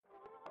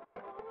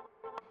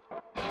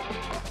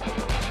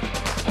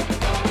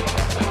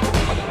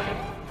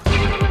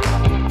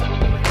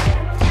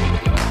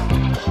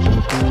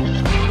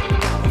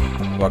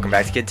Welcome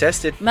back to Kid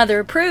Tested. Mother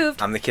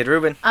approved. I'm the Kid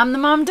Ruben. I'm the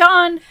mom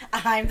Dawn.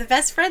 I'm the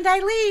best friend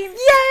Eileen.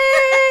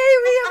 Yay!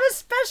 We have a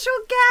special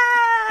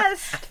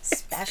guest.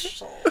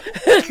 Special.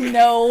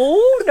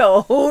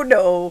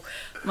 No.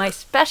 My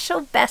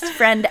special best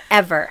friend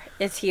ever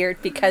is here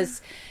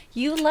because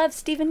you love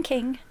Stephen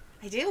King.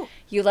 I do.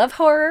 You love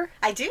horror.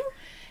 I do.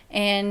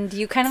 And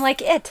you kind of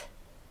like it.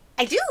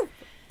 I do.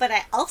 But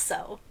I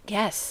also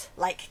Yes.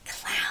 like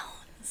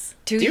clowns.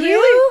 Do you you?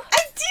 really? I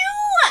do.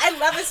 I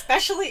love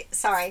especially...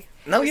 Sorry.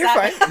 No, Was you're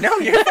that- fine. No,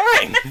 you're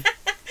fine.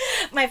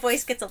 My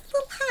voice gets a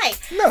little high.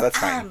 No, that's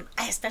fine.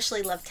 I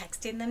especially love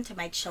texting them to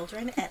my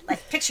children at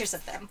pictures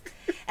of them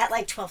at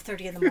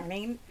 12:30 in the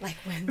morning,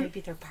 when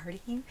maybe they're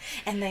partying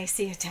and they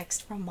see a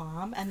text from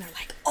mom and they're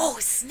like, "Oh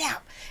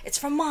snap, it's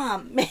from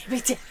mom.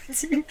 Maybe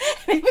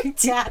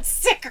dad's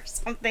sick or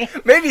something."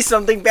 Maybe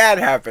something bad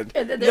happened.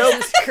 And then there's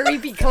this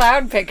creepy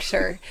clown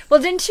picture.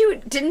 Well,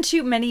 didn't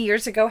you many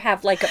years ago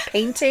have a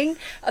painting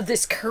of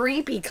this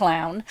creepy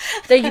clown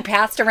that you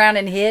passed around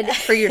and hid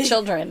for your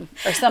children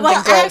or something?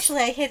 Well, gross?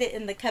 actually, I hid it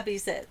in the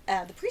cubbies at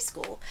the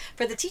preschool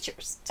for the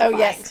teachers to find.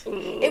 Yes.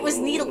 It was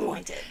needle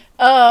pointed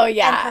Oh and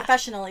yeah.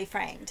 professionally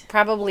framed.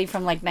 Probably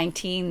from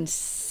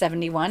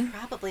 1971.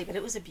 Probably, but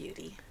it was a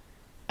beauty.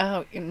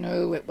 Oh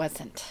no, it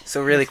wasn't.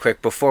 So really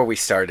quick, before we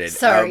started,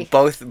 Sorry.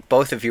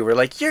 both of you were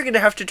like, "You're gonna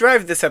have to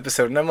drive this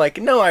episode," and I'm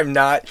like, "No, I'm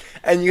not."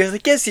 And you guys were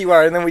like, "Yes, you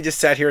are." And then we just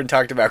sat here and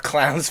talked about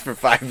clowns for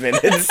 5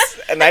 minutes,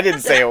 and I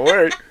didn't say a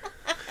word.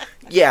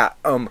 Yeah.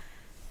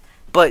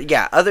 But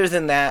yeah, other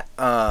than that,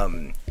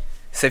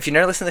 so if you've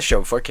never listened to the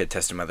show before, Kid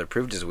Tested Mother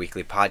Approved is a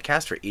weekly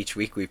podcast where each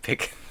week we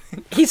pick.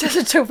 He says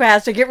it so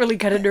fast, I get really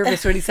kind of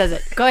nervous when he says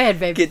it. Go ahead,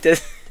 baby.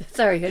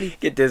 Sorry, honey.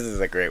 Get This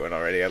is a great one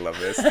already. I love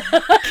this.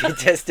 Kid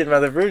Tested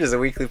Mother Approved is a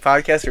weekly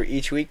podcast where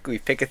each week we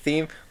pick a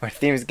theme, or a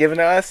theme is given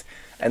to us,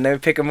 and then we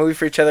pick a movie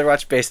for each other to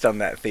watch based on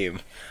that theme.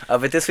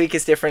 But this week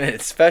is different and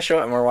it's special,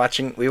 and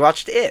we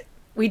watched It.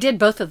 We did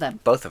both of them.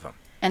 Both of them.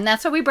 And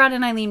that's why we brought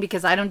in Eileen,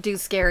 because I don't do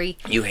scary.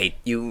 You hate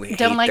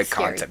Don't like the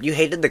scary. concept. You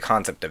hated the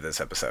concept of this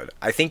episode.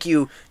 I think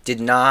you did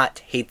not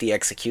hate the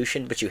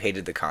execution, but you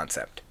hated the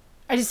concept.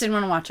 I just didn't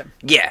want to watch them.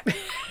 Yeah.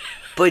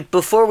 But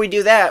before we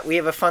do that, we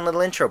have a fun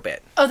little intro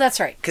bit. Oh, that's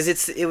right. Because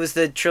it was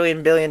the $1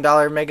 trillion,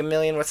 $1 Mega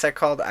Million, what's that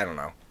called? I don't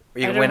know.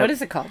 What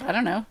is it called? I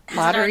don't know.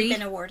 Has it already Lottery?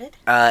 been awarded?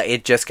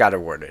 It just got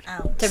awarded.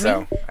 Oh. To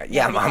So, me?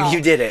 yeah, Already Mom, called.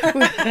 you did it.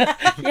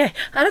 Yeah,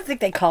 I don't think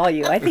they call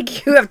you. I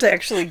think you have to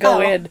actually go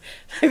in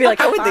and be like,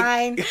 How would they-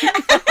 Fine.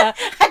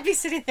 I'd be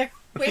sitting there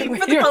waiting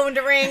for the phone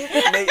to ring.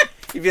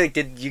 You'd be like,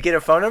 "Did you get a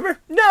phone number?"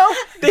 No,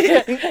 they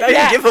didn't. I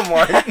didn't give them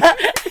one.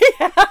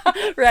 yeah,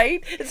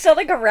 right? It's not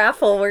like a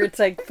raffle where it's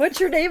like, put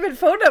your name and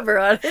phone number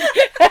on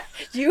it.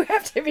 You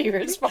have to be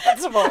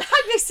responsible.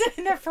 I'd be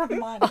sitting there for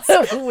months.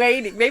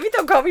 Waiting. Maybe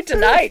they'll call me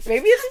tonight.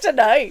 Maybe it's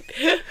tonight.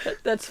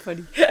 That's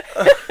funny.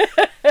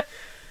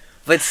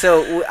 But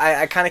so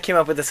I kind of came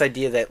up with this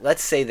idea that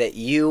let's say that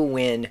you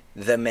win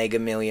the Mega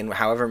Million,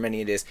 however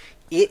many it is.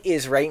 It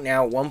is right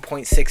now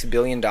 $1.6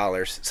 billion,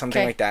 something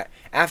Okay. like that.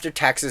 After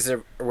taxes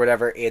or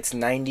whatever, it's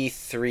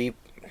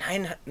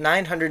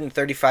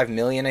 935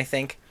 million, I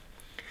think.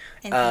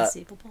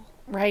 Inconceivable.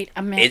 Right.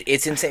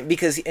 It's insane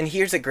because, and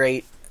here's a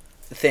great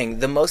thing: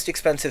 the most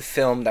expensive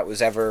film that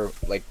was ever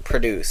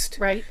produced.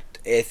 Right.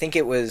 I think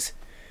it was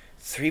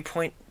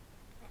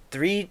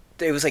 3.3.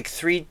 It was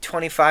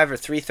 325 or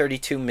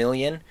 332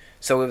 million.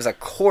 So it was a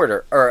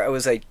quarter, or it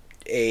was a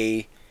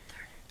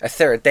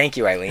third. Thank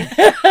you, Eileen.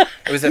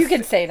 It was You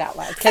can say it out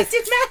loud. I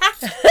did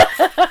math.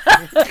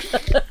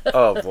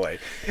 Oh boy,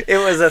 it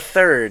was a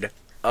third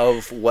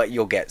of what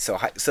you'll get. So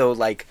I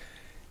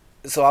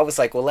was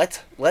like, well,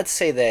 let's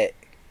say that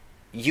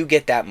you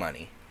get that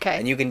money. Okay.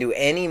 And you can do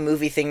any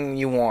movie thing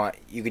you want.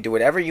 You can do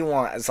whatever you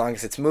want as long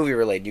as it's movie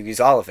related. You can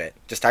use all of it.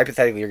 Just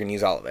hypothetically, you're gonna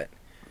use all of it,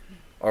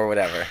 or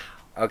whatever.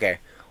 Okay.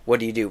 What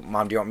do you do,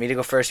 Mom? Do you want me to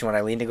go first? You want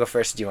Eileen to go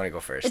first? Or do you want to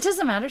go first? It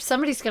doesn't matter.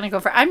 Somebody's going to go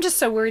for. I'm just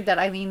so worried that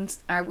Eileen's.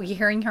 Are we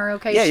hearing her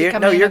okay? Yeah, Is she you're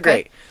coming in okay?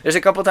 great. There's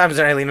a couple times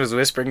when Eileen was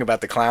whispering about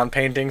the clown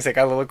paintings that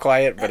got a little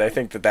quiet, but I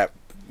think that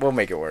will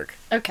make it work.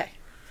 Okay.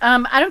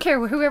 I don't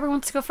care. Whoever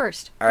wants to go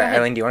first. All Go right, ahead.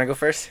 Eileen, do you want to go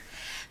first?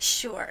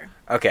 Sure.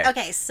 Okay.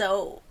 Okay,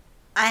 so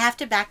I have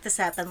to back this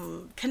up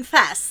and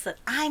confess that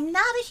I'm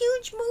not a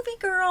huge movie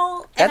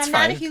girl, and That's I'm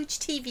not a fine. huge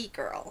TV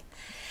girl.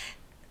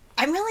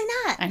 I'm really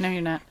not. I know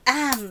you're not.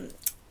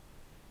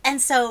 And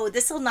so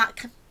this will not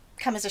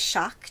come as a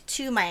shock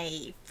to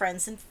my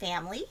friends and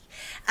family.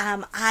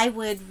 I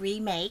would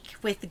remake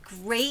with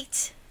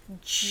great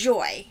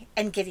joy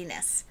and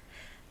giddiness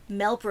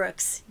Mel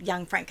Brooks'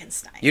 Young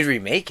Frankenstein. You'd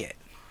remake it.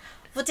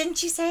 Well,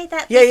 didn't you say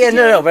that? Yeah,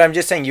 no, but I'm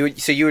just saying, you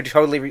would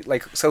totally,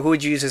 so who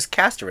would you use as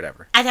cast or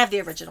whatever? I'd have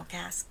the original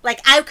cast.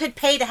 I could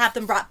pay to have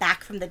them brought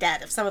back from the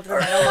dead if some of them are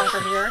no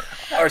longer here.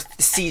 Or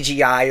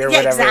CGI or Yeah,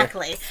 whatever.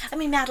 exactly. I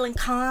mean, Madeline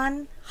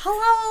Kahn.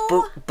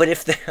 Hello. But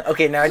if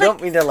okay, now I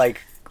don't mean to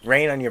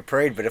rain on your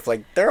parade, but if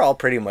they're all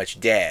pretty much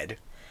dead,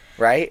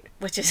 right?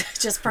 Which is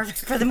just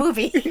perfect for the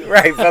movie.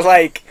 Right, but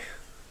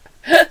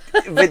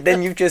but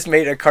then you've just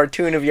made a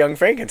cartoon of Young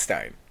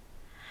Frankenstein.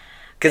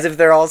 Because if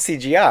they're all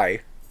CGI,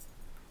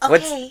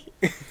 Okay.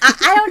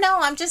 I don't know.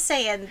 I'm just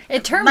saying.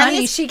 It's her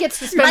money. She gets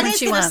to spend when Money's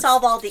she going to wants.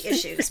 solve all the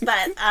issues.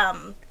 But,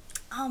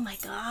 oh my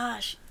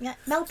gosh. Yeah,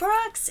 Mel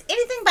Brooks.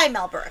 Anything by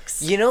Mel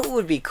Brooks. You know what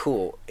would be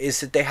cool is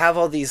that they have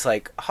all these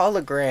like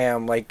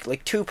hologram,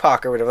 like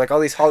Tupac or whatever, like all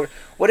these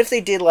What if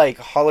they did like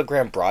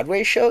hologram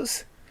Broadway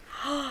shows?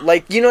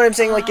 Like, you know what I'm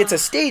saying? Like it's a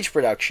stage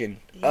production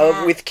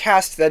Yeah. with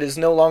cast that is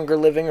no longer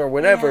living or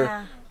whatever.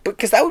 Yeah.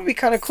 Because that would be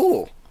kind of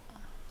cool.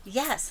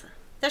 Yes.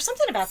 There's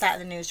something about that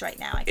in the news right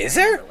now. I can't Is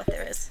there? remember what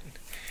there is.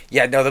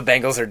 Yeah, no, the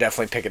Bengals are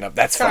definitely picking up.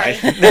 That's Sorry.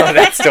 fine. No,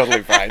 that's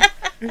totally fine.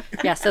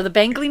 Yeah, so the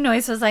bangly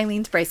noise was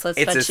Eileen's bracelets,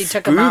 It's but a she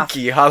took them off.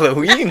 spooky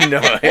Halloween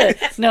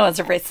noise. No, it's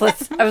her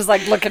bracelets. I was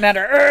like looking at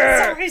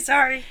her.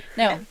 Sorry.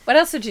 No. What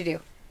else would you do?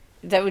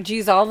 That would you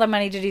use all the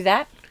money to do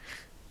that?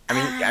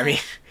 I mean,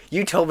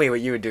 you told me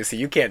what you would do, so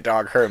you can't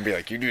dog her and be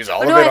like, you'd use all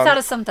Oh, of no, it. I thought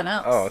of something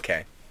else. Oh,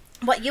 okay.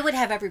 What, you would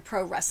have every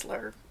pro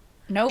wrestler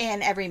Nope.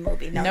 in every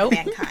movie known Nope. to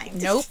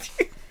mankind. Nope.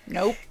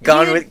 Nope.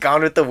 Gone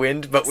with the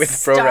Wind, but with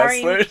pro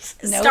Starring- wrestlers.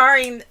 Nope.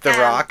 Starring The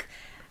Rock.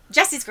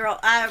 Jesse's girl,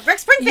 Rick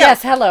Springfield.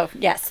 Yes, hello.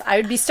 Yes, I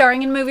would be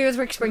starring in a movie with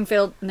Rick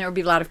Springfield, and there would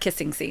be a lot of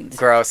kissing scenes.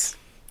 Gross.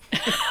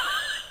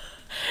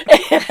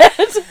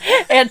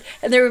 and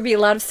there would be a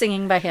lot of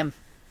singing by him.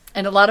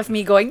 And a lot of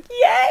me going,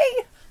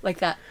 yay! Like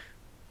that.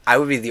 I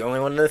would be the only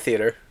one in the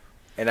theater,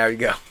 and I would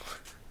go,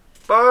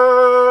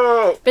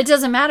 boo! But it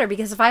doesn't matter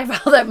because if I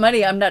have all that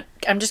money, I'm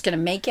just going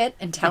to make it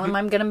and tell him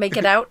I'm going to make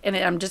it out. And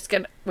I'm just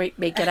going to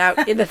make it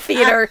out in the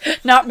theater,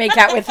 not make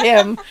out with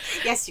him.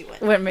 Yes, you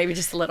would. Well, maybe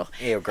just a little.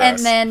 Ew, gross.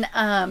 And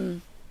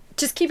then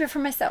just keep it for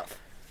myself.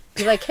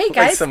 Be like, hey Like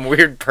guys. some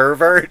weird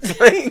pervert.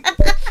 Like,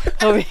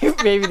 Oh,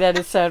 maybe that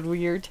does sound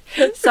weird.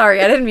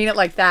 Sorry, I didn't mean it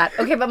like that.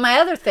 Okay, but my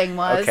other thing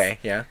was. okay,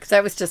 yeah. Because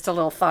that was just a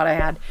little thought I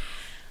had.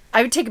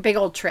 I would take a big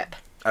old trip.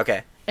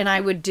 Okay. And I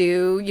would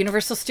do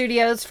Universal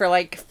Studios for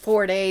like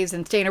 4 days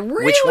and stay in a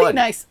really Which one?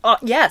 nice.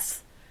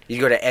 Yes, You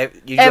go to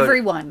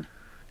everyone.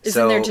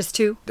 Isn't there So- just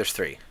 2? There's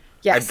 3.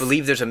 Yes. I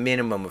believe there's a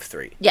minimum of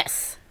 3.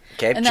 Yes.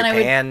 Okay, And then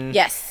Japan. I would.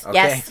 Yes,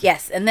 Okay.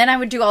 yes. And then I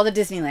would do all the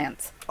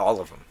Disneylands. All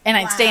of them. And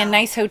I'd stay in Wow.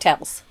 nice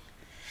hotels.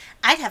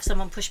 I'd have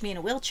someone push me in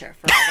a wheelchair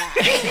for all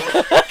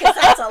that. Because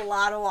that's a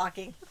lot of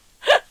walking.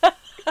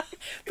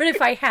 But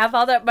if I have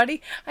all that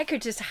money, I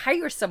could just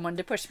hire someone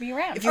to push me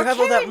around. If you Or have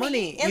all that carry me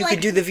money, in, you like- could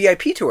do the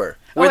VIP tour.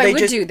 Oh, I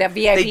would do that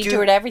VIP they do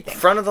tour to everything.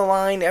 Front of the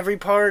line, every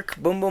park,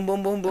 boom, boom,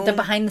 boom, boom, boom. The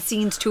behind the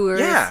scenes tours.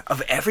 Yeah,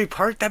 of every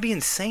park. That'd be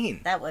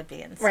insane. That would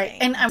be insane. Right,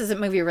 and this isn't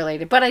movie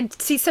related, but I'd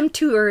see some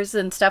tours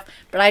and stuff.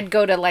 But I'd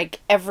go to like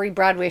every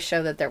Broadway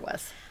show that there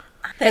was.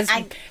 Because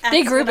that's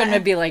Big what Ruben I-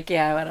 would be like,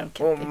 "Yeah, I don't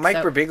care." Well, Mike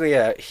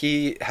Birbiglia,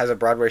 he has a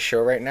Broadway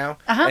show right now,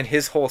 and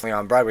his whole thing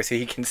on Broadway, so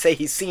he can say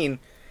he's seen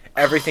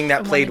everything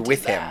that played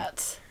with him.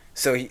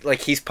 So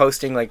he's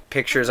posting like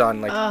pictures on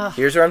like,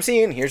 here's what I'm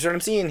seeing, here's what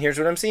I'm seeing, here's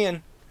what I'm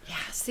seeing. Yeah,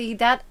 see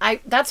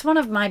that's one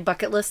of my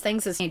bucket list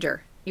things as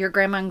teenager. Your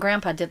grandma and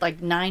grandpa did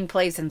like 9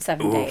 plays in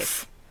 7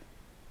 days.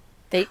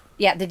 They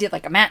did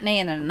like a matinee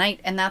and a night,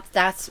 and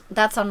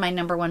that's on my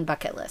number 1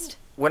 bucket list.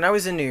 When I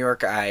was in New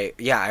York, I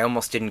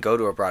almost didn't go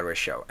to a Broadway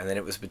show, and then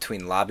it was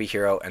between Lobby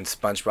Hero and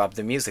SpongeBob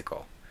the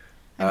Musical.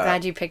 I'm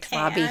glad you picked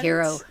Lobby and-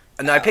 Hero.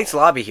 No, I picked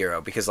Lobby Hero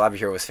because Lobby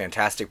Hero was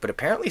fantastic, but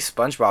apparently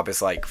SpongeBob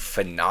is like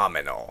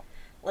phenomenal.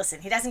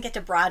 Listen, he doesn't get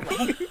to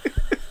Broadway.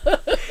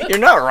 You're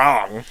not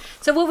wrong.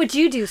 So what would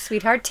you do,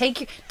 sweetheart?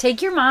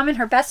 Take your mom and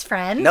her best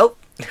friend. Nope.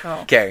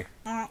 Oh. Okay.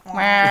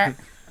 Mwah.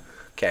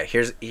 Okay.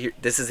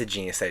 This is a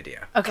genius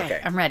idea.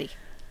 Okay, I'm ready.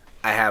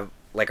 I have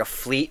like a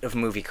fleet of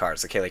movie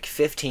cars. Okay, like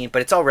 15,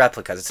 but it's all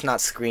replicas. It's not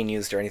screen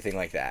used or anything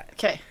like that.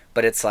 Okay.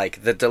 But it's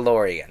like the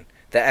DeLorean,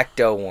 the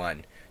Ecto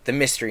one, the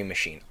Mystery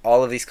Machine.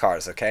 All of these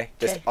cars. Okay.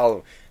 Just Okay. all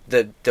of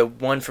the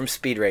one from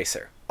Speed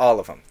Racer. All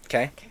of them.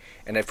 Okay.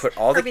 And I put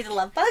all Herbie the. the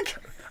Love Bug?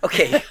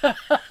 Okay.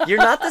 You're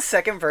not the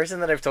second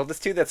person that I've told this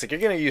to. That's like, you're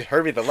gonna use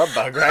Herbie the Love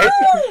Bug, right?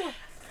 Oh,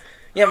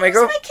 Yeah, my it's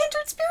girl. my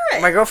kindred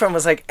spirit. My girlfriend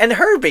was like, and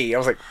Herbie. I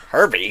was like,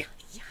 Herbie?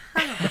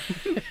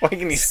 Why can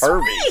you use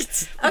Herbie?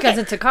 Sweet. Because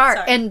Okay, it's a car.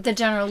 sorry. And the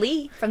General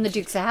Lee from the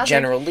Dukes of Hazzard.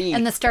 General Lee.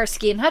 And the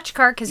Starsky and Hutch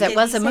car, because that Did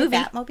was he a say movie.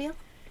 Batmobile?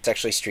 It's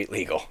actually street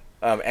legal,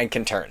 and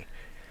can turn.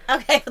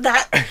 Okay,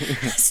 that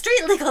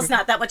street legal is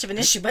not that much of an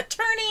issue, but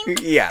turning.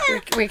 Yeah.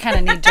 We kind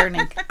of need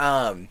turning.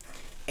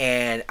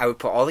 And I would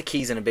put all the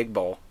keys in a big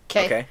bowl.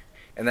 'Kay. Okay.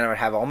 And then I would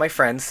have all my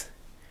friends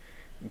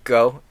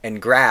go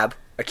and grab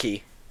a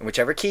key, and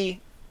whichever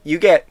key you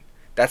get,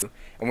 that's.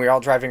 And we're all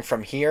driving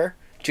from here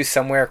to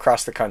somewhere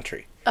across the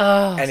country,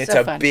 Oh, and it's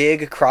so a fun.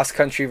 big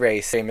cross-country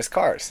race, famous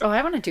cars. Oh,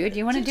 I want to do it. Do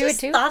you want to You do it just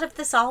too? thought of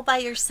this all by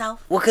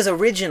yourself? Well, because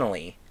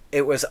originally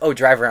it was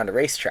drive around a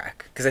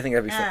racetrack, because I think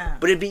that'd be fun. Ah.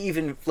 But it'd be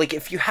even like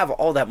if you have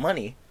all that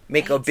money,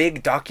 make a Right.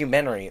 big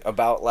documentary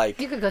about like.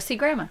 You could go see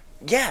Grandma.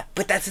 Yeah,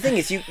 but that's the thing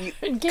is you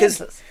In because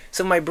Kansas.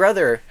 so my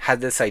brother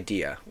had this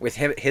idea with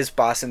his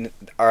boss and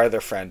our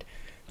other friend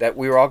that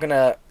we were all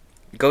gonna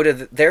go to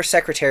their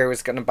secretary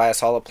was gonna buy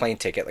us all a plane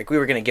ticket. Like we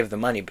were gonna give the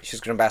money, but she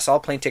was gonna buy us all a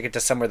plane ticket to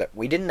somewhere that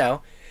we didn't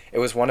know. It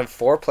was one of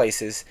 4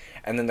 places,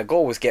 and then the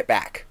goal was get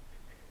back.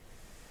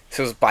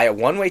 So it was buy a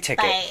one-way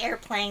ticket. By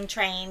airplane,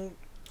 train,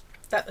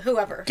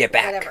 whoever. Get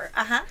back. Whatever.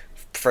 Uh-huh.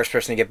 First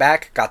person to get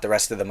back got the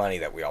rest of the money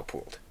that we all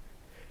pooled.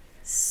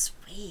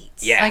 Sweet.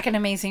 Yeah. Like an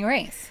Amazing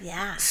Race.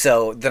 Yeah.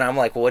 So then I'm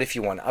like, well, what if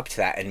you went up to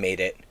that and made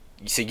it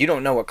so you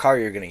don't know what car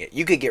you're going to get?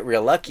 You could get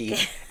real lucky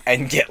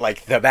and get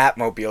like the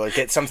Batmobile or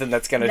get something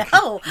that's going to...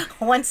 No,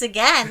 once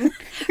again,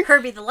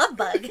 Herbie the Love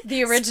Bug.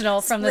 The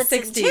original from the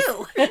splits 60s.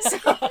 in two.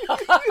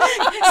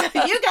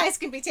 So you guys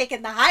can be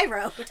taking the high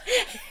road.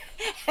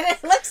 And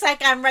it looks like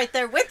I'm right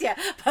there with you.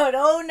 But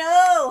oh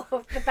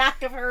no, the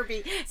back of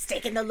Herbie is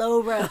taking the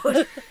low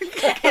road.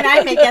 And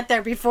I may get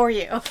there before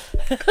you.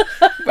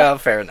 Well,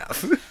 fair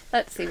enough.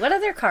 Let's see. What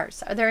other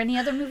cars? Are there any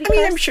other movie I mean,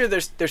 cars? I'm sure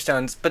there's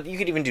tons, but you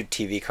could even do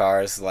TV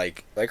cars,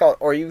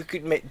 or you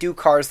could do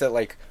cars that,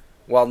 like,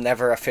 well,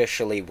 never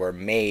officially were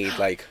made,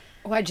 like...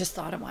 Oh, I just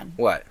thought of one.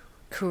 What?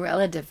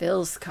 Cruella de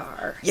Vil's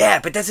car. Yeah,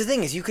 but that's the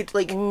thing, is you could,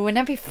 like... Ooh, wouldn't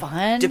that be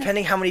fun?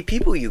 Depending how many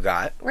people you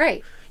got...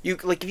 Right. You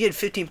like if you had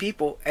 15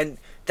 people, and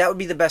that would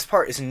be the best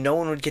part, is no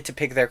one would get to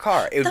pick their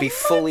car. It would be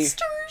fully...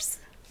 Monsters.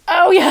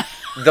 Oh, yeah.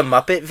 The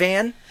Muppet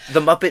van, the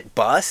Muppet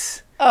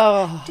bus,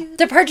 Oh.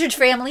 The Partridge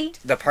Family.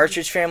 the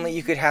Partridge Family.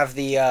 You could have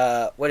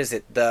the, what is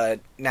it, the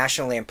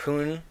National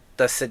Lampoon,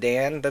 the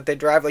sedan that they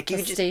drive. Like you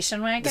The could just...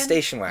 station wagon? The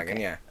station wagon,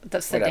 yeah. The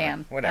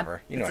sedan.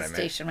 Whatever. You know what I It's a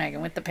mean. station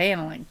wagon with the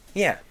paneling.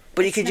 Yeah.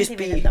 But it could It's just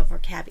not even be... in the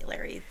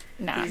vocabulary.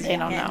 Nah, these they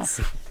don't know.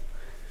 wagons.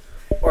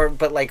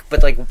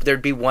 But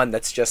there'd be one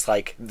that's just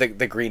like the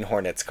Green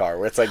Hornets car,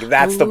 where it's like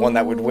that's the one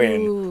that would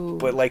win. Ooh.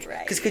 But like, Right.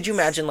 because could you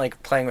imagine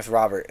like playing with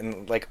Robert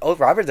and like, oh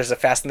Robert, there's a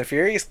Fast and the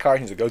Furious car,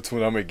 and he's like, oh, that's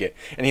what I'm gonna get,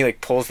 and he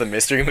like pulls the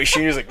mystery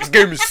machine. He's like, this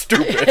game is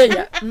stupid.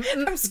 Yeah. I'm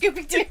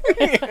Scooby Doo.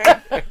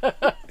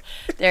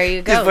 There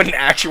you Just go. put an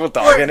actual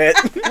dog in it.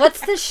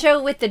 What's the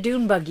show with the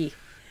Dune Buggy?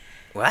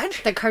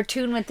 What? The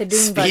cartoon with the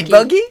Dune Buggy. Speed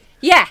buggy?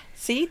 Yeah.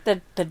 See?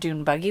 The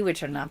Dune Buggy,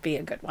 which would not be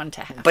a good one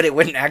to have. But it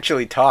wouldn't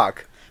actually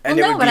talk. And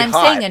well, it no, would but be I'm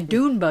hot. saying a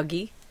Dune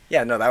Buggy.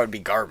 Yeah, no, that would be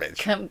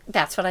garbage.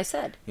 That's what I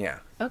said. Yeah.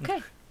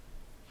 Okay.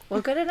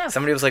 Well, good enough.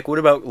 Somebody was like, what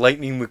about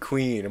Lightning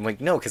McQueen? I'm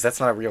like, no, because that's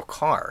not a real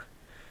car.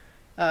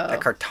 Oh.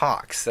 That car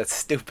talks. That's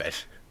stupid.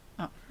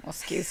 Oh, well,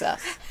 excuse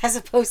us. As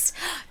opposed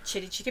to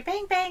chitty chitty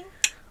bang bang.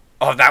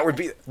 Oh, that would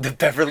be the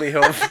Beverly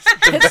Hills,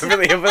 the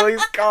Beverly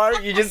Hillbillies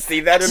car. You just see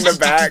that in the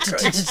back.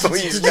 Like,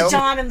 please don't.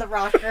 John in the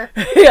rocker.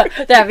 Yeah,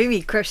 that'd be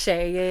me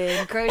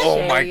crocheting.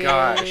 Oh my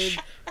gosh.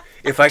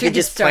 If I To could the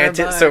just plant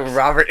it so Starbucks.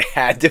 Robert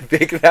had to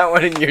pick that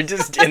one and you're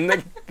just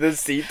in the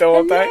seat the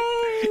whole time.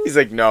 He's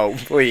like, no,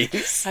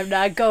 please. I'm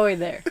not going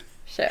there.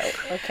 So,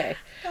 okay.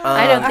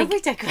 I don't Are think...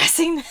 we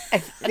digressing? no, it's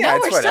we're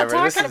still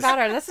whatever. This talking is-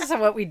 about This is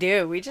what we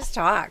do. We just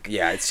talk.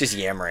 Yeah, it's just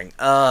yammering.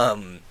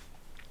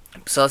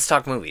 So let's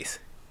talk movies.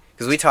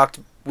 Because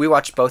we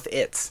watched both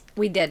It's.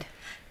 We did.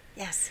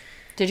 Yes,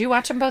 Did you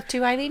watch them both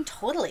too, Eileen?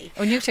 totally.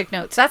 When you took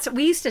notes.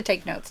 We used to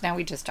take notes. Now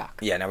we just talk.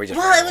 Yeah, now we just...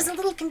 Well, it was a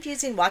little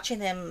confusing watching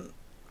them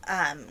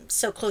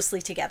so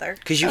closely together.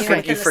 'Cause you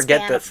Within you the forget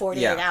span that- of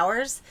 48 yeah.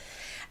 hours.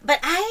 But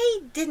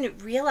I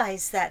didn't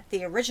realize that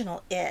the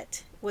original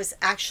It was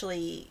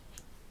actually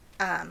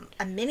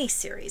a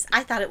mini-series.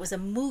 I thought it was a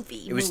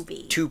movie. It was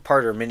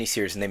two-parter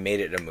miniseries and they made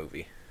it a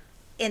movie.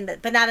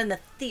 But not in the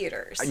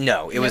theaters.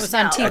 No, it was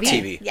on a TV.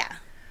 TV. Yeah,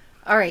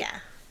 All right. yeah.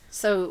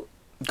 So,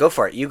 Go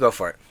for it. You go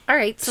for it. all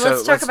right. So, So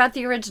let's talk let's- about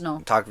the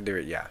original. Talk to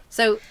it, yeah.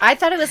 So, I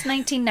thought it was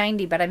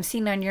 1990, but I'm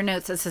seeing on your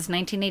notes it says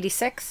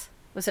 1986.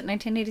 Was it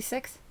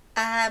 1986?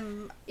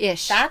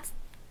 Ish. That's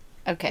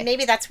Okay.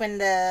 maybe that's when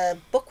the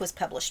book was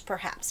published.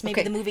 Perhaps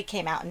maybe Okay. the movie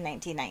came out in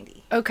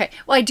 1990. Okay.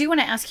 Well, I do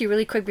want to ask you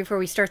really quick before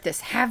we start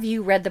this. Have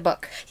you read the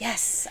book?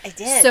 Yes, I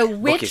did. So,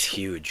 Book is which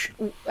huge.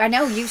 I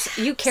know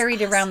you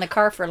carried it around the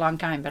car for a long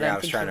time, but Yeah, I I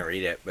was think trying you- to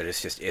read it, but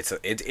it's just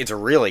it's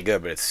really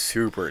good, but it's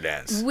super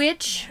dense.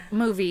 Which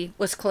movie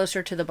was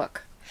closer to the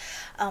book?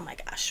 oh my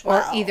gosh, Or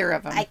well, either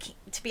of 'em.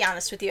 To be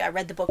honest with you, I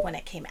read the book when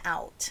it came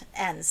out,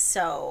 and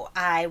so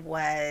I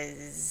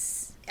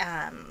was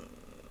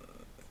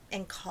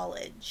in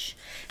college.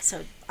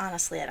 So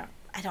honestly,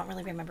 I don't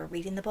really remember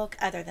reading the book,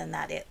 other than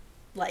that it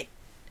like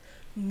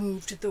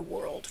moved the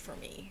world for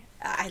me.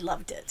 I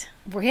loved it.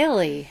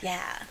 Really?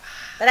 Yeah,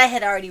 but I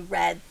had already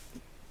read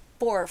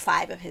 4 or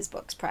 5 of his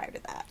books prior to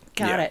that.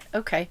 Got Yeah. it.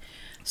 Okay.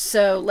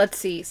 So let's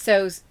see.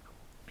 So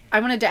I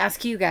wanted to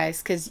ask you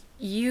guys, because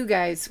you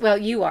guys, well,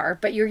 you are,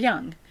 but you're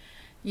young.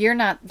 You're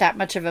not that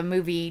much of a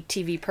movie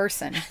TV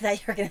person.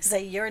 That you're gonna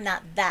say you're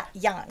not that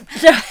young.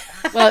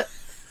 Well,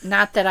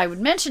 not that I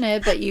would mention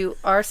it, but you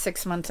are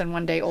 6 months and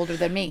 1 day older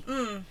than me.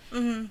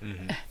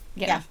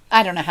 Yeah.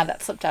 I don't know how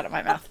that slipped out of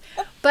my mouth.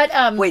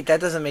 But Wait, that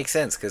doesn't make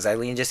sense because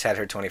Eileen just had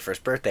her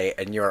 21st birthday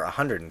and you're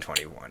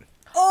 121.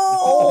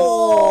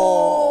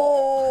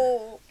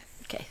 Oh.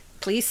 okay.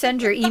 Please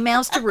send your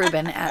emails to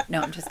Ruben at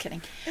no, I'm just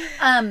kidding.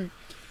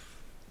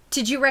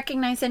 Did you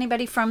recognize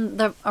anybody from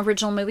the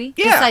original movie?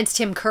 Yeah. Besides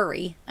Tim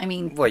Curry. I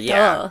mean, Well, yeah.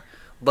 duh.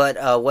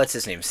 But what's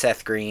his name?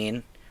 Seth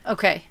Green.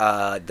 Okay.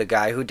 The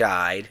guy who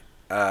died.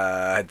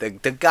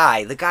 The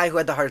guy who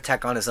had the heart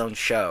attack on his own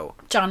show.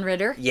 John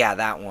Ritter. Yeah,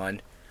 that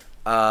one.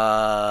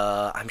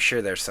 I'm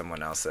sure there's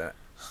someone else.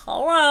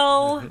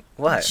 Hello.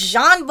 What?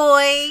 John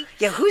Boy.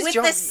 Yeah, who's with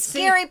John? the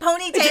scary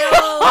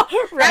ponytail.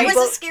 Right. That was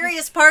the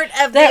scariest part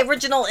of That- the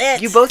original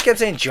It. You both kept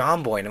saying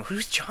John Boy. Now,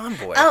 who's John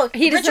Boy? Oh,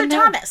 He doesn't Richard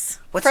know. Thomas.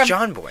 What's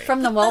John Boy?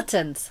 From the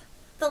Waltons.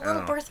 The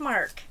little Oh.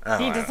 birthmark. Oh,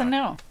 He I don't doesn't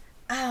know.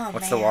 Oh,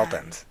 What's man. the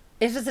Waltons?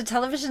 It was a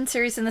television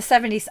series in the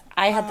 70s.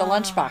 I had the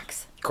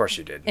lunchbox Of course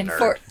you did. in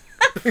nerd.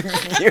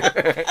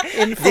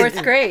 in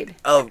fourth grade.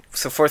 Oh,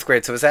 so fourth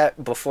grade. So was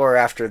that before or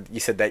after you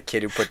said that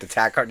kid who put the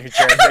tack on your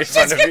chair and made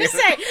fun I was of going you? to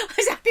say,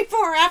 was that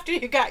before or after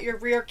you got your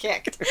rear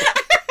kicked?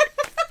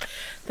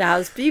 That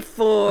was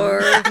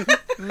before.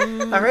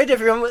 All right,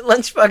 everyone. What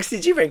lunchbox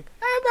did you bring?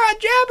 I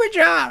brought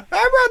Jabberjaw.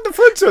 I brought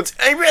the Flintstones.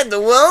 I brought the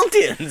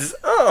Waltons.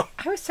 Oh.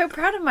 I was so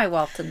proud of my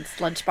Walton's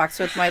lunchbox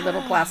with my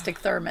little plastic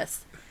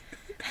thermos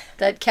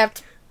that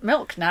kept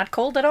milk not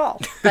cold at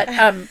all. But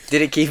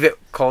Did it keep it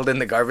cold in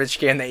the garbage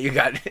can that you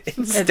got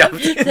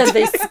stuffed in? then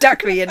they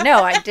stuck me, and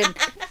no, I didn't.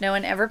 No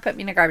one ever put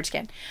me in a garbage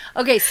can.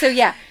 Okay, so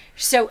yeah,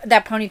 so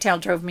that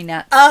ponytail drove me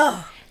nuts.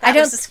 Oh, that I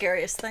don't- was the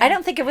scariest thing. I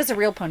don't think it was a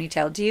real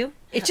ponytail. Do you?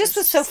 It just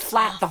was so was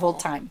flat the whole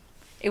awful. time.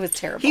 It was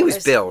terrible. He was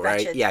was Bill, right?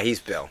 wretched. Yeah, he's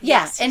Bill.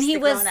 Yeah, Yes, and he's he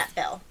the was. grown-up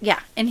Bill. Yeah,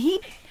 and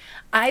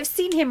I've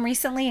seen him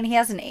recently, and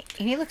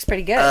he looks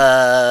pretty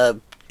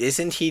good.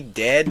 Isn't he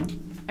dead?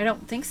 I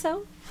don't think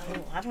so.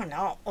 Oh, I don't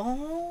know.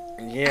 Oh,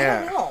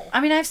 Yeah. I don't know.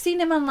 I mean, I've seen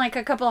him on like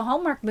a couple of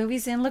Hallmark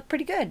movies and look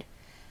pretty good.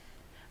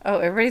 Oh,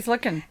 everybody's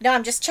looking. No,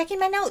 I'm just checking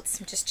my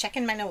notes.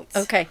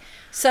 Okay,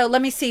 so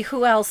let me see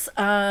who else.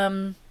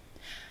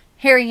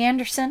 Harry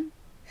Anderson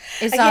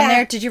is on Yeah.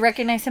 there. Did you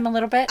recognize him a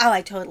little bit? Oh,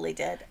 I totally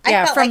did.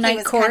 Yeah, I felt from like he Night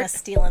was Court. kind of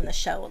stealing the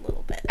show a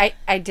little bit.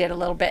 I did a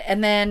little bit,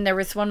 and then there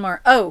was one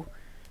more. Oh,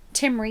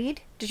 Tim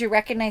Reed. Did you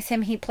recognize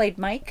him? He played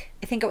Mike.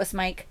 I think it was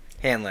Mike.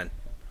 Hanlon.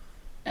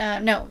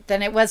 No,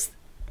 then it was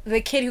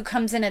the kid who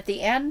comes in at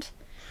the end,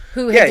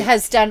 who Yeah,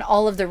 has done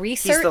all of the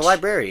research. He's the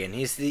librarian.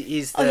 He's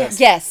the. Oh, yes.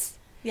 Yes,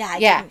 Yeah, I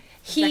Yeah. didn't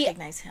He-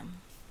 recognize him.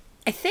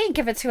 I think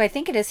if it's who I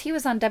think it is, he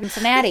was on Dub and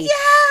Cincinnati.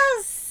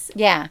 Yes.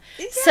 Yeah.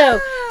 So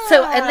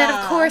and then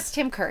of course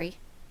Tim Curry,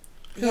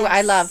 who I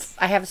Yes. love.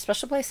 I have a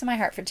special place in my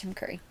heart for Tim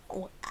Curry.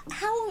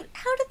 How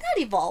did that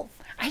evolve?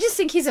 I just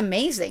think he's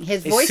amazing.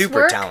 His He's voice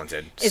super work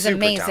talented. is Super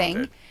amazing.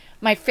 talented.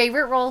 My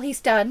favorite role he's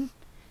done.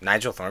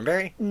 Nigel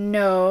Thornberry?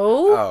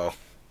 No. Oh.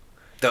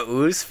 The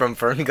Ooze from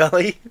Fern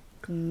Gully?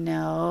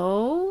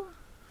 No.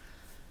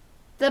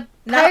 The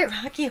Not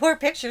Rocky Horror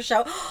Picture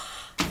Show.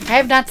 I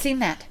have not seen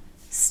that.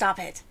 Stop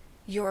it.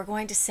 You're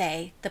going to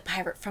say the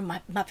pirate from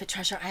Muppet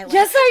Treasure Island.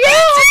 Yes, I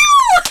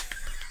am.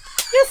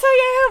 Yes,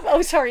 I am.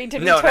 Oh, sorry.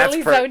 Did No, we that's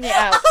totally per- zone you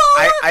out?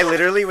 I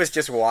literally was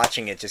just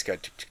watching it just go...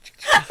 tick, tick, tick,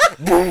 tick.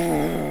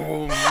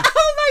 Boom. Oh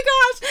my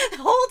gosh!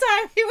 The whole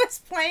time he was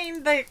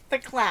playing the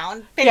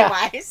clown,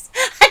 Pennywise,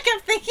 I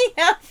kept thinking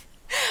of,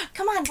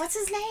 come on, what's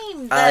his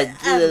name?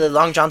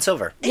 Long John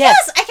Silver. Yes.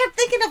 Yes, I kept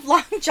thinking of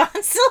Long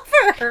John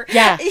Silver.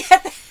 Yeah.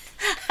 Yet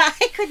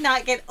I could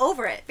not get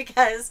over it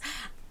because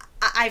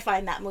I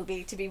find that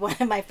movie to be one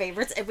of my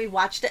favorites, and we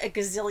watched it a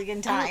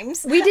gazillion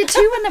times. We did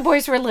too when the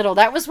boys were little.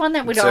 That was one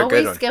that would It's a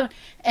good always one.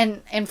 go.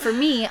 And for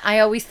me, I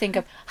always think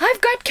of,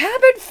 I've got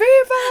cabin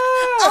fever.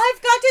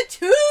 I've got it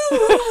too.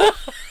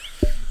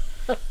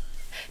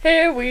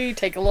 Here we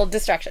take a little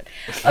distraction.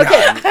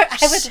 Okay. I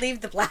would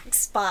leave the black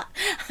spot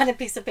on a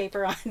piece of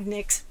paper on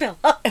Nick's pillow.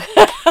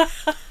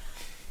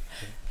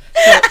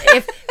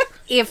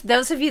 If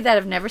those of you that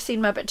have never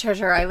seen Muppet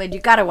Treasure Island, you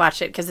got to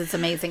watch it because it's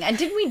amazing. And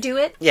didn't we do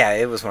it? Yeah,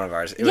 it was one of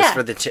ours. It was Yeah.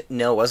 for the...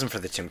 No, it wasn't for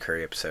the Tim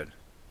Curry episode.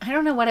 I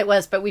don't know what it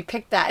was, but we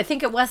picked that. I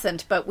think it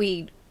wasn't, but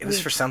we. It was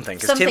for something.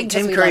 Because something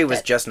Tim we Curry liked was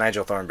it. just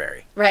Nigel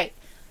Thornberry. Right.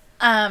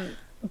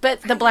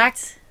 But the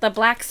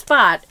black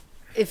spot.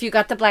 If you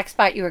got the black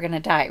spot, you were going to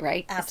die,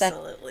 right? Is that-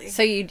 Absolutely.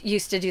 so you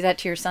used to do that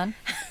to your son?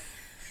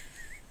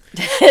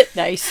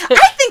 Nice.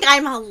 I think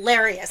I'm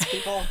hilarious,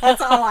 people.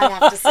 That's all I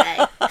have to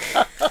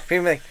say. People be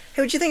like,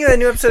 hey, what'd you think of that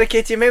new episode of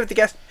KTMA with the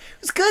guest?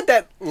 It was good.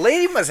 That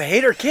lady must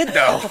hate her kid,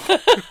 though.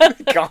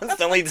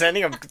 Constantly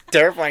sending them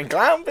terrifying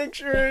clown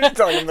pictures,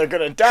 telling them they're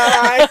going to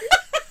die.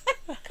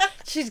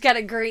 She's got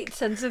a great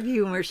sense of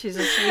humor. She's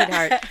a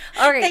sweetheart.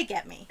 All They right.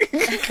 get me.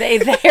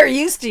 They're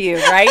used to you,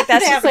 right?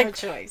 That's They just have no like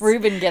choice.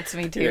 Ruben gets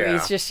me too. Yeah.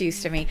 He's just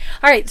used to me.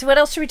 All right. So what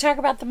else should we talk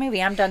about the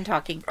movie? I'm done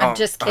talking. I'm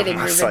just kidding,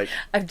 I was Ruben. like-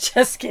 I'm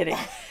just kidding.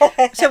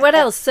 So what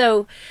else?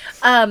 So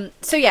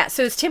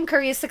it's Tim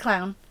Curry as the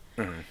clown.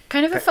 Mm-hmm.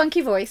 Kind of a funky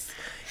voice.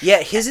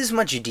 Yeah, his is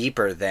much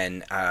deeper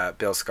than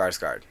Bill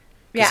Skarsgård.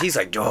 Because Yeah. he's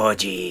like,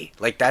 Georgie.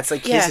 Like, that's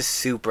like, Yeah. he's a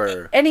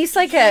super... And he's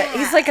like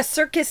a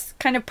circus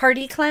kind of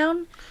party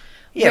clown.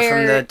 Yeah, from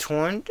where- the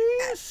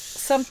 20s?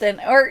 Something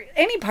or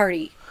any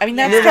party. I mean,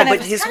 that's No, no, kind but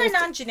of his Kind of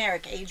whole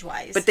non-generic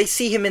age-wise. But they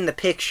see him in the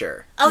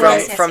picture Oh, from,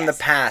 yes, yes, from yes.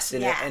 the past.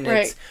 And, Yeah. and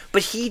Right. it's...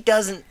 But he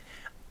doesn't...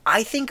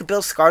 I think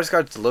Bill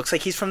Skarsgård looks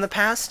like he's from the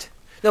past.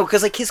 No,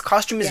 because, like, his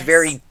costume is Yes.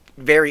 very,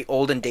 very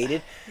old and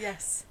dated.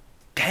 yes.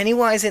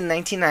 Pennywise in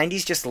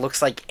 1990s just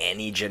looks like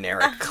any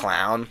generic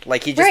clown.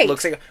 Like, he just Right.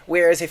 looks like...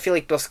 Whereas I feel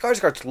like Bill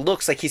Skarsgård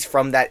looks like he's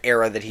from that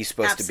era that he's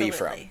supposed to be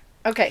from. Absolutely.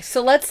 Okay,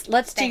 so let's do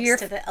Thanks your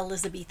to the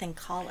Elizabethan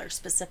collar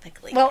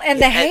specifically. well,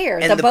 and the hair,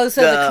 And the bozo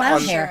the clown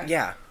on- hair.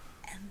 Yeah.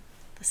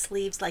 the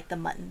sleeves, like the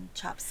mutton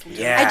chop sleeves.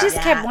 Yeah. I just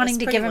Yeah, kept it wanting was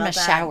to pretty give him well a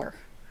done. shower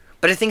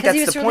But I think because that's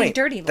he was the really point.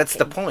 dirty. That's the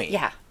looking. point.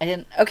 Yeah, I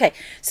didn't. Okay,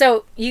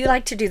 so you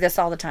like to do this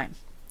all the time.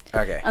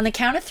 Okay. On the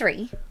count of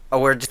 3, Oh,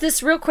 we're just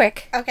this real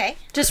quick, Okay.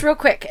 just real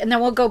quick, and then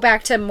we'll go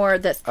back to more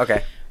of this.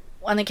 okay.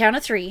 On the count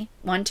of 3,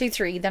 1, 2,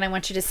 3. Then I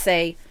want you to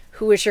say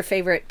who is your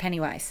favorite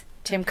Pennywise,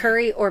 Tim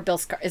Curry or Bill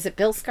Skar? Is it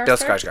Bill Skarsgård? Bill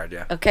Skarsgård,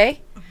 yeah. Okay,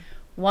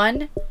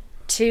 1,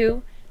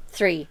 2,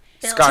 3.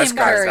 Bill Tim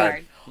Curry.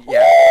 Skarsgård.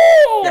 Yeah.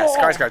 Yeah,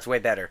 Skarsgård's way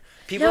better.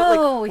 People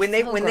No, like when he's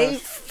they so when they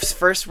gross.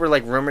 first were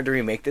like rumored to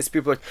remake this,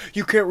 people were like,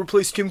 you can't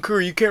replace Tim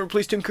Curry. You can't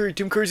replace Tim Curry.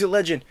 Tim Curry's a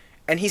legend.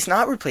 And he's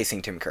not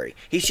replacing Tim Curry.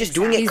 He's just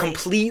doing it Exactly.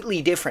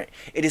 completely different.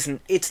 It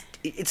isn't.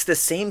 It's the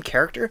same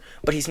character,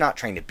 but he's not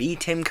trying to be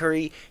Tim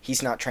Curry.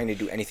 He's not trying to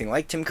do anything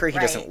like Tim Curry. He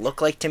doesn't Right.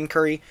 look like Tim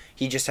Curry.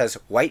 He just has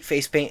white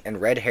face paint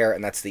and red hair,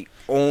 and that's the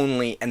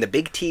only and the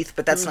big teeth.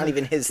 But that's not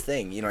even his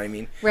thing. You know what I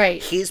mean? Right.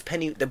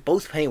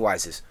 Both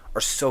Pennywises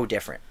are so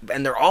different,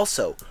 and they're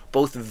also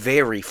both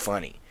very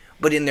funny,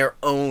 but in their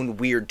own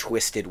weird,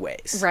 twisted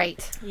ways.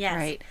 Right. Yes.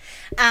 Right.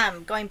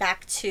 Going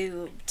back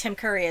to Tim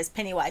Curry as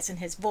Pennywise and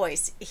his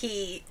voice,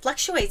 he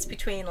fluctuates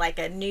between like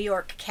a New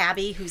York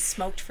cabbie who's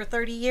smoked for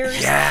 30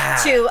 years Yeah.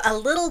 to a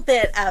little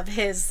bit of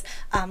his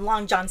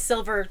Long John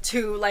Silver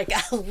to like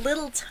a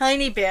little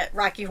tiny bit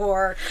Rocky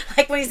Horror,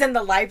 like when he's in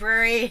the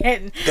library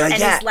and Yeah.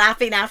 he's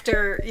laughing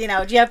after, do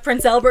you have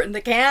Prince Albert in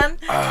the can?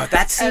 Oh,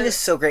 that scene is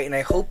so great, and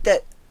I hope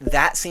that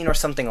scene or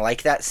something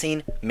like that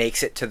scene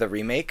makes it to the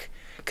remake,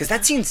 because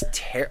that scene's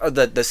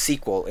the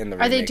sequel in the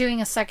remake. Are they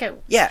doing a second?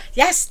 Yeah.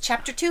 Yes,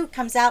 Chapter 2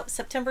 comes out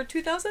September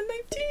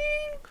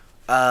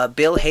 2019.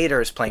 Bill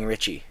Hader is playing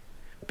Richie.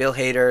 Bill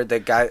Hader, the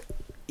guy.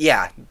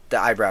 Yeah, the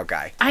eyebrow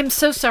guy. I'm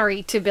so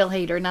sorry to Bill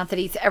Hader. Not that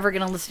he's ever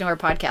going to listen to our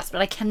podcast,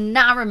 but I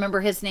cannot remember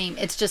his name.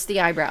 It's just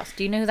the eyebrows.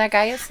 Do you know who that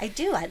guy is? I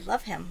do. I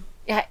love him.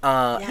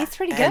 Yeah, he's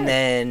pretty good. And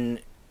then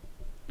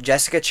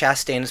Jessica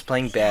Chastain is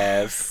playing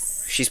Bev.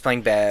 She's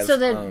playing Bev.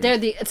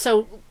 So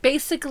so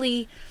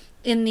basically,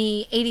 in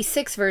the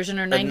 '86 version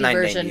or '90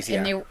 version, 90s,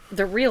 in yeah.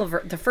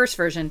 the first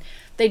version,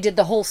 they did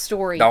the whole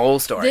story. The whole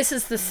story. This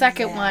is the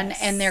second one, Yes.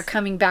 and they're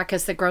coming back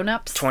as the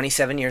grown-ups.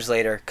 27 years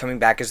later, coming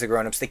back as the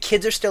grown-ups. The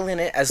kids are still in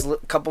it as a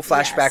couple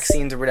flashback Yes.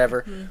 scenes or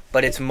whatever,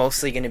 but it's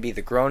mostly going to be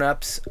the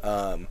grown-ups.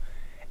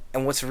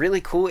 And what's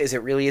really cool is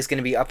it really is going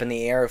to be up in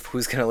the air of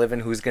who's going to live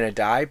and who's going to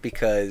die,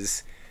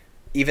 because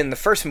even the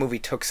first movie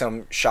took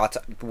some shots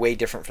way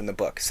different from the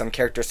book. Some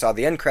characters saw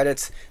the end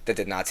credits that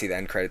did not see the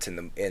end credits in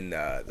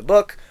the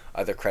book.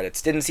 Other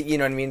credits didn't see. You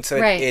know what I mean? So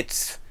Right.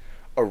 it's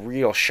a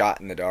real shot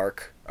in the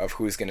dark of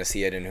who's going to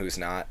see it and who's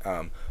not.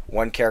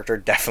 One character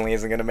definitely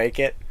isn't going to make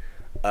it.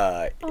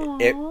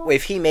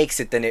 If he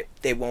makes it, then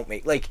they won't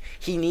make. Like,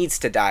 he needs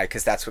to die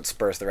because that's what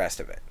spurs the rest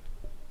of it.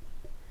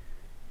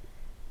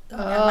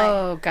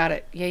 Oh, got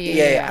it.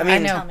 Yeah. I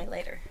mean- Tell me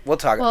later. We'll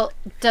talk. Well,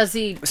 does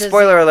he?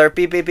 Spoiler alert!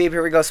 Beep beep beep!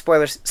 Here we go.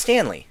 Spoilers.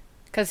 Stanley.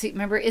 Because he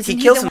remember isn't He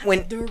he kills the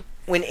him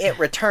when it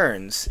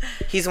returns.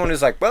 He's the one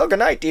who's like, "Well, good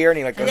night, dear," and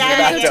he like goes Yeah, to the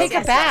Go yes, bathtub, take a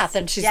yes, bath, yes.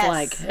 and she's Yes.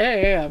 like,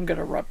 "Hey, I'm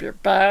gonna rub your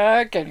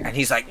back," and and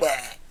he's like,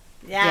 "Bleh."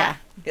 Yeah.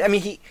 yeah. I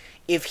mean,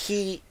 if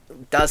he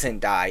doesn't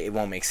die, it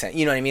won't make sense.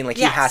 You know what I mean? Like,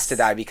 he has Yes. to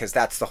die because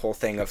that's the whole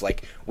thing of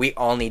like, we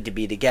all need to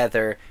be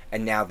together,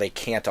 and now they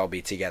can't all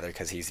be together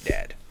because he's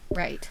dead.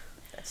 Right.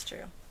 That's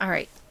true. All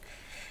right.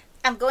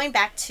 I'm going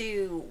back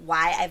to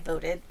why I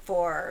voted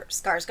for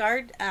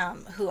Skarsgård,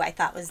 who I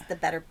thought was the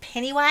better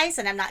Pennywise,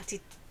 and I'm not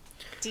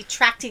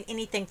detracting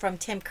anything from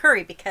Tim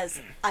Curry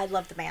because I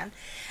love the man,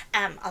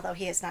 although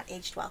he has not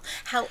aged well.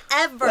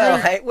 However, I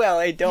He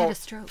had a don't.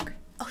 stroke.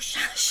 oh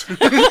shush,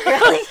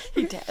 really?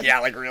 He did. Yeah,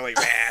 like really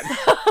bad.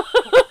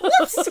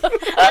 Whoops.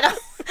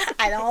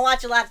 I don't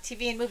watch a lot of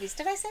TV and movies.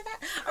 Did I say that?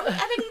 Are we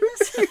editing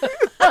this?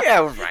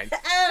 Yeah, we're fine.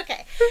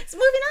 Okay, so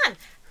moving on.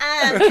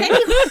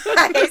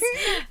 Pennywise.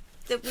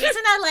 The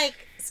reason I like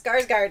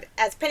Skarsgård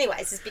as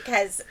Pennywise is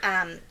because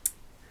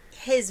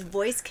his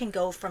voice can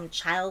go from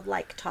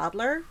childlike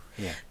toddler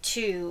Yeah.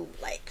 to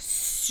like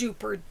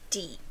super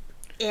deep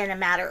in a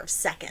matter of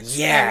seconds.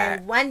 Yeah.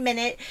 And in 1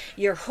 minute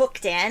you're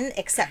hooked in,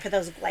 except for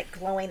those like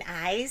glowing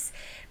eyes.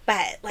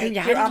 But like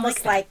Yeah, I you're don't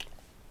almost like like,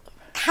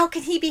 how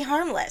can he be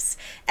harmless?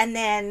 And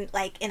then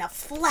like in a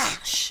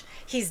flash,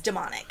 he's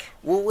demonic.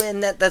 Well,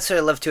 and that's what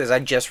I love too. Is I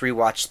just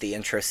rewatched the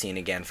intro scene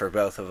again for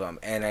both of them,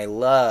 and I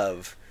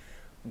love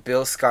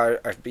Bill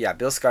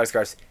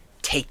Skarsgård's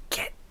 "take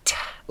it."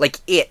 Like,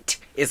 it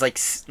is like,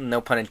 no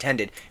pun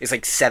intended, is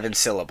like 7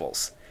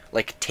 syllables.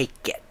 Like,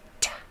 take it.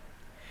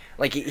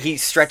 Like, he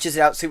stretches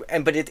it out,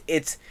 but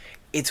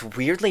it's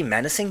weirdly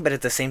menacing, but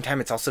at the same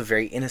time, it's also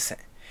very innocent.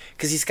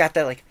 Because he's got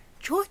that, like,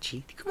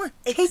 Georgie, come on,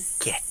 take it.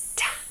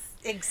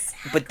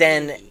 Exactly. But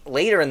then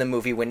later in the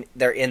movie, when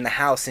they're in the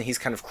house and he's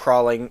kind of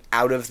crawling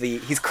out of the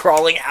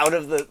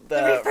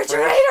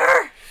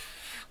refrigerator.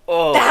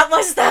 Oh, that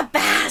was the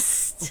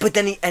best. But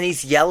then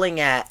he's yelling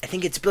at, I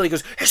think it's Billy,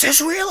 goes, is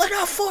this real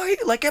enough for you?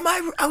 Like,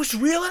 I was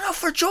real enough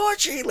for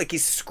Georgie? Like,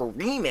 he's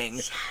screaming.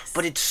 Yes.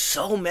 But it's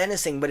so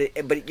menacing.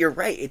 But you're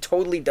right. It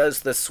totally does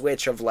the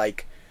switch of,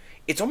 like,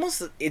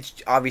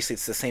 obviously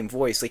it's the same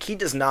voice. Like, he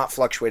does not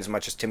fluctuate as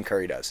much as Tim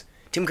Curry does.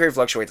 Tim Curry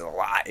fluctuates a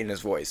lot in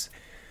his voice.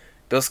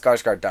 Bill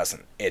Skarsgård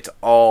doesn't. It's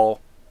all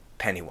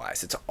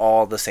Pennywise. It's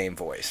all the same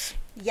voice.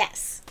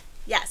 Yes.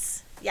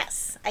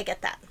 I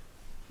get that.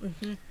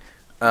 Mm-hmm.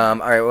 All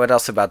right, what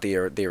else about the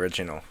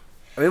original?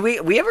 I mean,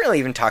 we haven't really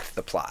even talked to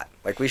the plot.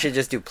 Like, we should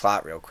just do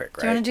plot real quick,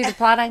 right? Do you want to do the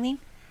plot, Eileen?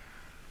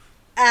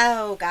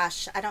 Oh,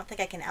 gosh. I don't think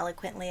I can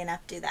eloquently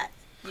enough do that.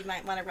 You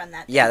might want to run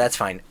that. Yeah, that's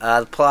fine.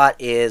 The plot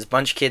is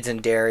bunch of kids in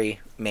Derry,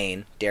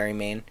 Maine.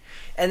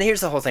 And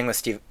here's the whole thing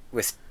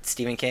with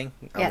Stephen King.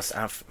 Yes.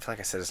 I feel like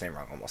I said his name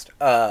wrong almost.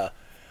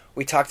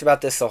 We talked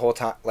about this the whole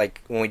time,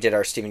 like, when we did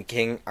our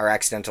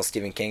accidental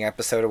Stephen King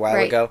episode a while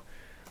ago.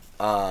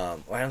 Well,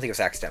 I don't think it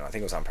was accidental. I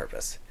think it was on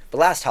purpose. But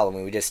last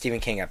Halloween, we did a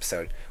Stephen King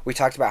episode. We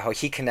talked about how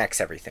he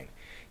connects everything.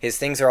 His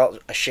things are all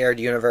a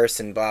shared universe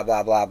and blah,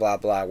 blah, blah, blah,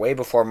 blah. Way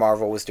before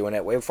Marvel was doing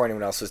it. Way before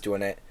anyone else was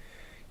doing it.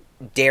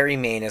 Derry,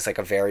 Maine is like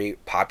a very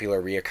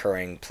popular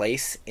reoccurring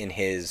place in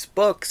his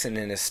books and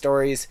in his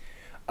stories.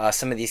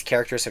 Some of these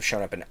characters have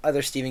shown up in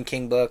other Stephen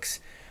King books.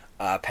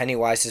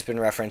 Pennywise has been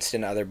referenced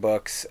in other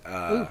books.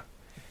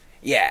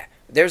 Yeah.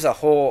 There's a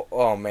whole,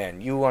 oh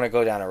man, you want to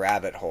go down a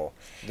rabbit hole.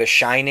 The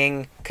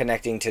Shining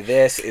connecting to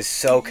this is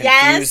so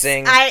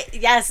confusing.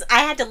 Yes,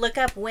 I had to look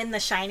up when The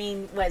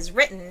Shining was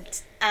written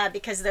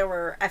because there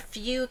were a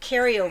few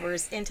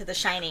carryovers into The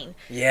Shining.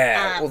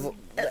 Yeah.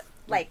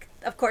 Like,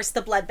 of course,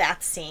 the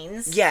bloodbath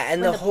scenes. Yeah,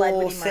 and the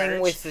whole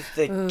thing with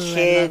the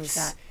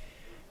kids.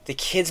 The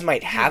kids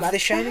might have The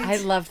Shining? I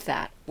loved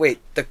that. Wait,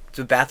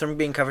 the bathroom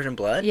being covered in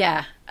blood?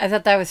 Yeah, I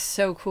thought that was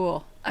so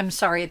cool. I'm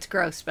sorry it's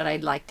gross, but I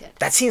liked it.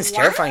 That seems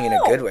terrifying in a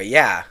good way,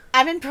 yeah.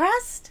 I'm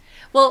impressed.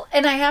 Well,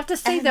 and I have to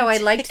say, though, I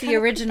liked the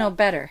original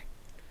better.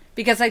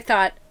 Because I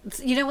thought,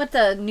 you know what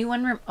the new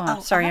one...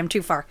 sorry, I'm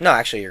too far. No,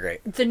 actually, you're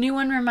great. The new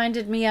one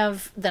reminded me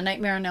of The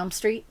Nightmare on Elm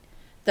Street.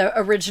 The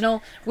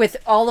original, with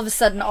all of a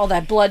sudden all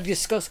that blood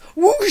just goes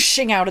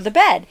whooshing out of the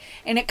bed.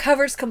 And it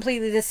covers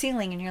completely the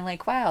ceiling. And you're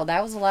like, wow,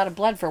 that was a lot of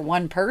blood for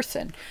one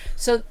person.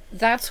 So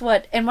that's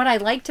what... And what I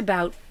liked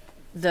about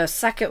the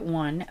second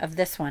one of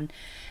this one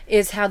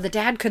is how the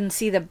dad couldn't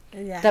see the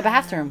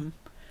bathroom.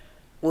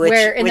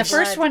 Where in the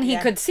first one he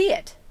could see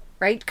it,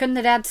 right? Couldn't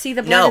the dad see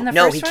the blood in the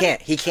first one? No,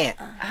 he can't.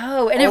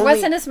 Oh, and it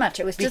wasn't as much.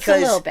 It was just a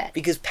little bit.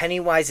 Because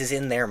Pennywise is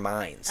in their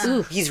minds.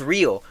 He's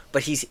real,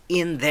 but he's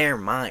in their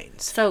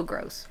minds. So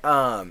gross.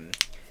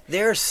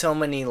 There are so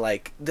many,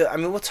 like...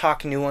 we'll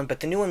talk new one, but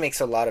the new one makes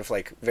a lot of,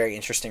 like, very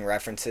interesting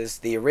references.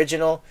 The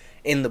original,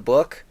 in the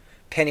book...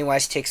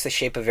 Pennywise takes the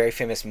shape of very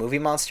famous movie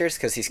monsters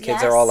because these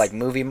kids are all like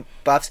movie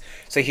buffs.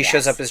 So he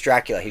shows up as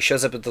Dracula. He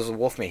shows up as the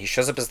Wolfman. He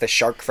shows up as the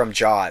shark from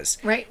Jaws.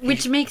 Right,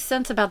 which makes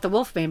sense about the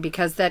Wolfman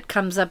because that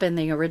comes up in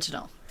the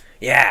original.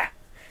 Yeah.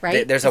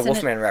 Right? There's a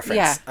Wolfman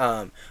reference.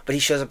 Yeah. But he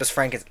shows up as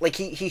Frankenstein. Like,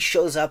 he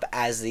shows up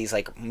as these,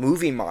 like,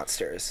 movie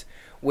monsters.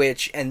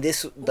 Which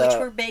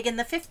were big in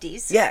the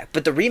 50s. Yeah,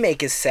 but the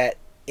remake is set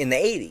in the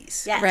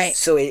 80s. Yes. Right.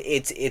 So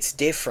it's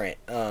different.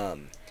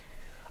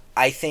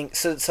 I think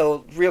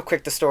so real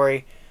quick, the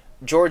story.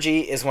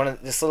 Georgie is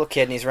this little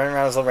kid and he's running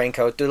around with his little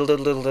raincoat,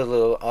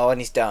 doodle, and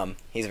he's dumb.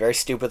 He's a very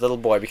stupid little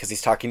boy because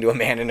he's talking to a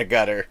man in a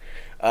gutter.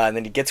 And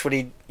then he gets what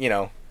he,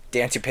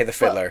 dance you pay the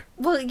fiddler.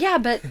 Well, yeah,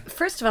 but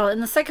first of all, in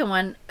the second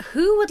one,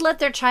 who would let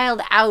their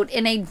child out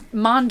in a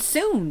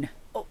monsoon?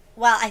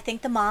 Well, I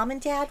think the mom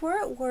and dad were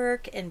at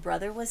work and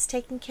brother was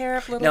taking care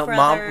of little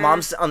brother.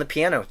 Mom's on the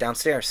piano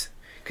downstairs.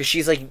 Because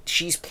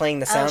she's playing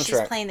the soundtrack. Oh,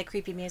 she's playing the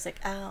creepy music.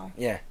 Oh.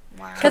 Yeah.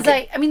 Wow. Because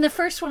the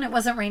first one, it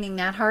wasn't raining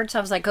that hard, so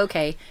I was like,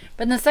 okay.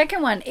 But in the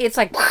second one, it's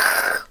like,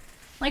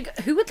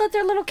 who would let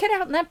their little kid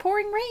out in that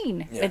pouring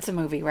rain? Yeah. It's a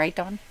movie, right,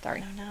 Dawn?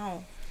 Sorry. I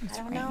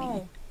don't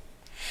know.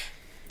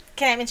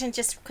 Can I mention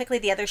just quickly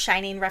the other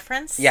Shining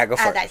reference? Yeah, go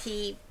for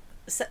it.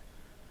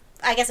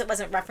 I guess it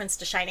wasn't reference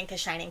to Shining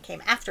because Shining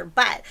came after,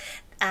 but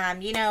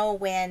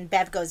when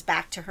Bev goes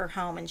back to her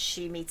home and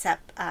she meets up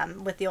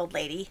with the old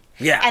lady,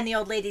 and the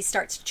old lady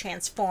starts to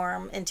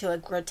transform into a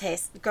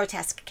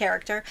grotesque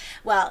character.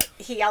 Well,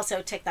 he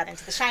also took that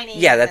into The Shining,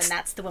 and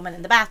that's the woman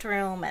in the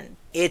bathroom, and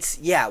there's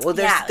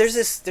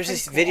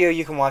this video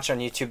you can watch on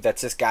YouTube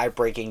that's this guy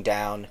breaking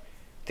down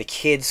the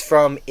kids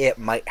from It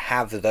might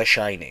have The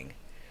Shining,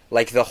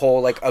 like the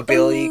whole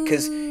ability,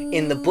 because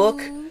in the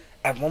book.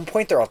 At one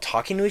point, they're all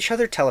talking to each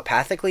other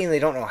telepathically, and they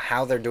don't know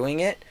how they're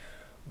doing it.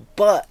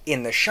 But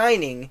in The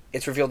Shining,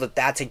 it's revealed that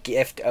that's a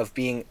gift of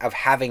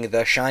having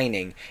The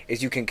Shining,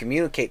 is you can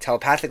communicate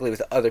telepathically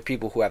with other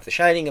people who have The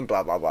Shining, and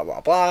blah, blah, blah,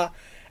 blah, blah.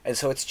 And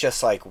so it's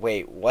just like,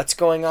 wait, what's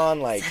going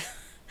on?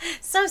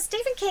 So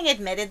Stephen King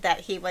admitted that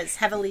he was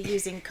heavily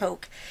using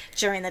coke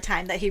during the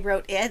time that he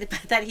wrote it,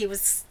 but that he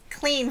was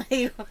clean when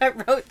he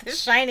wrote The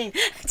Shining.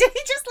 Did he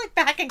just look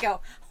back and go,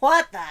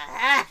 what the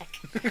heck?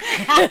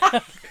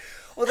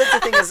 Well, that's the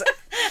thing is,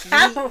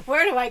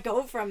 Where do I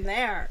go from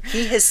there?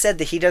 he has said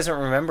that he doesn't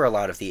remember a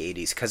lot of the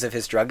 80s because of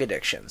his drug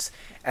addictions.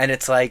 And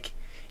it's like,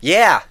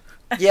 yeah,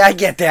 I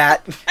get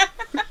that.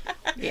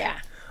 Yeah.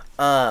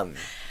 What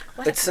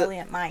But a so-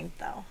 brilliant mind,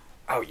 though.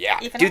 Oh, yeah.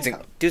 Even Dude's, I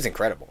know. dude's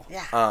incredible.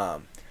 Yeah.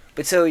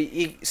 But so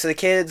the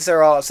kids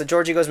are all... So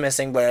Georgie goes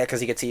missing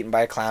because he gets eaten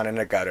by a clown in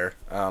a gutter.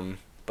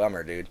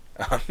 Bummer, dude.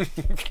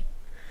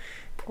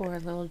 Poor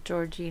little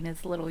Georgie in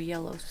his little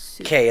yellow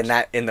suit. Okay,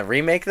 in the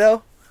remake,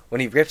 though,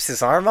 when he rips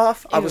his arm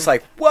off, I was Ew.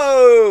 like,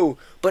 whoa!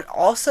 But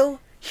also,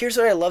 here's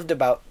what I loved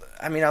about...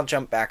 I mean, I'll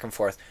jump back and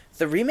forth.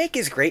 The remake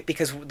is great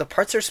because the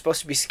parts that are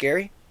supposed to be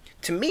scary,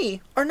 to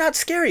me, are not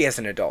scary as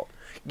an adult.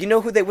 You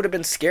know who they would have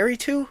been scary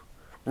to?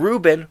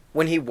 Ruben,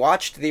 when he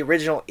watched the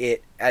original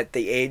It at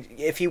the age...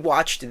 If he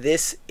watched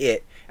this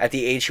It at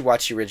the age he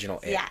watched the original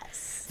It.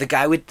 Yes. The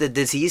guy with the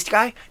diseased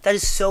guy, that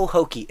is so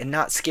hokey and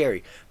not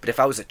scary. But if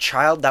I was a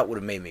child, that would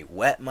have made me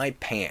wet my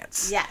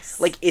pants. Yes.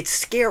 Like, it's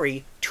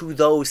scary to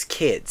those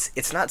kids.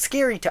 It's not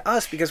scary to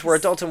us because we're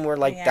adults and we're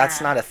like, that's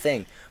Yeah. not a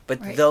thing.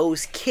 But Right.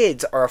 those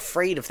kids are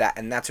afraid of that,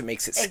 and that's what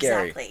makes it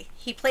scary. Exactly.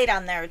 He played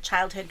on their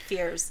childhood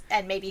fears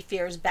and maybe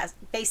fears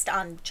based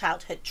on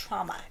childhood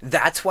trauma.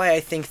 That's why I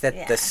think that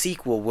Yeah. the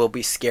sequel will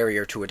be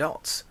scarier to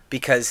adults.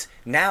 Because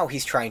now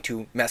he's trying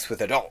to mess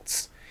with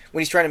adults.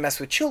 When he's trying to mess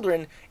with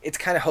children, it's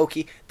kind of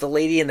hokey. The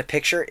lady in the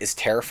picture is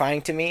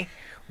terrifying to me.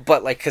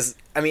 But, like, because,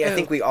 I mean, I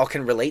think we all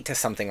can relate to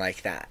something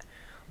like that.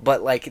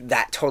 But, like,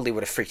 that totally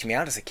would have freaked me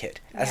out as a kid.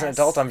 As an Yes.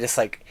 adult, I'm just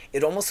like,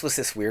 it almost was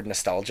this weird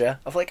nostalgia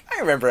of, like, I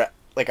remember,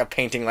 like, a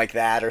painting like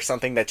that or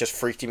something that just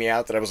freaked me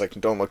out that I was like,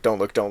 don't look, don't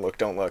look, don't look,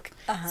 don't look.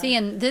 See,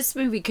 in this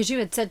movie, because you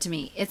had said to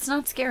me, it's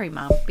not scary,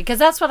 Mom. Because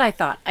that's what I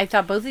thought. I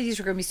thought both of these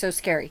were going to be so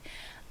scary.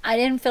 I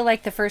didn't feel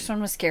like the first one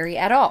was scary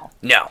at all.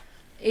 No.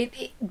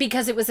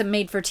 Because it was a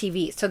made for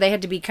TV, so they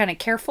had to be kind of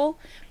careful.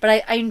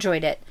 But I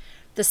enjoyed it.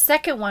 The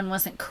second one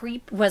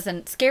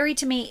wasn't scary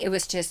to me. It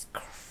was just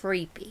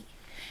creepy.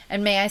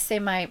 And may I say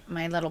my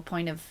little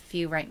point of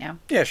view right now?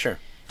 Yeah, sure.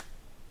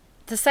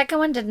 The second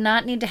one did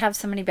not need to have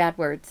so many bad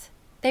words.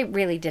 They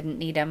really didn't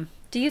need them.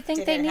 Do you think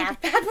Did they it need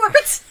have bad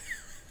words?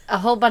 a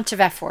whole bunch of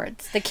F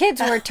words? The kids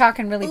were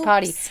talking really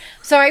potty.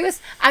 So I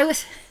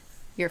was.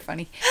 You're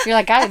funny. You're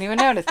like, I didn't even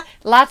notice.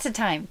 Lots of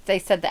times they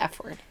said the F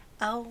word.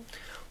 Oh.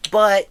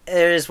 But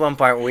there is one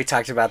part where we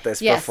talked about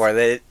this Yes. before.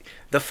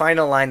 The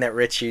final line that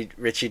Richie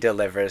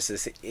delivers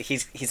is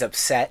he's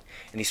upset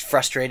and he's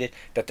frustrated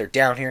that they're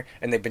down here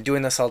and they've been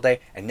doing this all day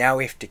and now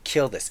we have to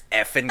kill this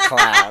effing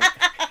clown.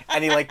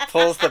 And he like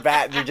pulls the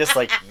bat and you're just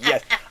like,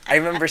 yes. I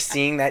remember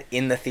seeing that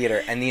in the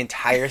theater and the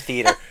entire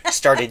theater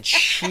started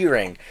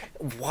cheering,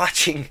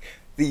 watching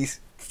these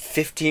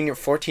 15 or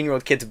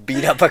 14-year-old kids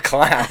beat up a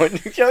clown.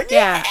 You're like,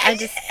 Yeah, I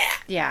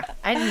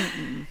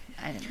didn't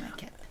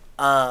like it.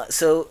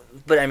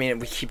 But I mean,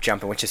 we keep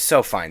jumping, which is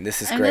so fine.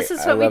 This is And great. this is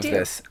I what we love do.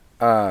 this.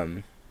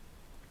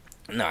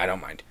 No, I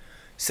don't mind.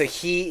 So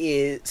he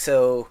is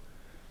so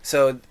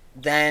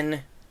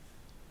then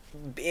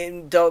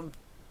in the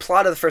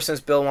plot of the first one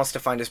is Bill wants to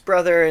find his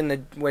brother and the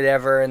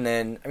whatever, and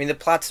then I mean the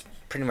plot's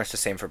pretty much the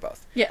same for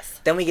both. Yes.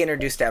 Then we get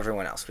introduced to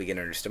everyone else. We get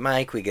introduced to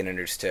Mike. We get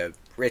introduced to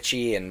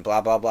Richie and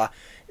blah blah blah.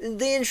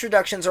 The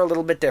introductions are a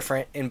little bit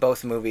different in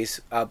both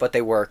movies, but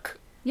they work.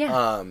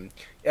 Yeah.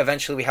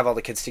 Eventually, we have all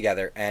the kids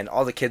together, and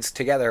all the kids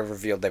together have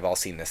revealed they've all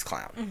seen this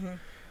clown. Mm-hmm.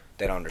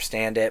 They don't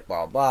understand it,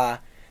 blah blah.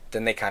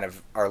 Then they kind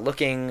of are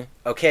looking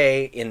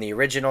okay. In the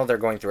original, they're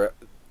going through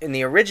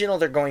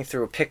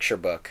a picture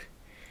book,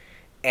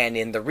 and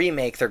in the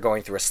remake, they're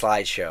going through a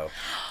slideshow.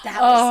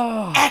 That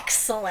was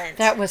excellent.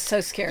 That was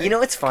so scary. You know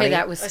what's funny? Okay,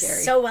 that was was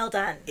scary. so well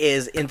done.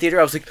 Is in theater,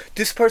 I was like,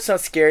 this part's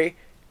not scary.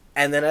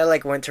 And then I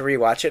like went to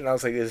rewatch it, and I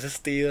was like, "Is this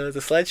the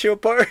slideshow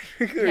part?"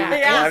 Where he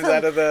Yeah. climbs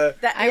out of the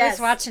I Yes. was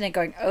watching it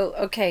going, oh,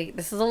 okay,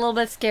 this is a little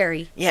bit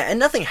scary. yeah, and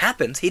nothing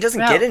happens. He doesn't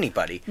No. get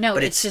anybody. No,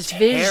 but it's just terri-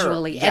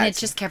 visually, yeah, and it it's-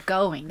 just kept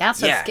going.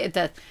 That's what's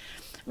Yeah.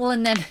 Well,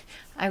 and then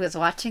I was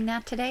watching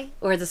that today,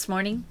 or this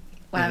morning,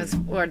 when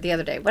Mm-hmm. or the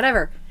other day,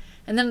 whatever.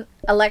 And then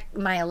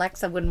my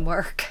Alexa wouldn't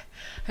work.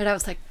 And I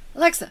was like,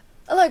 Alexa.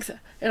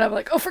 And I'm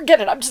like, oh,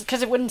 forget it. I'm just,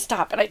 because it wouldn't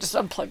stop. And I just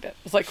unplugged it.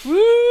 I was like, woo!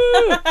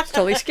 I was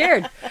totally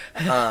scared.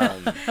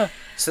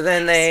 So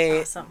then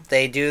they awesome.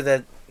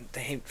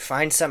 they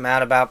find something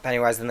out about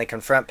Pennywise, then they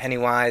confront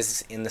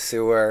Pennywise in the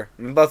sewer.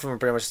 I mean, both of them are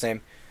pretty much the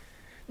same.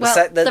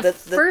 Well, the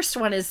first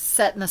one is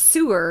set in the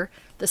sewer.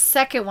 The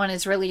second one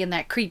is really in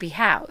that creepy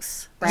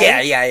house, right?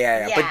 Yeah.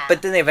 Yeah.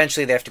 But then they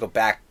have to go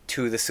back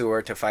to the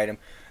sewer to fight him.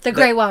 The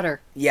gray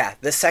water. Yeah,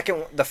 the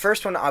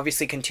first one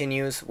obviously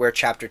continues where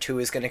chapter 2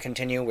 is going to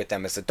continue with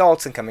them as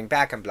adults and coming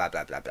back and blah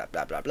blah blah blah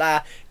blah blah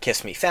blah.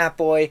 Kiss me, fat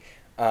boy.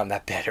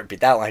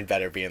 That line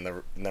better be in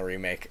the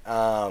remake.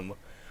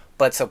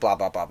 But so blah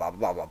blah blah blah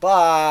blah blah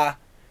blah.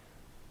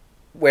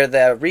 Where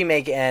the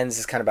remake ends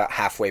is kind of about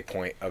halfway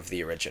point of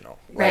the original.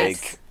 Right.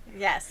 Like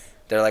Yes.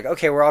 they're like,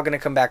 okay, we're all going to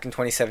come back in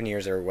 27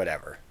 years or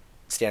whatever.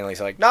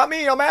 Stanley's like, not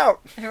me, I'm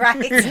out.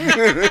 Right.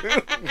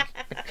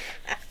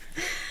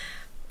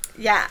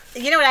 Yeah.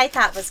 You know what I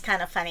thought was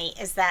kind of funny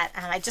is that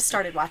I just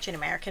started watching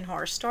American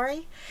Horror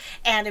Story,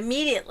 and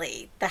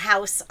immediately the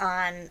house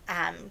on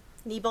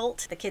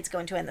Neibolt, the kids go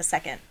into in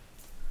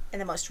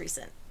the most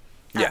recent.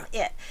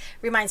 It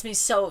reminds me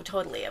so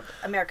totally of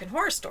American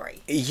Horror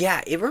Story.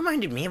 Yeah, it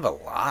reminded me of a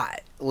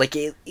lot. Like,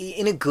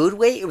 in a good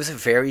way, it was a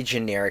very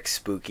generic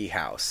spooky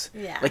house.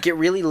 Yeah. Like, it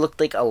really looked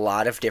like a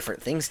lot of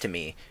different things to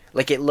me.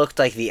 Like, it looked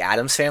like the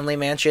Addams Family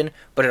mansion,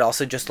 but it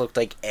also just looked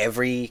like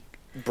every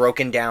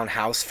broken down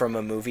house from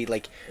a movie.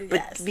 Like,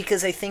 but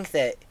because I think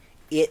that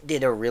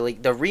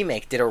the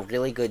remake did a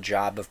really good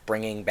job of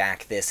bringing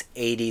back this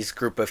 80s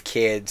group of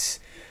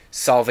kids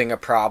solving a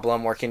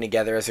problem, working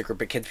together as a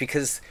group of kids,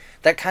 because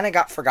that kind of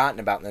got forgotten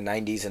about in the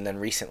 90s, and then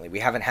recently we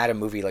haven't had a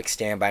movie like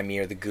Stand By Me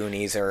or The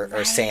Goonies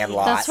or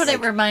Sandlot. That's what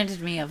it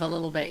reminded me of a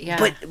little bit,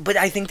 yeah. But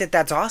I think that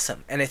that's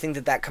awesome, and I think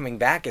that coming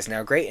back is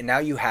now great, and now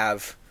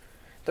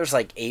there's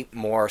like 8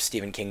 more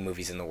Stephen King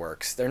movies in the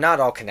works. They're not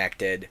all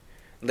connected.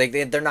 Like,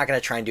 they're not going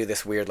to try and do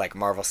this weird, like,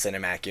 Marvel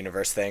Cinematic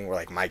Universe thing where,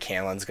 like, Mike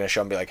Hanlon's going to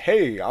show up and be like,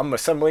 hey, I'm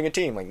assembling a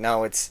team. Like,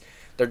 no,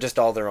 they're just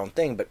all their own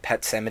thing, but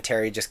Pet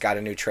Sematary just got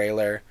a new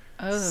trailer.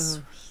 Oh.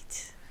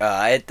 Sweet.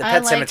 The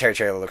Pet Sematary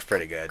trailer looks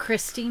pretty good.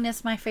 Christine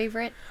is my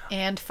favorite,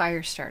 and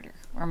Firestarter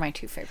are my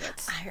 2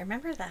 favorites. I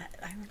remember that.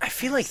 I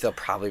feel like they'll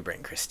probably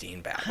bring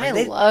Christine back. I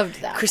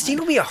loved that Christine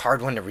one. will be a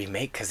hard one to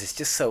remake because it's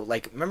just so,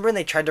 like, remember when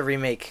they tried to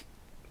remake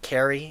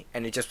Carrie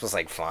and it just was,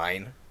 like,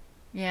 fine?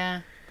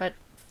 Yeah, but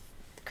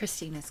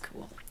Christine is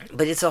cool.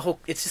 But it's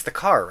just the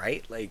car,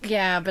 right? Like,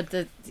 yeah, but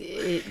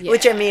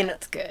which, I mean,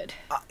 it's good.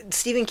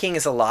 Stephen King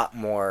is a lot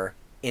more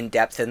in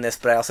depth in this,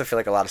 but I also feel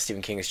like a lot of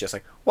Stephen King is just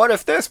like, what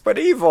if this but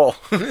evil?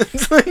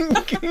 It's like,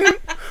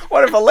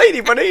 what if a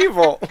lady but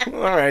evil? All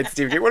right,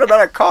 Stephen King, what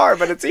about a car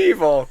but it's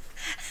evil?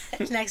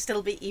 Next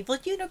it'll be evil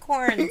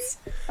unicorns.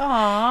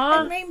 Aww.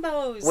 And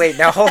rainbows. Wait,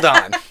 now hold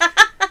on.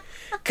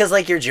 Because,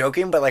 like, you're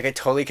joking, but, like, I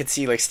totally could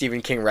see, like,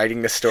 Stephen King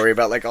writing this story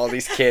about, like, all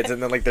these kids,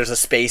 and then, like, there's a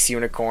space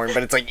unicorn,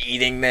 but it's, like,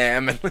 eating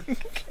them. And,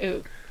 like,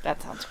 ooh,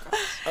 that sounds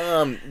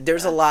gross.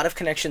 There's a lot of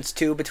connections,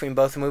 too, between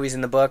both the movies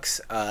and the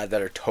books that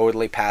are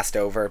totally passed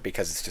over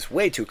because it's just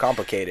way too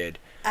complicated.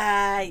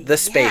 The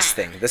space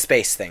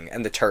thing,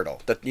 and the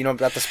turtle. You know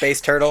about the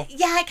space turtle?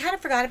 Yeah, I kind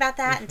of forgot about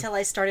that until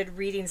I started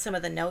reading some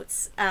of the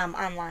notes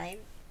online.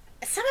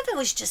 Some of it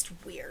was just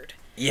weird.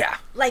 Yeah.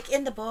 Like,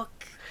 in the book,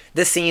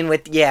 the scene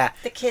with the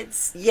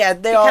kids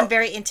become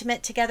very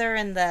intimate together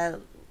in the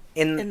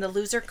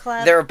loser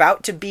club. They're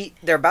about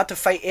to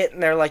fight it,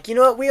 and they're like, you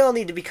know what, we all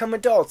need to become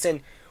adults.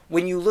 And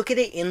when you look at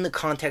it in the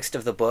context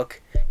of the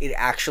book, it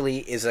actually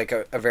is like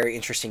a very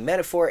interesting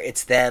metaphor.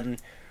 It's them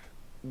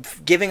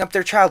giving up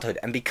their childhood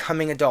and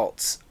becoming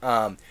adults.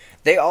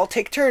 They all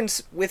take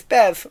turns with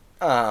Bev.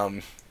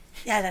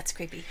 Yeah, that's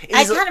creepy.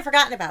 I'd kind of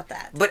forgotten about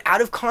that. But out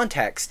of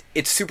context,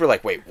 it's super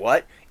like, wait,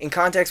 what? In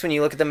context, when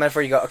you look at the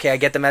metaphor, you go, okay, I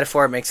get the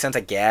metaphor, it makes sense,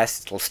 I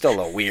guess. It's still a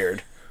little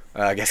weird.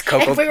 I guess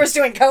Coco... If we were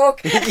doing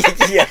coke.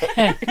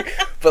 Yeah.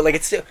 But, like,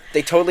 it's still...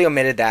 They totally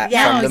omitted that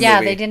from the movie.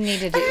 Yeah, they didn't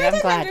need to do it.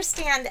 I'm glad. I didn't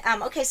understand...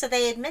 okay, so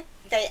they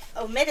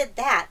omitted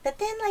that. But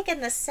then, like,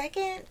 in the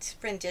second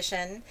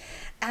rendition,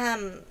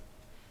 why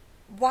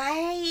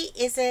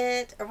is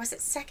it... Or was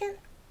it second?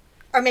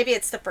 Or maybe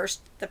it's the first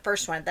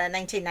one, the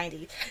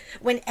 1990,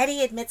 when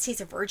Eddie admits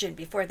he's a virgin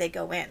before they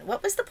go in.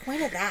 What was the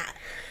point of that?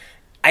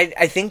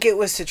 I think it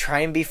was to try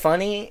and be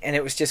funny, and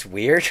it was just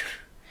weird.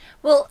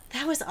 Well,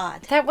 that was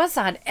odd. That was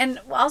odd. And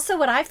also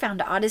what I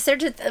found odd is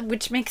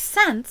which makes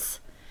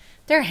sense,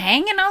 they're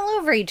hanging all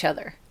over each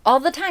other all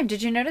the time.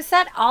 Did you notice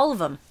that? All of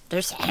them. They're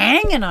just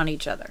hanging on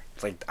each other.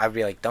 Like, I'd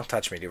be like, don't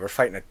touch me, dude. We're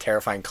fighting a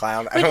terrifying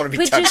clown. I don't want to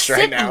be touched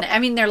right now. I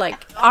mean, they're like,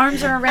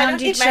 arms are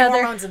around each other. I don't think my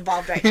hormones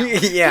involved right now.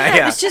 Yeah.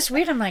 It was just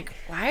weird. I'm like,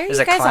 why are There's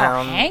you guys clown.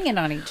 all hanging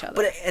on each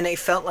other? And I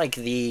felt like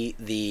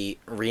the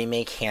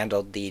remake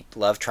handled the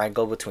love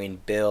triangle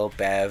between Bill,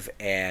 Bev,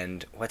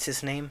 and what's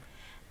his name?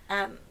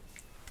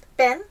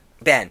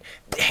 Ben.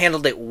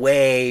 Handled it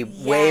way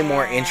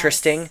more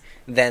interesting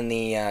than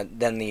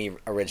the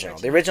original.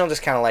 The original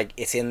just kind of like,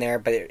 it's in there,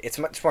 but it's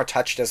much more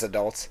touched as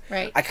adults.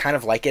 Right. I kind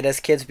of like it as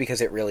kids because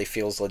it really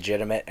feels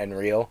legitimate and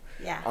real.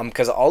 Yeah.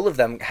 Because all of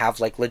them have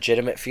like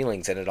legitimate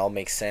feelings and it all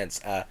makes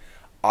sense.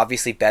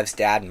 Obviously, Bev's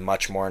dad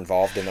much more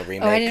involved in the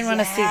remake. Oh, I didn't want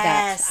to see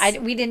that.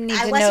 We didn't need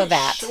to know that.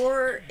 I wasn't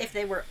sure if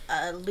they were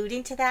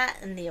alluding to that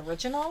in the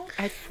original.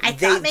 I they,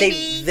 thought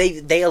maybe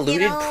they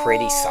alluded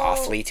pretty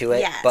softly to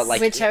it, yes. but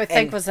like, which I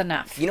think was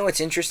enough. You know what's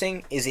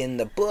interesting is in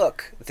the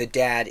book, the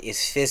dad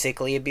is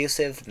physically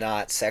abusive,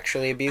 not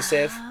sexually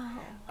abusive.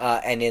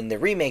 And in the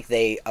remake,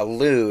 they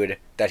allude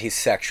that he's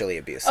sexually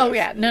abusive. Oh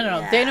yeah,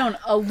 no, they don't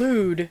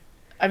allude.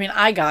 I mean,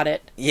 I got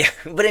it. Yeah,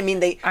 but I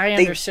mean, I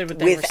understood what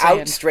they were without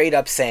saying. Straight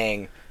up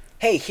saying,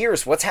 hey,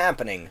 here's what's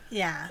happening.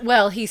 Yeah.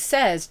 Well, he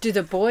says, do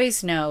the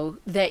boys know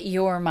that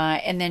you're my...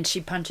 And then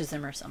she punches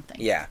him or something.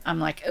 Yeah. I'm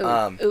like,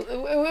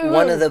 ooh,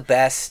 One of the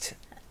best...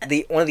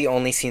 One of the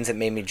only scenes that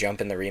made me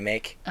jump in the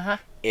remake Uh-huh.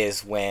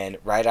 is when,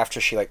 right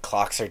after she, like,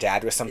 clocks her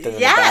dad with something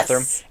in Yes! the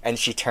bathroom, and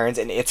she turns,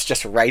 and it's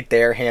just right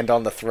there, hand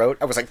on the throat.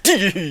 I was like,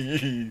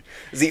 it's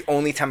the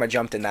only time I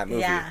jumped in that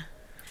movie. Yeah.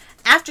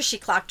 After she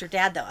clocked her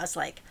dad, though, I was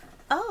like,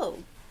 oh,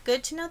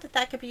 good to know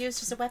that could be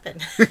used as a weapon.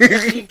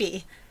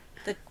 BB.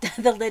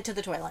 The lid to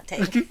the toilet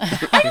tank.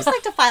 I just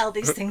like to file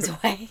these things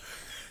away.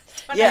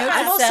 Yeah,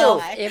 I've So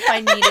also if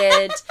I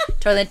needed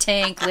toilet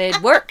tank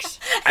lid worked.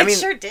 I mean, it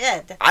sure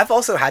did. I've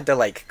also had to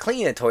like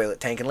clean a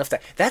toilet tank and lift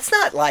that. That's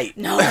not light.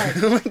 No.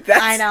 Like,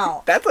 that's, I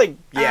know. That's like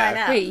I yeah.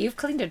 know. Wait, you've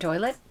cleaned a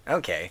toilet?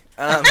 Okay.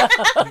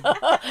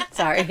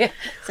 Sorry,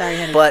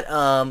 honey. But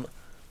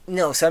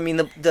no. So I mean,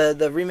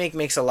 the remake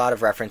makes a lot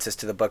of references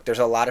to the book. There's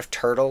a lot of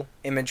turtle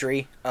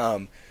imagery.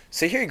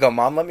 So here you go,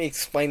 Mom. Let me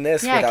explain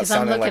this Yeah, without 'cause I'm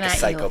sounding like looking a at you.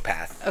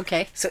 psychopath.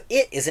 Okay. So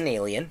it is an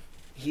alien.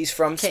 He's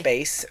from Okay.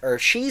 space, or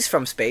she's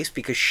from space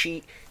because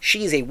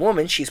she's a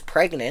woman. She's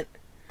pregnant.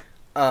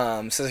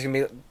 So there's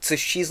gonna be, so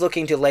she's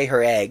looking to lay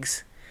her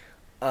eggs.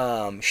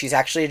 She's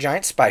actually a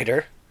giant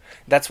spider.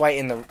 That's why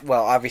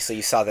obviously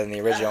you saw that in the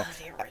original. Oh,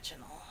 the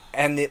original.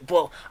 And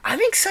I'm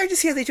excited to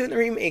see how they do it in the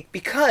remake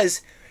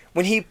because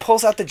when he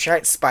pulls out the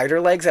giant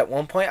spider legs at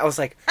one point, I was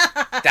like,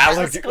 that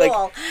looks cool.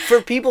 like,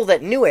 for people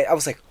that knew it, I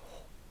was like,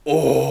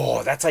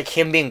 oh, that's like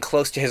him being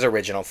close to his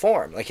original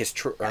form, like his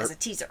true. As a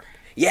teaser.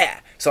 Yeah,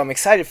 so I'm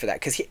excited for that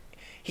because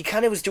he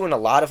kind of was doing a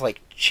lot of like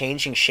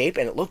changing shape,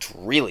 and it looked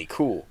really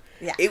cool.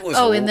 Yeah. It was.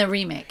 Oh, in the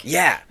remake.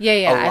 Yeah. Yeah,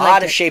 A I lot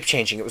liked of it. shape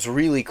changing. It was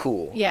really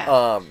cool.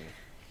 Yeah.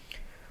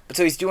 But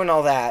so he's doing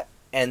all that,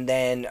 and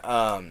then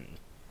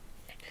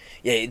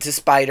it's a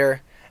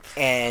spider,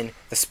 and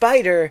the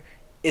spider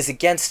is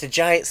against a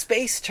giant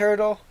space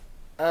turtle,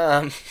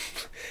 and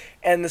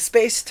the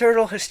space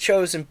turtle has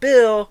chosen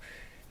Bill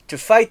to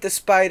fight the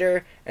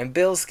spider, and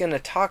Bill's gonna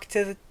talk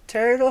to the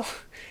turtle,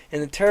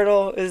 and the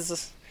turtle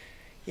is,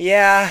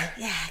 yeah.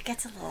 Yeah, it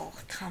gets a little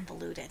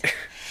convoluted.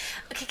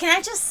 Okay, can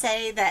I just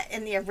say that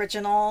in the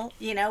original,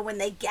 when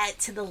they get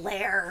to the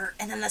lair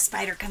and then the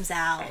spider comes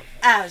out,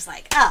 I was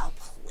like, oh,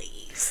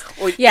 please.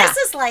 Yeah. This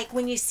is like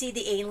when you see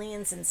the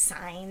aliens in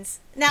Signs.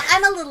 Now,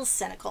 I'm a little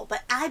cynical,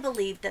 but I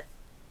believe that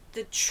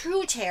the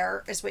true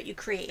terror is what you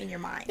create in your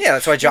mind. Yeah,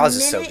 that's why Jaws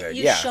is so The minute good.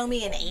 you Yeah. show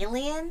me an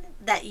alien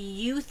that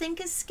you think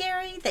is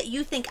scary, that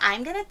you think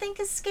I'm going to think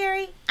is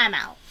scary, I'm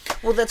out.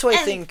 Well, that's why I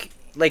And- think,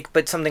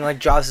 but something like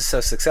Jaws is so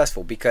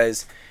successful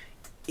because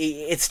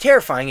it's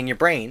terrifying in your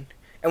brain,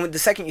 and when the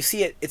second you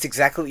see it, it's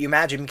exactly what you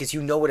imagine because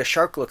you know what a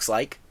shark looks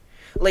like.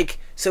 Like,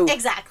 so...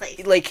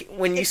 Exactly. Like,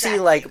 when you see, Exactly.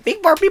 like,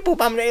 big bar people,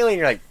 I'm an alien,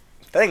 you're like,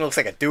 that thing looks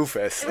like a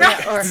doofus.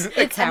 Right. Or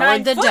it's A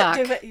Howard the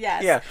 9-foot Duck.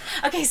 Yes. Yeah.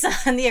 Okay, so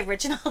in the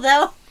original,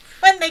 though,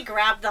 when they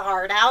grab the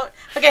heart out,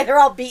 okay, they're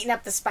all beating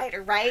up the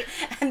spider, right?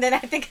 And then I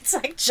think it's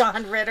like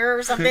John Ritter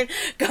or something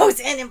goes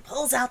in and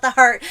pulls out the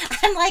heart.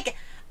 I'm like,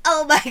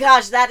 oh my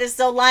gosh, that is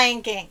so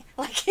Lion King.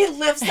 Like, he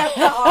lifts up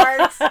the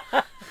heart.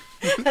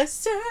 A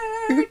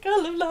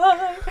circle of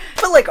life.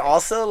 But, like,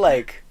 also,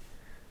 like,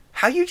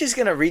 how you just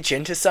gonna reach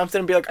into something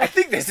and be like, I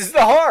think this is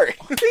the heart?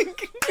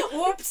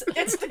 Whoops,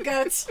 it's the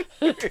guts.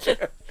 Whoops,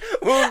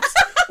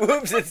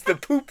 it's the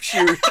poop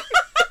chute.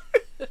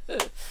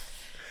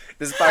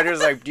 The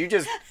spider's like, do you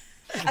just...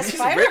 A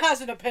spider has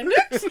an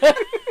appendix? You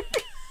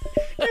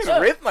just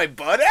rip my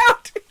butt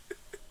out?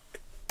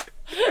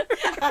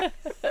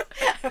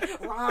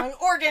 Wrong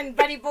organ,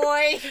 buddy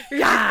boy.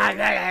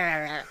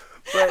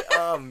 But,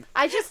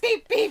 I just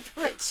Beep, beep,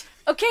 Rich.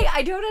 okay.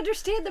 I don't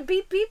understand the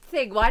beep beep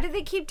thing. Why do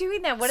they keep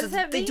doing that? What does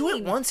that they mean? do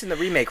it once in the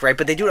remake, right?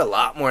 But they do it a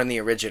lot more in the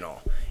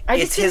original. I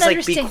just It's didn't his, like,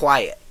 understand. be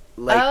quiet.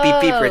 Like,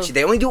 beep, beep, Oh. Richie.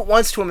 They only do it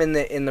once to him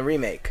in the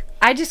remake.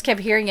 I just kept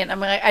hearing it.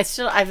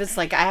 I was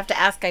like, I have to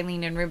ask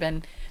Eileen and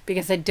Ruben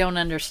because I don't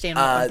understand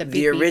what the beep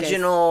The beep is.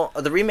 original,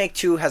 the remake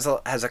 2 has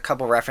a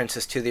couple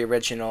references to the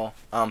original.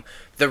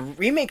 The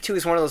remake 2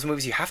 is one of those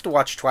movies you have to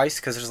watch twice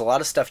because there's a lot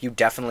of stuff you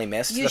definitely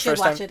missed You the should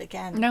first watch time. it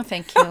again. No,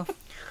 thank you.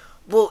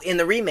 Well, in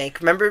the remake,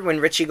 remember when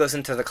Richie goes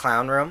into the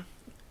clown room?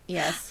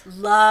 Yes.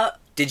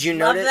 Did you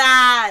Love notice?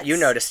 that. You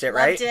noticed it,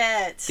 right? Loved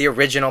it. The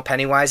original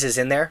Pennywise is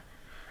in there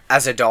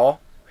as a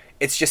doll.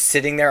 It's just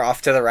sitting there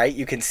off to the right.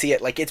 You can see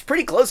it. Like, it's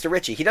pretty close to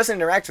Richie. He doesn't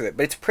interact with it,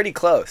 but it's pretty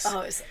close.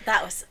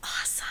 That was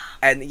awesome.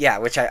 And yeah,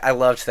 which I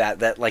loved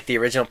that like the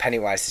original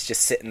Pennywise is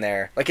just sitting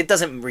there. Like, it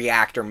doesn't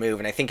react or move,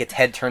 and I think its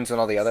head turns when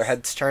all the other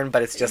heads turn,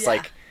 but it's just Yeah.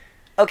 like,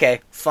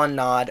 okay, fun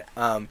nod.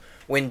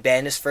 When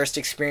Ben is first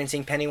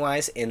experiencing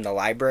Pennywise in the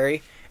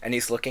library, and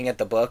he's looking at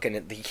the book,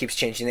 and he keeps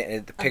changing it,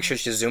 and the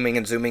picture's just zooming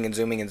and zooming and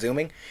zooming and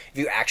zooming. If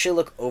you actually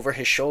look over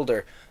his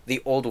shoulder,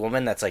 the old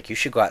woman that's like, you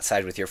should go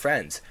outside with your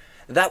friends,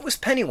 that was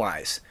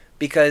Pennywise.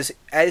 Because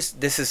as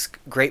this is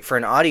great for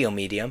an audio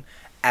medium,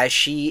 as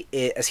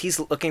he's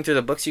looking through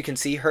the books, you can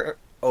see her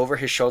over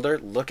his shoulder,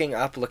 looking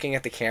up, looking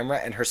at the camera,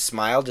 and her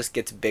smile just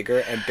gets bigger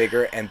and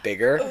bigger and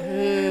bigger.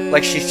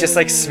 Like, she's just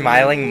like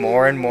smiling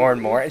more and more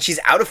and more, and she's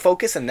out of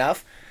focus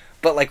enough,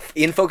 but like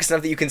in focus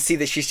enough that you can see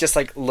that she's just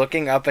like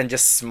looking up and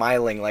just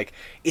smiling. Like,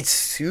 it's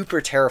super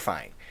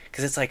terrifying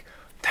because it's like,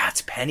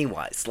 that's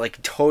Pennywise,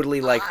 like totally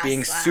like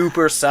being Awesome.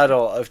 super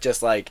subtle of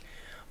just like,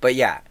 but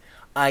yeah.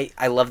 I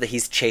love that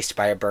he's chased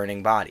by a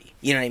burning body.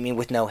 You know what I mean?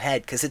 With no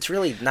head. Because it's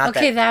really not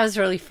Okay, that... that was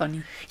really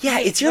funny. Yeah,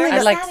 Wait, it's really where I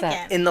was not... liked that.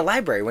 again? In the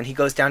library, when he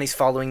goes down, he's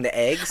following the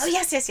eggs. Oh,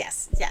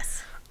 yes.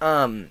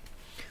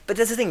 But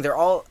that's the thing. They're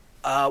all...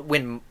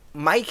 when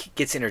Mike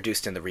gets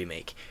introduced in the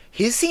remake,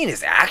 his scene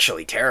is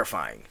actually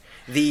terrifying.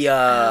 The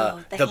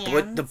hands?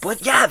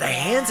 the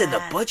hands and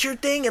the butcher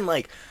thing, and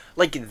like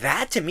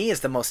that to me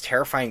is the most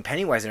terrifying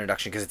Pennywise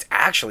introduction because it's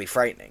actually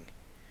frightening.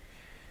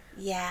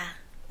 Yeah,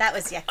 that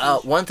was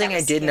yucky. One thing That I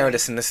was did scary.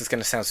 notice, and this is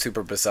going to sound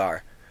super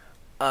bizarre,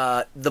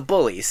 the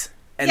bullies.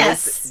 And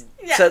Yes.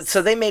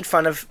 So they made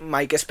fun of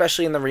Mike,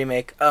 especially in the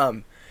remake.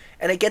 And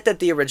I get that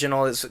the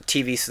original is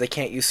TV, so they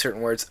can't use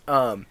certain words.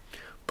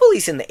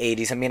 Bullies in the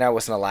 80s. I mean, I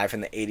wasn't alive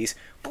in the 80s.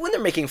 But when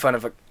they're making fun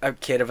of a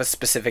kid of a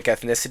specific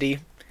ethnicity,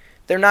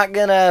 they're not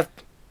going to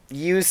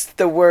use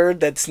the word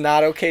that's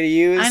not okay to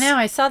use. I know.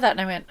 I saw that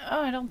and I went,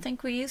 oh, I don't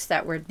think we used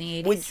that word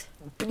in the 80s.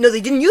 But no,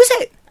 they didn't use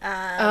it.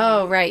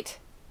 Oh, right.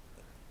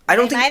 I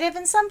don't They think... might have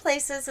in some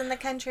places in the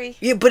country.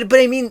 Yeah, but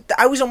I mean,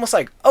 I was almost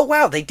like, oh,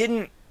 wow, they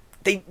didn't...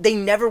 They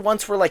never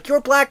once were like,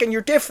 you're black and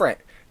you're different.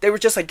 They were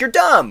just like, you're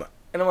dumb.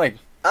 And I'm like,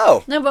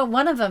 oh. No, but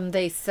one of them,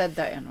 they said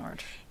the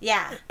N-word.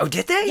 Yeah. Oh,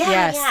 did they? Yeah,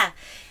 Yes.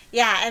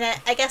 yeah.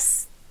 And I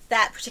guess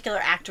that particular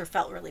actor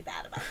felt really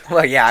bad about that.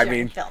 Well, yeah, I during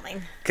mean...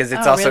 filming. Because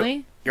it's Oh, also...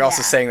 really? You're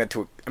also Yeah. saying that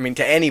to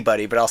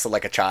anybody, but also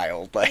like a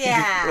child. Like,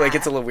 Yeah. like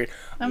it's a little weird.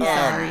 I'm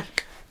Yeah. sorry.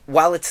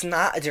 While it's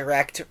not a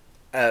direct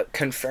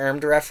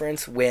confirmed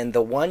reference, when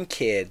the one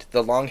kid,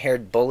 the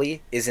long-haired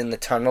bully, is in the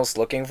tunnels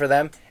looking for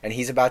them, and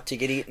he's about to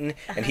get eaten,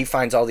 and he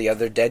finds all the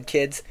other dead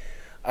kids,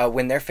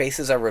 when their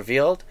faces are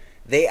revealed,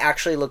 they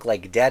actually look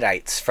like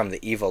Deadites from the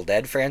Evil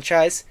Dead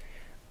franchise.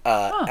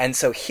 And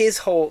so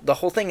the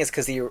whole thing is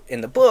because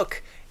in the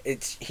book,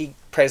 he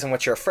preys on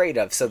what you're afraid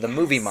of. So the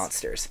movie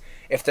monsters,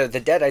 if they're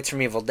the Deadites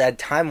from Evil Dead,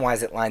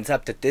 time-wise it lines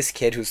up that this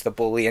kid who's the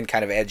bully and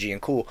kind of edgy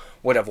and cool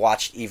would have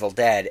watched Evil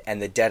Dead,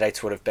 and the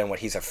Deadites would have been what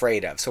he's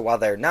afraid of. So while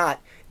they're not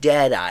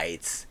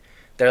Deadites,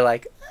 they're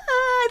like,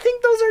 I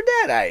think those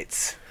are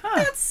Deadites.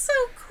 That's so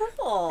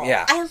cool.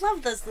 Yeah. I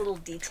love those little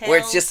details. Where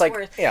it's just like,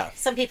 where yeah.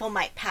 some people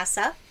might pass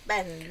up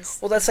and...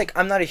 Well, that's like,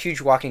 I'm not a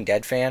huge Walking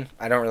Dead fan.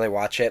 I don't really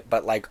watch it,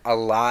 but like a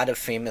lot of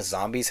famous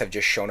zombies have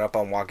just shown up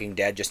on Walking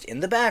Dead just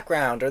in the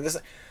background, or this...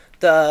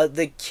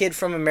 The kid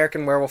from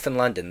American Werewolf in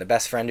London, the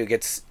best friend who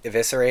gets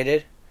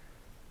eviscerated.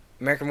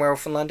 American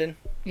Werewolf in London?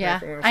 Yeah.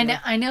 American Werewolf I in know.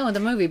 I know the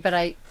movie, but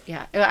I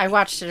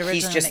watched it originally.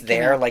 He's when just it came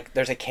there, out. like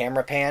there's a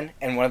camera pan,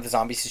 and one of the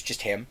zombies is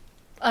just him.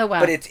 Oh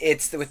wow. But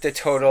it's with the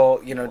total,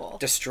 Cool.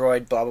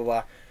 destroyed, blah blah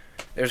blah.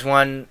 There's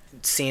one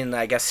scene that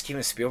I guess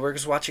Steven Spielberg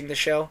is watching the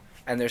show,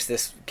 and there's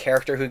this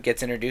character who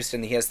gets introduced,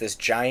 and he has this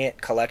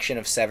giant collection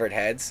of severed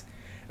heads,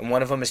 and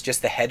one of them is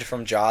just the head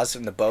from Jaws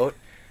in the boat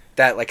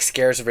that like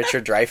scares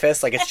Richard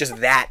Dreyfuss. Like it's just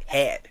that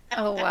head.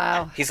 Oh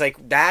wow. He's like,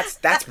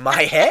 that's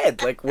my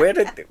head. Like where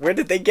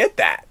did they get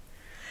that?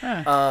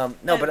 Huh.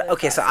 No, but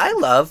okay, so I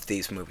love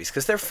these movies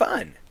because they're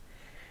fun,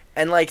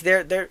 and like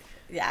they're.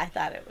 Yeah, I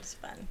thought it was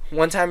fun.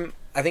 One time,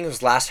 I think it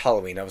was last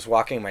Halloween, I was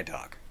walking my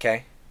dog,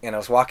 okay? And I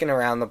was walking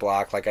around the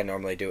block like I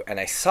normally do, and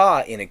I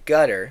saw in a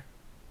gutter,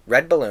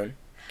 red balloon,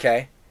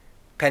 okay?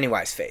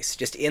 Pennywise face,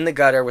 just in the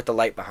gutter with the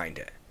light behind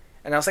it.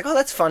 And I was like, oh,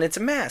 that's fun, it's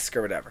a mask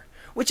or whatever.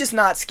 Which is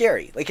not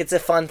scary. Like, it's a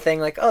fun thing,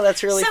 like, oh,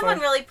 that's really Someone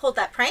fun. really pulled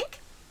that prank?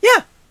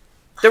 Yeah.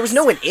 There was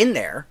no one in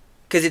there,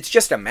 because it's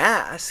just a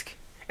mask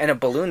and a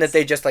balloon that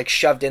they just, like,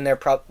 shoved in there.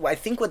 I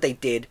think what they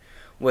did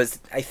was,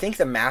 I think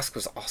the mask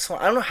was also,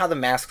 I don't know how the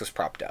mask was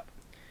propped up.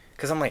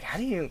 Because I'm like, how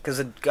do you, because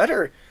a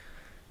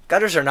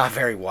gutters are not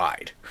very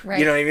wide. Right.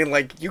 You know what I mean?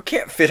 Like, you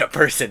can't fit a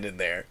person in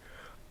there.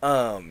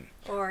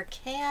 Or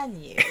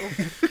can you?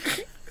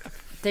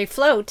 They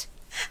float.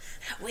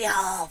 We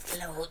all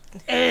float.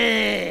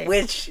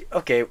 Which,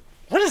 okay,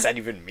 what does that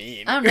even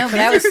mean? I don't know, but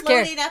I was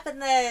scared. Floating up in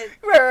the...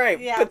 Right,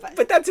 Yeah,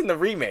 but that's in the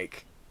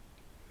remake.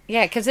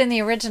 Yeah, because in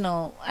the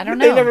original, I don't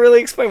They know. never really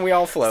explain we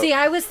all float. See,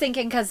 I was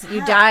thinking because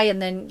you die and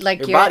then like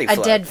Your you're body a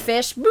floats. dead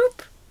fish.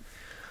 Boop.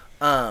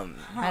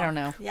 I don't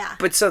know. Yeah.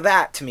 But so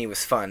that to me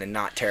was fun and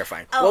not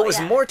terrifying. Oh, What was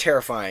yeah. more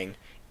terrifying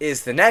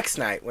is the next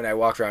night when I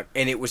walked around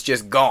and it was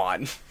just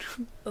gone.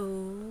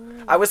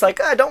 Ooh. I was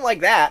like, I don't like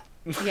that.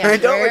 Yeah, I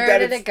don't where like that.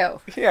 did It's- it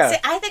go? Yeah. See,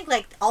 I think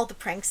like all the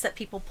pranks that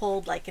people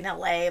pulled, like in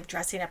LA, of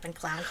dressing up in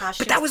clown costumes.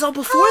 But that was all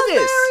before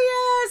this.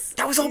 Hilarious!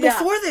 That was all Yeah.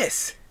 before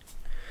this.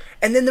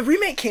 And then the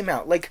remake came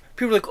out. Like,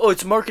 people were like, oh,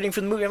 it's marketing for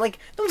the movie. I'm like,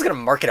 no one's going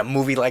to market a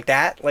movie like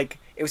that. Like,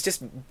 it was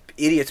just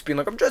idiots being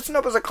like, I'm dressing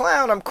up as a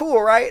clown. I'm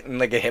cool, right? And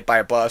they get hit by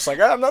a bus. Like,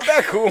 oh, I'm not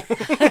that cool.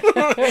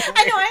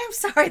 I know. I am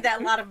sorry that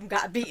a lot of them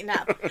got beaten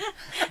up.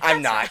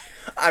 I'm not.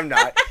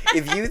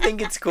 If you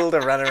think it's cool to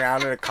run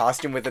around in a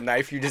costume with a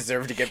knife, you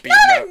deserve to get beaten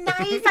Not up.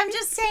 a knife. I'm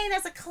just saying,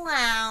 as a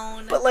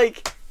clown. But,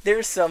 like,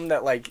 there's some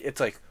that, like, it's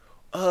like,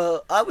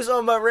 I was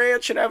on my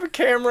ranch and I have a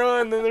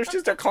camera, and then there's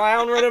just a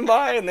clown running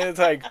by, and then it's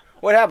like,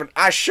 what happened?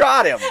 I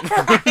shot him.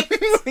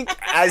 Like,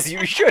 as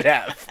you should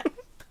have.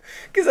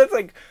 Because that's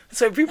like,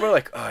 so people are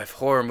like, oh, if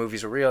horror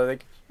movies were real,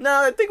 like,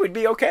 no, I think we'd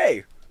be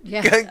okay.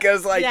 Yeah.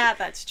 Because, like, yeah,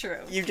 that's true.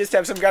 you just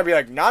have some guy be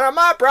like, not on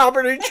my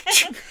property.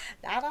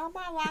 Not on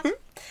my watch.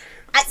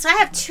 So I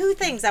have two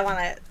things I want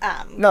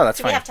to. No, that's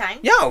do fine. we have time?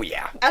 Yeah, oh,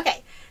 yeah.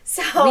 Okay.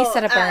 So We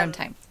set up our own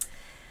time.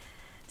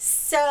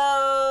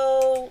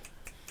 So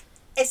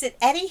Is it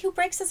Eddie who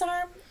breaks his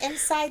arm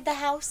inside the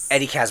house?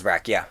 Eddie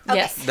Kazbrak, yeah. Okay.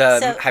 Yes. The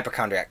So-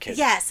 hypochondriac kid.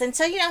 Yes, and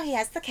so, he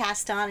has the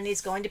cast on and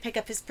he's going to pick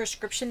up his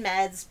prescription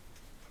meds.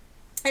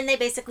 And they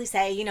basically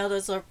say,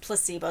 those are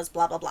placebos,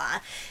 blah, blah, blah.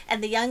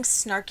 And the young,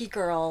 snarky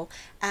girl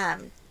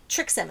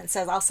tricks him and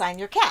says, I'll sign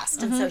your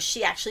cast. And so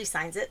she actually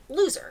signs it,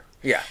 loser.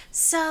 Yeah.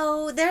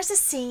 So there's a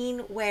scene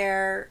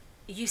where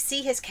you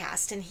see his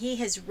cast and he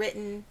has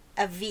written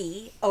a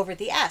V over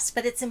the S,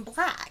 but it's in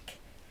black.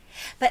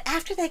 But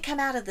after they come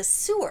out of the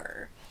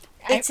sewer,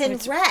 it's in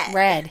red.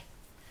 Red.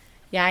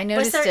 Yeah, I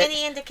noticed Was there it.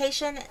 any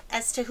indication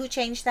as to who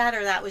changed that,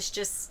 or that was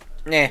just...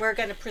 Nah. We're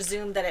going to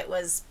presume that it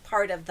was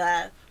part of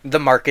the The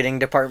marketing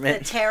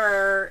department.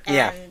 terror and...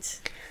 Yeah.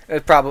 It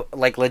was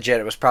probably, legit,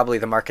 it was probably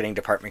the marketing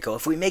department go,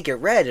 if we make it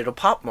red, it'll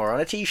pop more on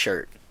a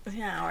t-shirt.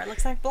 Yeah, or it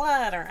looks like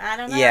blood, or I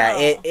don't know. Yeah,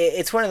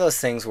 it's one of those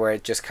things where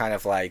it just kind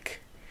of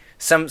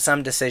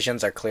some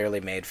decisions are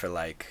clearly made for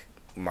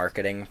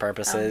marketing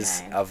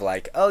purposes Okay. of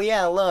oh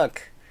yeah,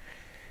 look,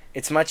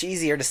 it's much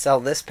easier to sell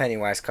this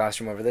Pennywise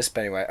costume over this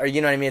Pennywise, or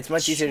you know what I mean, it's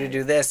much easier to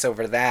do this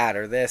over that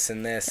or this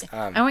and this.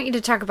 I want you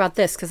to talk about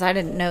this because I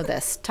didn't know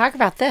this. Talk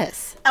about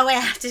this. Oh, wait,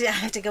 I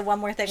have to go one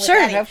more thing with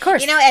Sure, Eddie. of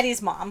course. You know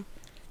Eddie's mom.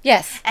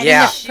 Yes. And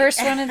Yeah. The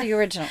first one or the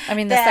original? I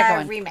mean, the The second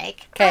one.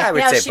 remake. Okay. I would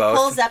You know, say she both.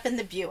 pulls up in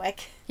the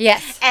Buick,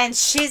 Yes. and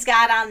she's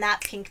got on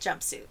that pink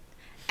jumpsuit.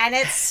 And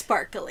it's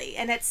sparkly,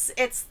 and it's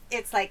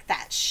like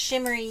that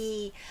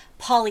shimmery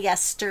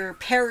polyester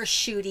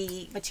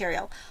parachute-y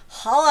material.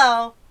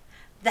 Hello,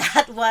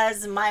 that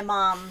was my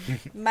mom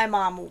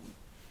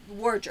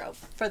wardrobe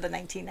for the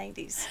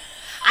 1990s.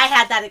 I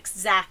had that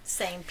exact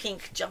same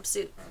pink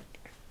jumpsuit.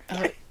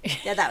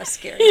 Yeah, that was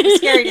scary. It was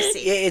scary to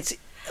see. Yeah,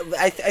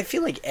 I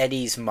feel like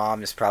Eddie's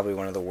mom is probably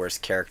one of the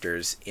worst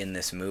characters in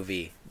this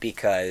movie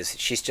because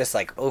she's just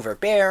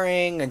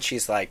overbearing and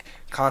she's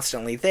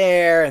constantly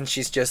there and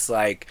she's just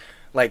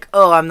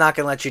oh, I'm not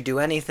gonna let you do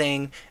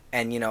anything,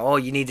 and oh,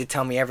 you need to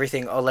tell me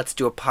everything. Oh, let's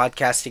do a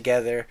podcast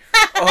together.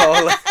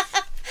 Oh,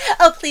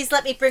 Oh, please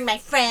let me bring my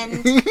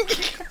friend.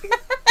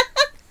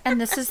 And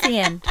this is the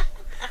end.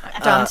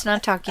 Don's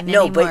not talking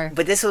no, anymore.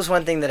 but this was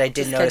one thing that I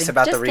did Just notice kidding.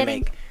 about the Just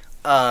kidding.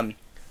 remake.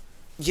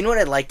 You know what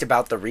I liked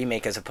about the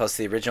remake as opposed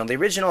to the original? The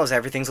original is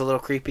everything's a little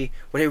creepy.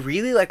 What I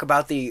really like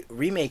about the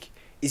remake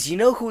is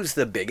who's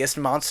the biggest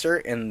monster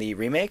in the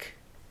remake?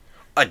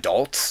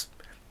 Adults.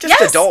 Just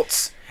Yes!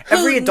 adults.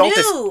 Every Who adult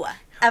knew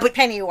of but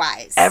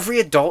Pennywise every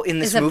adult in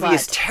this Is a movie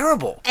is butt.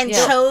 terrible. and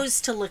Yeah. chose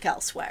to look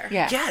elsewhere.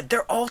 Yeah. Yeah,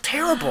 they're all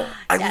terrible.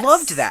 I Yes.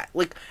 loved that.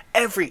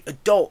 Every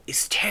adult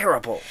is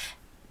terrible.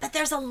 But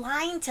there's a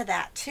line to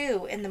that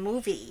too in the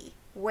movie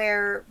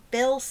where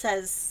Bill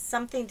says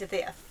something to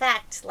the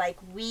effect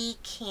we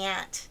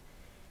can't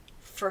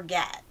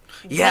forget.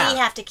 Yeah. We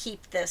have to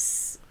keep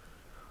this.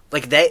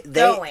 They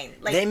Going,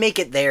 they make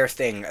it their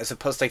thing as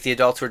opposed to the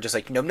adults who are just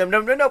nope, nope,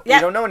 nope, nope, nope. Yep.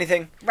 You don't know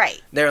anything.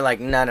 Right. They're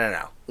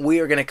no.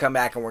 We are gonna come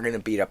back and we're gonna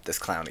beat up this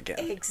clown again.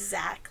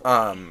 Exactly.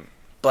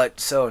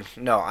 But so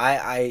no,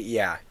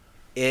 I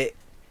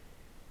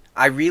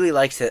really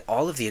liked that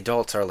all of the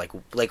adults are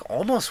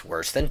almost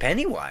worse than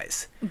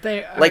Pennywise.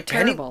 They are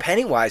terrible.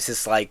 Pennywise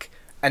is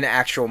an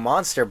actual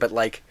monster, but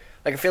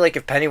I feel like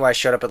if Pennywise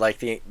showed up at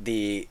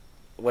the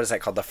what is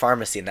that called, the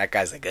pharmacy, and that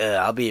guy's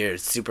I'll be your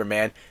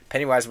Superman,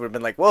 Pennywise would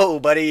have been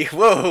whoa buddy,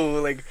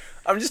 whoa,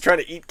 I'm just trying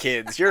to eat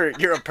kids, you're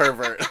a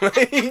pervert.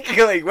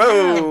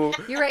 Whoa.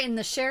 You're right. And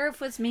the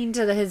sheriff was mean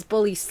to his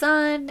bully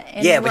son.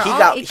 And Yeah, they but were he all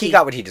got icky.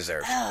 what he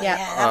deserved. Oh, yeah.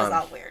 yeah, that was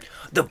all weird.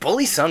 The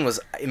bully son was,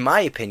 in my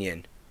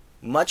opinion,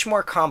 much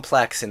more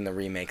complex in the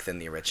remake than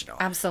the original.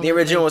 Absolutely. The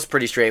original was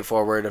pretty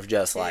straightforward of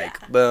just Yeah.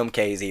 boom,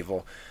 Kay's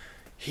evil.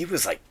 He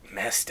was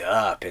messed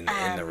up in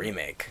the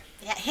remake.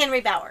 Yeah,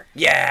 Henry Bauer.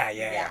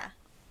 Yeah.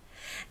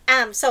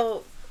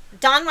 So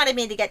Don wanted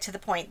me to get to the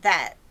point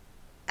that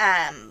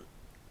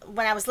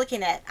when I was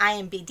looking at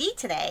IMDb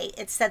today,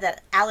 it said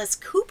that Alice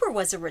Cooper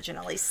was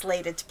originally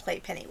slated to play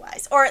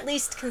Pennywise, or at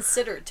least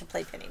considered to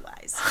play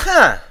Pennywise.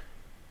 Huh.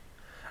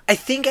 I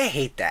think I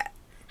hate that.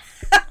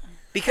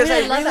 Because I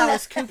I love really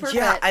Alice Cooper.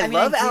 Yeah, but, I mean,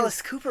 love do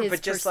Alice Cooper, his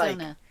but just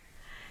persona.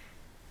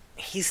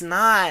 he's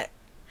not.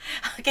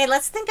 Okay,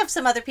 let's think of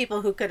some other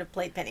people who could have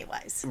played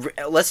Pennywise.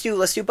 Let's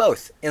do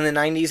both in the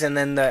 90s and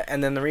then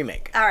the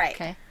remake. All right.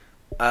 Okay.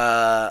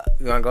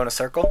 You want to go in a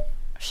circle?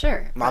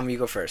 Sure. Mom, you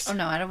go first. Oh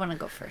no, I don't want to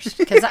go first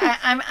because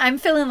I'm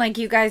feeling like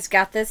you guys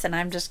got this and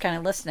I'm just kind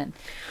of listening.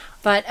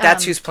 But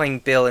That's who's playing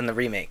Bill in the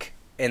remake.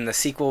 In the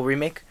sequel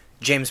remake,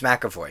 James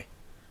McAvoy.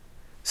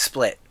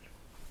 Split.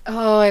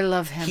 Oh, I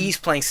love him. He's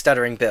playing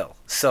Stuttering Bill.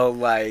 So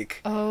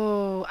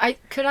Oh,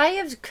 could I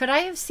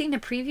have seen a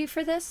preview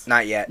for this?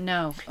 not yet.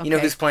 No. Okay. You know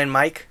who's playing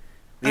Mike?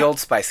 The Old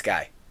Spice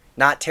guy.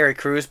 Not Terry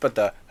Crews, but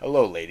the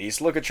hello ladies,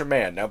 look at your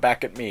man, now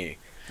back at me.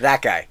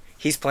 That guy.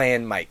 He's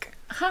playing Mike.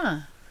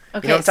 Huh.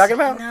 Okay. You know what I'm talking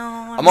about?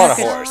 No, I'm on a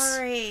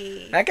sorry.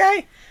 horse. That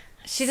guy?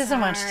 She doesn't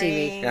watch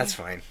TV. Sorry. That's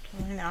fine.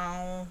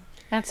 No.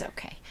 That's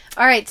okay.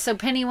 All right. So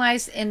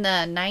Pennywise in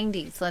the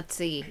 90s. Let's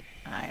see.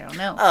 I don't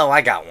know. Oh,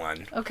 I got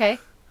one. Okay.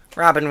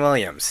 Robin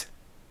Williams.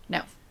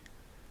 No.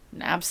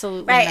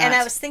 Absolutely Right, not. and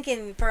I was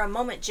thinking for a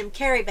moment Jim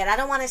Carrey, but I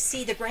don't want to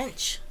see the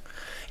Grinch.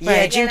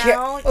 Yeah, Right. Jim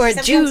Carrey. Or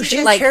Sometimes Jew- he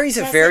Jim like- Carrey's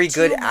a does very it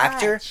good too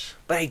actor, much.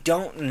 but I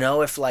don't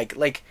know if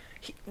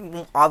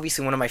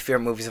obviously one of my favorite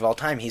movies of all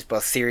time. He's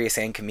both serious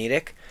and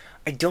comedic.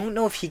 I don't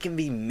know if he can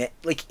be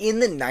in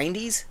the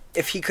 '90s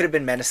if he could have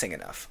been menacing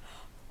enough.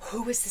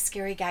 Who was the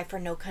scary guy for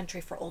No Country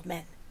for Old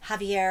Men?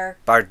 Javier.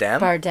 Bardem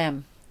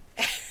Bardem.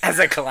 as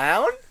a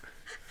clown.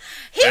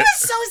 He was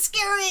so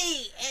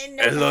scary. And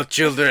Hello,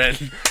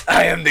 children.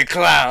 I am the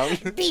clown.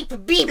 beep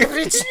beep.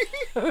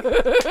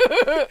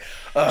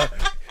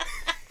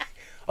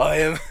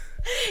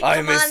 I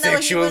am Come a on, though, he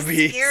sexual was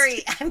beast.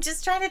 scary. I'm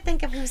just trying to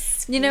think of who's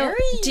scary. You know,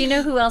 do you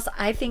know who else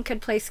I think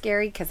could play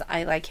scary? Because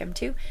I like him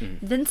too.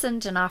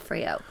 Vincent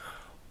D'Onofrio.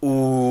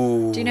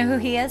 Ooh. Do you know who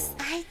he is?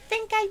 I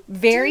think I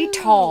Very do.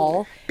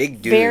 tall,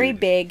 Big dude. very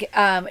big.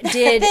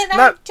 Did Then I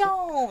Not-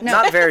 don't.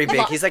 Not very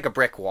big. He's like a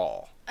brick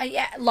wall.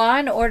 yeah, Law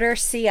and Order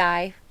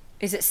CI.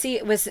 Is it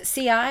C? Was it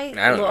CI? I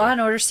don't know. Law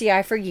and Order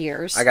CI for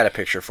years. I got a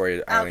picture for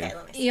you, Eileen. Okay,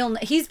 let me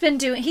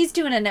see. He's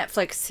doing a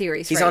Netflix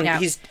series He's right on. now.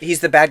 He's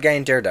the bad guy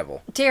in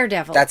Daredevil.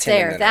 Daredevil. That's him in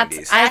there. the That's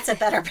 90s. That's a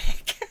better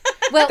pick.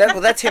 well.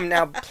 That's him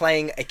now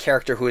playing a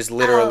character who is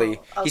literally.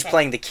 Oh, He's okay.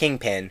 playing the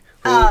Kingpin.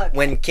 Who, Oh, okay.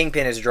 when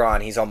Kingpin is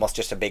drawn, he's almost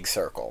just a big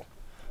circle,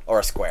 or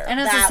a square. and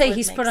as I That say, would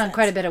he's make put on sense.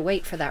 quite a bit of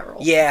weight for that role.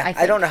 Yeah, I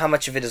think. don't know how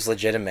much of it is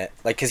legitimate.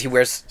 Like, because he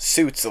wears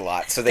suits a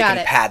lot, so they Got can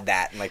it. pad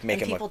that and like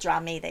make When him people look.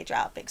 draw me, they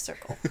draw a big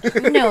circle.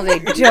 No, they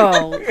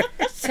don't.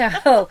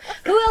 So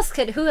who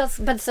else?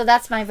 But so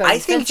that's my vote. I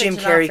It's think Jim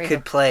Vincent Carrey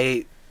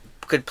D'Onofrio.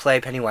 could play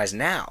Pennywise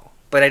now,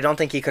 but I don't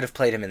think he could have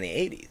played him in the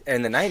 '80s,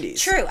 in the '90s.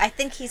 True, I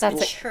think he's That's it.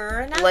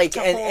 mature enough Like,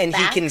 to and hold he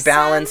back can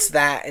balance some.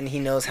 that, and he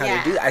knows how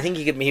to do Yeah. that. I think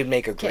he would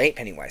make a great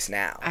Pennywise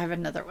now. I have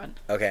another one.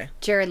 Okay.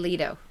 Jared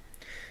Leto.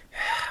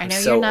 I know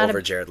I'm so you're not over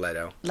a Jared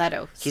Leto.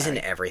 Leto. He's in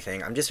sorry.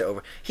 everything. I'm just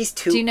over. He's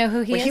too. Do you know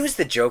who he when he is? was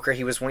the Joker,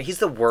 he's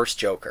the worst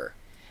Joker.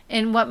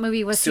 In what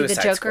movie was he the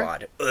Suicide Joker?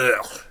 Squad.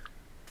 Ugh.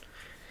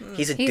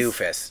 He's a He's-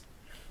 doofus.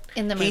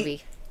 In the He-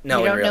 movie. No,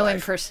 you in don't real know life.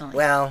 him personally.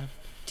 Well,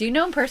 Do you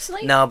know him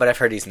personally? no, but I've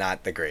heard he's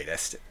not the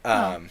greatest.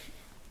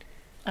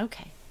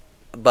 Okay.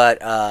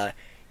 But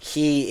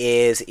he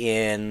is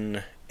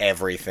in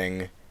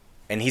everything,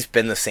 and he's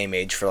been the same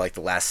age for like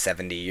the last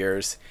 70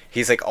 years.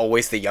 He's like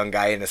always the young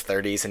guy in his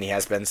 30s, and he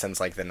has been since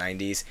like the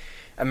 90s.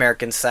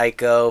 American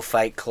Psycho,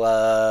 Fight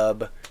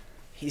Club.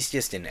 He's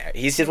just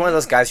one of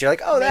those guys. You're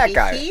like, oh, Maybe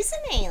that guy. he's an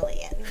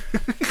alien.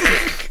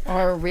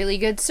 Or a really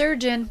good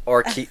surgeon.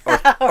 Or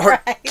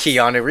Right.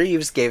 Keanu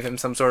Reeves gave him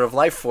some sort of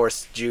life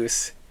force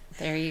juice.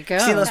 There you go.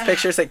 Seen those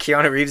pictures that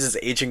Keanu Reeves is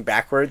aging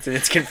backwards, and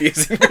it's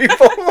confusing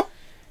people.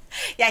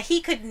 Yeah,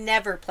 he could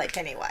never play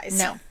Pennywise.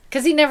 No.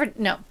 Because he never.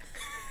 No.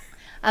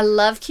 I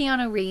love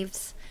Keanu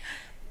Reeves.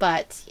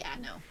 But, yeah,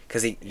 no.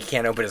 Because he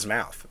can't open his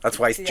mouth. That's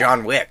why he's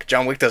John Wick.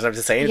 John Wick doesn't have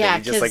to say anything. Yeah,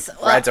 he just like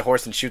 'cause, rides a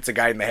horse and shoots a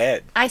guy in the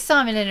head. I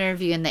saw him in an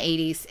interview in the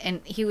 80s,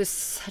 and he was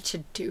such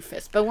a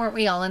doofus. But weren't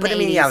we all in But the I 80s?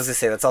 mean, yeah, I was gonna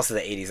say that's also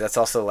the '80s. That's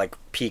also like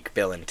peak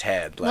Bill and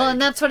Ted. Like, Well,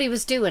 and that's what he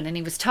was doing, and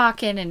he was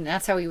talking, and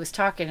that's how he was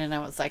talking, and I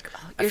was like,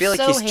 oh, I you're feel like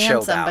so he's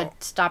chilled handsome, out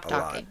but stop a lot.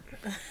 talking.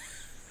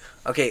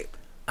 okay,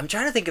 I'm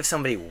trying to think of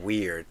somebody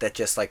weird that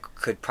just like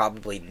could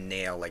probably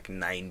nail like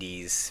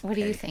 '90s. What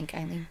do you think,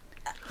 Eileen?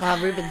 While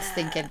Ruben's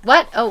thinking.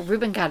 What? Oh,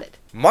 Ruben got it.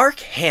 Mark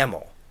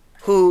Hamill,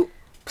 who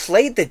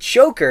played the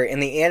Joker in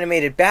the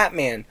animated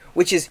Batman,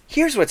 which is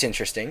here's what's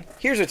interesting.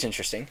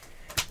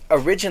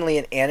 Originally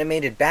an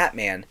animated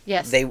Batman.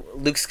 Yes.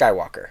 Luke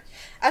Skywalker.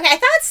 Okay, I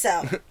thought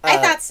so. I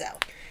thought so.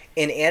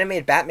 In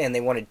animated Batman,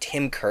 they wanted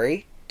Tim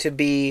Curry to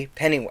be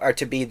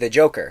to be the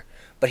Joker,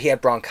 but he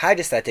had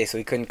bronchitis that day, so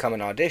he couldn't come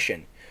and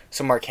audition.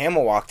 So Mark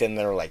Hamill walked in, and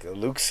they were like,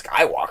 "Luke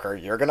Skywalker,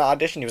 you're gonna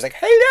audition?" He was like,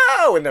 "Hey,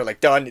 no!" And they're like,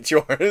 "Done, it's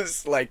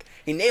yours." Like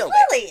he nailed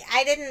it.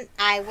 Really?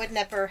 I would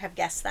never have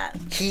guessed that.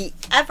 He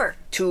Ever.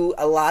 to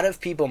a lot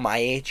of people my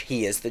age,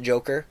 he is the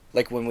Joker.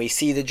 Like when we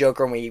see the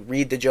Joker, when we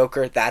read the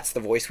Joker, that's the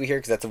voice we hear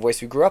because that's the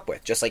voice we grew up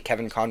with, just like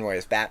Kevin Conroy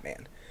as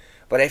Batman.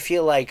 But I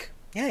feel like,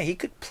 yeah, he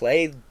could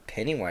play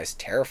Pennywise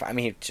terrifying. I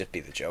mean, he'd just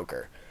be the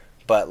Joker,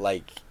 but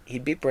like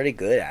he'd be pretty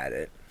good at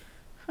it.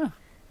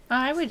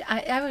 I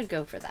would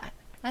go for that.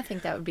 I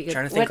think that would be good. I'm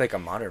trying to think like a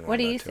modern one. What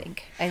do though, you too.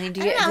 think? I mean, I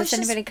don't know, I was does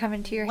just anybody come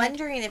into your head?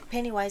 Wondering if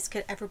Pennywise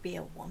could ever be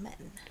a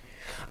woman.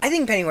 I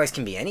think Pennywise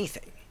can be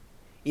anything.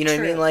 You know what I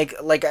True. mean?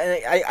 Like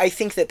I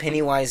think that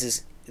Pennywise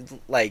is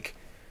like.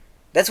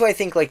 That's why I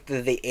think like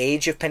the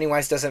age of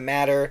Pennywise doesn't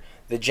matter,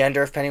 the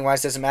gender of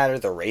Pennywise doesn't matter,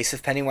 the race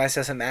of Pennywise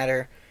doesn't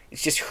matter.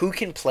 It's just who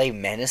can play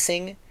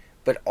menacing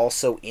but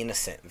also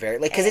innocent. Very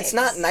like because it's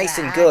not nice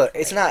and good.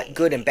 It's not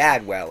good and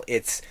bad well.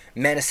 It's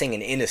menacing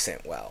and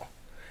innocent well.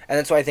 And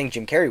that's why I think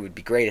Jim Carrey would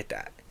be great at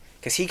that.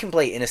 Because he can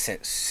play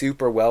innocent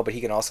super well, but he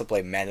can also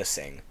play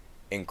menacing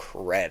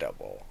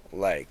incredible.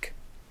 Like,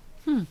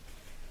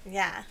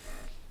 Yeah.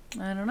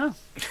 I don't know.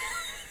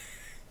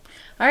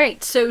 All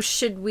right, so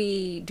do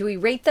we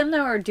rate them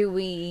though, or do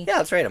we? yeah,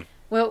 let's rate him.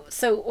 Well,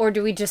 or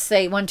do we just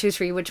say 1, 2,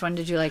 3? Which one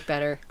did you like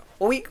better?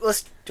 Well, do you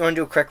want to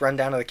do a quick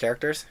rundown of the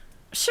characters?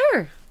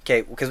 Sure.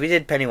 Okay, because we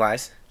did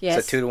Pennywise.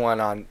 Yes. So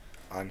 2-1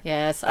 on.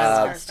 Yes.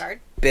 Star lost. Guard.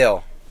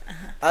 Bill.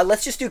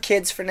 Let's just do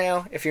kids for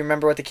now, if you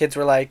remember what the kids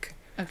were like.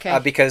 Okay.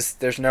 Because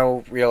there's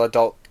no real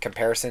adult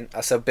comparison.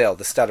 So Bill,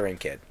 the stuttering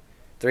kid.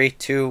 3,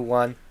 2,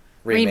 1.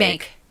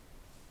 Remake.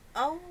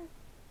 Oh,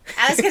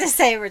 I was gonna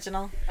say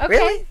original. Okay.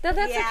 Really? No,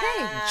 that's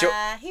okay.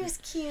 Yeah, he was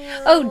cute.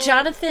 Oh,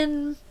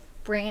 Jonathan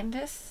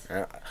Brandis.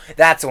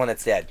 That's the one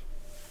that's dead.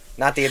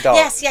 Not the adult.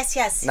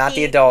 Yes. Not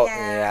the adult.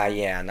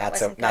 Yeah.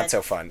 Not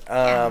so fun.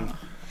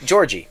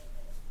 Georgie.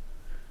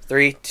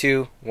 3,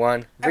 2,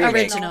 1. Remake.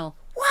 Original.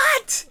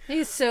 What?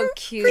 He's so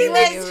cute. He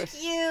was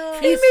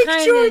cute. He's Remake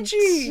kind of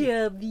Georgie.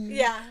 chubby.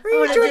 Yeah,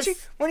 Remake I Georgie.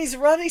 just- When he's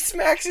running, he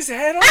smacks his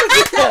head on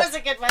the that was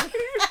a good one.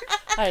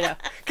 I know.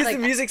 because Like,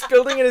 the music's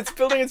building and it's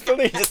building.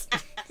 He just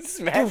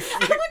smacks. I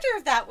wonder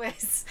if that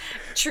was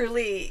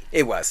truly.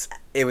 It was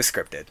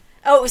scripted.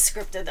 Oh, it was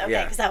scripted. Okay,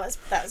 Yeah. because that was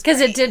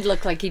because it great. did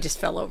look like he just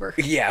fell over.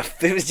 Yeah,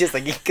 it was just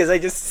like because I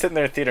just sit in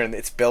their theater and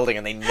it's building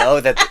and they know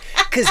that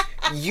because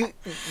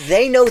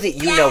they know that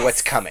you know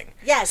what's coming.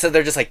 Yes. So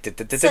they're just like.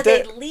 So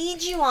they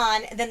lead you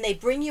on, and then they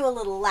bring you a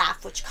little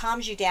laugh, which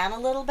calms you down a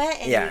little bit,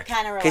 and Yeah, you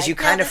kind of 'cause like, you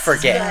no, kind of this is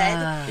forget.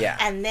 good. Yeah.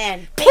 And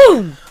then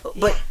Boom!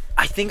 But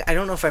I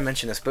don't know if I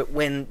mentioned this, but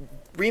when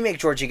Remake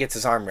Georgie gets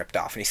his arm ripped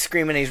off and he's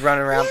screaming and he's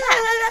running around.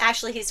 Yeah.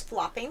 Actually, he's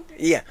flopping.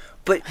 Yeah,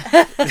 but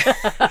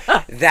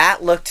that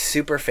looked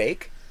super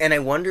fake, and I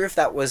wonder if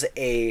that was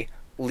a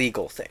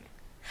legal thing.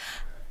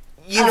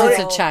 You know, it's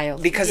a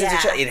child. because it's a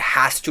Yeah. child. It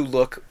has to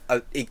look.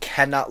 It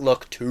cannot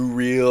look too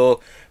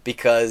real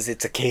because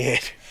it's a kid.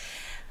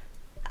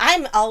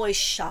 I'm always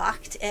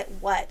shocked at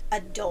what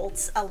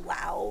adults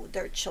allow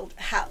their children,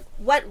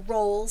 what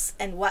roles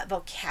and what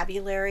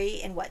vocabulary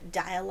and what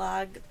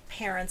dialogue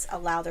parents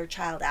allow their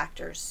child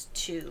actors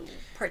to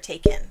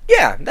partake in.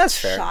 Yeah, that's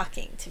fair.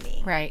 Shocking to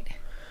me. Right.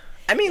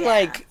 I mean,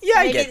 I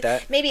Maybe- get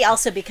that. Maybe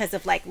also because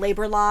of like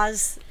labor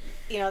laws.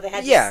 You know, they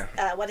had Yeah.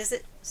 this, what is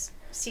it?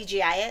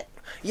 CGI it.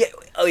 Yeah,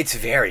 it's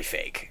very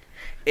fake.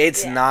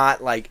 It's Yeah.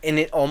 not like, and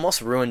it almost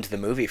ruined the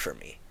movie for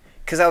me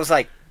because I was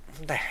like,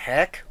 "What the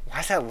heck? Why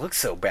does that look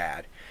so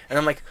bad?" And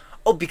I'm like,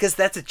 "Oh, because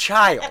that's a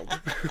child."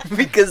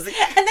 Because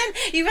And then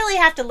you really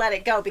have to let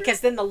it go because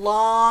then the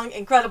long,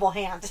 incredible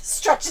hand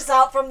stretches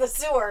out from the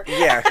sewer.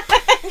 yeah,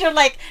 And you're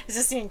like, is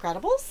this the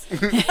Incredibles?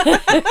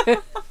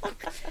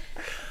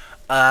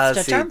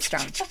 let's Stretch see.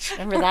 Armstrong.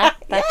 Remember that?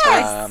 That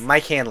Yes. choice?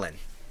 Mike Hanlon.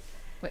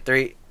 Wait.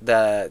 3,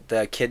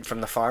 the kid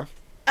from the farm.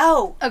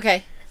 Oh,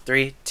 Okay.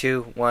 3,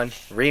 2, 1.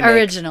 Remake.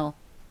 Original.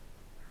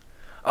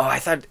 Oh, I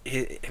thought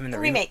him in the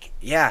remake.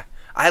 Yeah,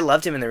 I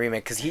loved him in the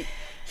remake because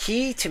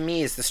he to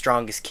me is the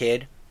strongest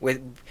kid.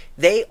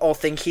 They all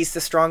think he's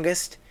the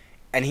strongest,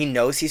 and he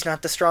knows he's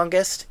not the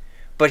strongest,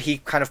 but he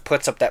kind of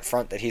puts up that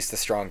front that he's the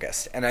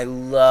strongest, and I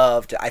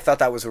loved it. I thought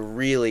that was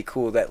really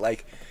cool. That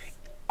like,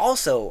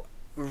 also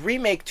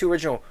remake to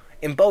original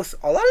in both.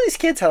 A lot of these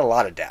kids had a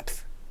lot of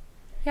depth.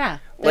 Yeah.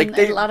 Like And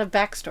they- a lot of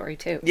backstory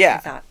too. I Yeah,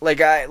 thought.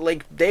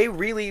 like they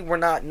really were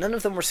not. None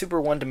of them were super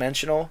one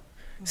dimensional.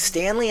 Mm-hmm.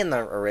 Stanley in the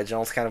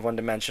original is kind of one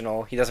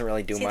dimensional. He doesn't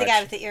really do see much. the guy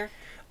with the ear?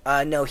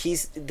 No,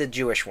 he's the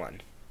Jewish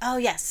one. Oh,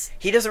 yes.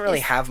 He doesn't really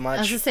have I was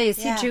much. gonna say, is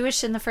Yeah. he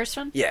Jewish in the first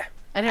one? Yeah.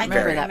 I didn't I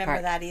remember don't that remember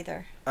part. that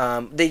either.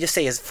 They just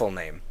say his full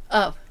name,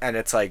 Oh, and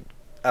it's like,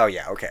 oh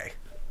yeah, okay.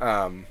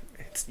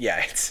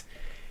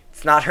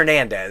 It's not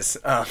Hernandez.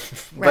 But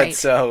Right.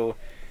 so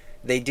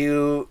they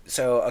do.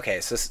 So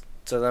okay, so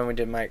then we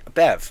did Mike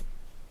Bev.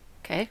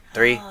 okay.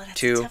 3, Oh, that's a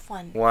 2, tough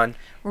one. 1.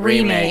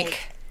 Remake.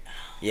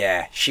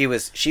 Yeah, she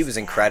was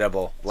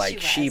incredible.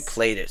 Like she was.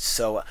 played it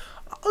so.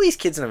 All these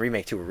kids in the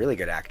remake too were really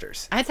good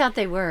actors. I thought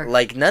they were.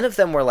 Like none of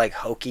them were like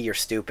hokey or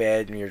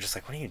stupid, and you're just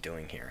like, what are you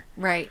doing here?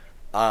 Right.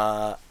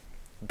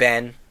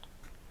 Ben,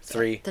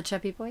 3. The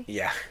chubby boy?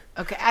 Yeah.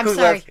 Okay, I'm Who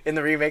sorry. in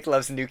the remake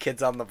loves New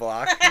Kids on the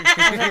Block.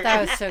 I thought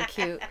that was so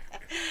cute.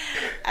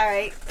 All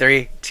right.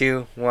 3,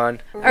 2,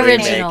 1.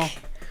 Original. Remake.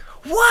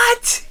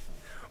 What?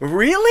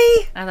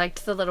 Really? I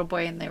liked the little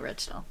boy in the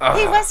original.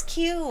 He was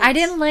cute. I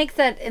didn't like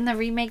that in the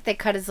remake they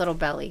cut his little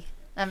belly.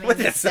 That made But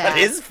me that's sad. not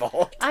his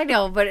fault. I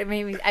know, but it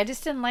made me. I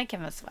just didn't like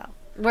him as well.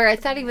 Where I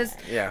thought he was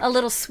Yeah. a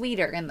little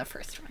sweeter in the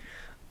first one.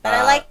 But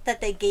I like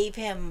that they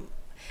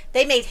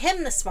made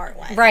him the smart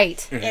one.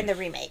 Right. In the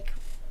remake.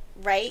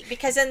 Right?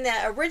 Because in the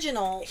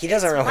original, He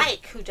doesn't it's really-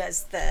 Mike who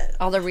does the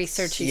All the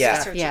research. Yeah.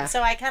 Stuff. Yeah.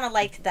 So I kind of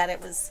liked that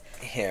it was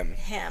Him.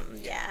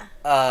 him.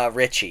 Yeah.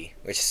 Richie,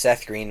 which is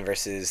Seth Green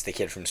versus the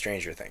kid from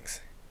Stranger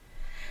Things.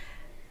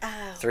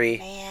 Oh, 3,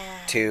 man.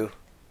 2,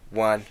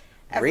 1.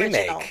 Original.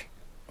 Remake.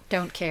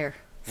 Don't care.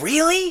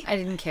 Really? I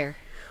didn't care.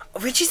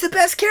 Richie's the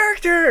best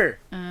character.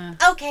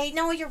 Okay,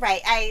 no, you're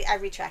right. I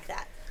retract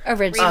that.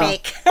 Original.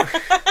 Remake.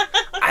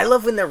 I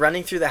love when they're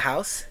running through the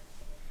house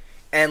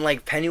and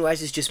like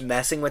Pennywise is just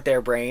messing with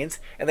their brains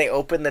and they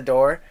open the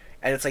door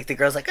and it's like the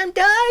girl's like, I'm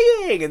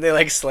dying, and they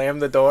like slam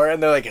the door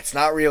and they're like, it's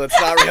not real, it's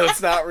not real,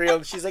 it's not real.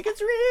 And she's like,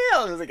 it's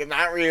real. And it's like, it's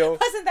not real.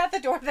 Wasn't that the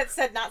door that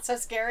said not so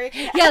scary?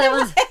 Yeah, that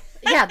was.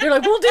 Yeah, they're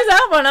like, we'll do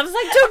that one. I was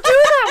like, don't do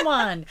that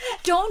one.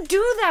 Don't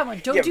do that one.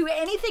 Don't Yeah. do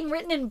anything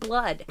written in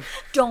blood.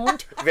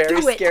 Don't Very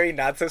do it. scary,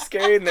 not so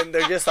scary. And then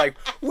they're just like,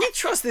 we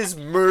trust this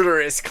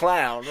murderous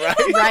clown, right?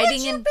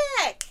 Riding You in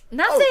back.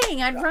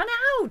 Nothing. I'd run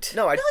out.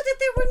 No, No, that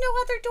there were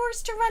no other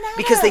doors to run out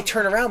because of. they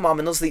turn around, Mom,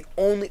 and those are the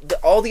only...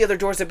 all the other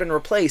doors have been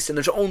replaced, and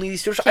there's only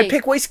these doors. Okay. I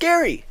pick Way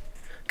Scary.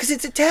 Because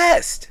it's a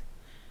test.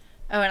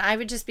 Oh, and I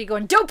would just be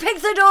going, don't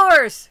pick the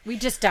doors! We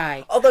just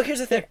die. Although, here's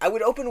the thing. I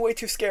would open Way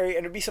Too Scary,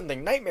 and it'd be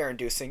something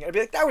nightmare-inducing. And I'd be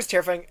like, that was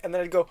terrifying. And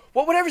then I'd go,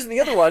 well, whatever's in the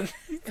other one.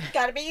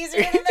 Gotta be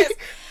easier than this.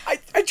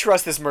 I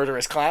trust this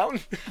murderous clown.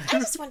 I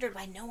just wondered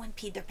why no one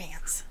peed their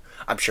pants.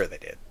 I'm sure they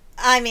did.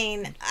 I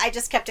mean, I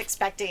just kept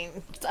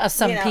expecting...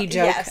 Some You know, pee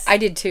joke. yes. I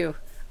did too.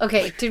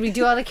 Okay, did we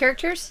do all the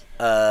characters?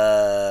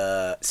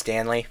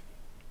 Stanley.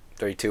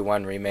 3, 2,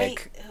 1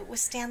 remake. Wait, who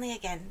was Stanley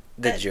again?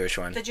 The Jewish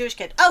one. The Jewish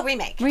kid. Oh,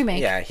 remake.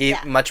 Remake. Yeah, he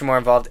Yeah. much more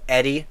involved.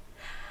 Eddie.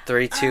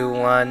 3, 2,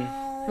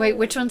 1. Wait,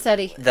 which one's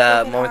Eddie?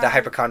 The one with the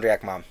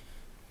hypochondriac mom.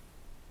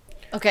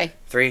 Okay.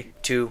 3,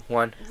 2,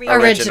 1.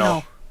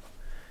 Original.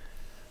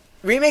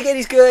 Remake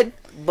Eddie's good,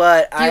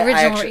 but The original.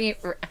 actually...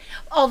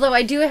 Although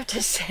I do have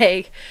to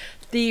say,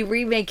 the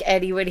remake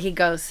Eddie, when he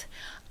goes,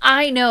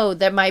 I know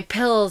that my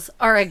pills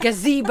are a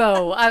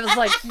gazebo. I was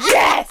like,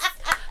 yes!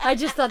 I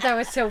just thought that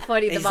was so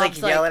funny. The He's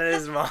mom's like yelling at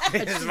his mom.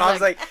 And his She's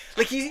mom's like-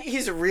 like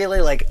he's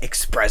really like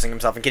expressing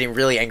himself and getting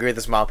really angry with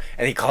his mom,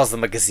 and he calls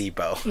them a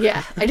gazebo.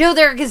 yeah, I know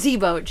they're a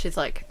gazebo. And she's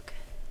like,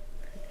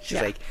 She's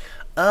Yeah. like,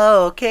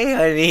 "Oh, okay,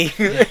 honey."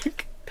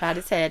 pat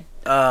his head.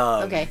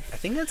 Okay. I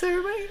think that's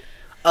everybody.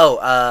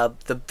 Oh,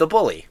 the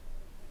bully.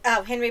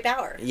 Oh, Henry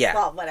Bauer. Yeah.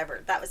 Well,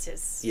 whatever. That was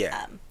his...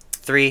 Yeah.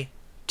 3,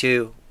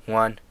 2,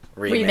 1.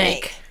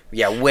 Remake.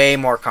 Yeah, way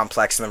more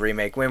complex in the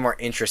remake. Way more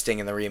interesting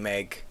in the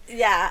remake.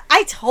 Yeah,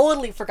 I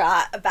totally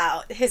forgot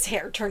about his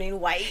hair turning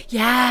white.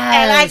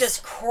 Yeah. And I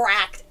just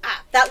cracked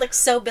up. That looked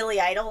so Billy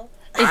Idol.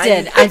 It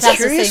did. I'm thought the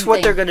curious same what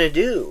thing. they're gonna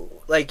do.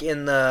 Like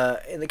in the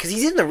because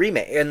he's in the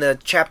remake in the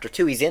chapter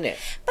 2. He's in it.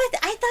 But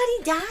I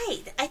thought he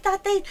died. I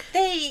thought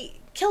they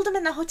killed him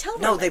in the hotel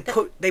room. No,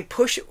 they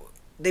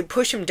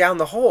push him down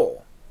the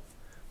hole.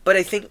 But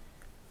I think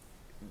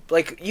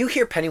like you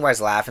hear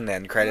Pennywise laugh in the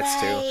end credits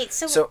right.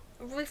 too. So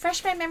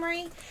refresh my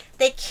memory.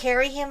 They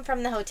carry him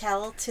from the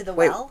hotel to the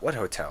wait, well. what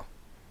hotel?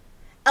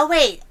 Oh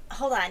wait,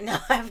 hold on. No,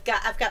 I've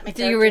got my The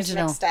characters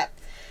original. mixed up.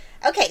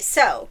 Okay,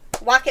 so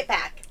walk it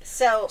back.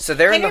 So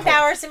they're in Henry the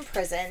hole. Bauer's in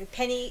prison.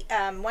 Penny,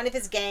 one of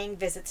his gang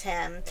visits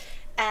him.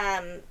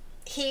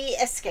 He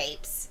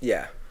escapes.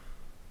 Yeah.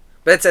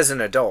 But it's as an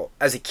adult.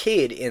 As a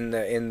kid in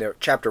the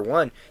chapter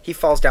 1, he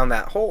falls down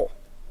that hole.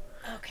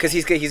 Because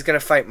he's gonna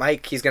fight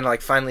Mike. He's gonna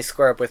like finally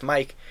square up with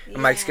Mike, and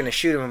Mike's gonna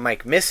shoot him, and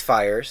Mike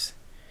misfires,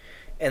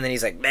 and then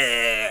he's like,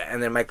 bleh,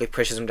 and then Mike like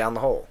pushes him down the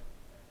hole.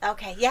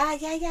 Okay, yeah.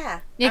 Yeah,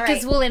 All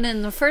because right.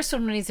 in the first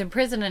one when he's in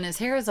prison and his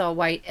hair is all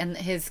white and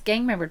his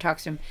gang member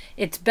talks to him,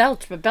 it's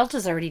Belch, but Belch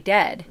is already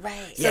dead.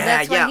 Right. So Yeah,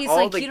 that's why yeah, he's all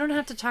like, the- you don't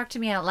have to talk to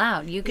me out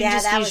loud. You can Yeah,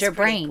 just that use was your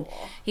pretty brain.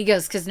 cool. He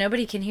goes, because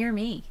nobody can hear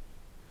me.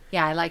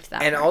 Yeah, I liked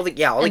that. And part. all the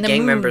And the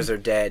gang moon. members are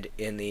dead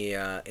in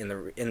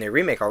the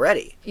remake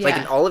already. Like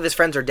Yeah. all of his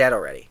friends are dead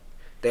already.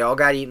 They all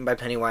got eaten by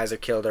Pennywise or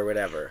killed or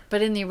whatever.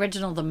 But in the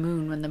original, the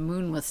moon, when the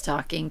moon was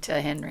talking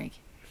to Henry.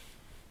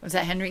 Was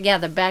that Henry? Yeah,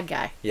 the bad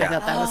guy. Yeah. I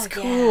thought that was Oh,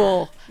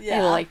 cool. yeah.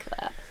 I like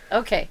that.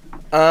 Okay.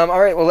 All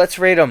right, well let's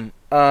rate them.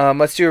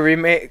 Let's do a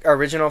remake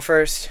original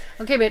first.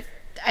 Okay, but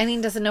Eileen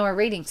doesn't know our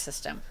rating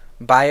system.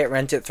 Buy it,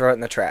 rent it, throw it in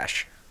the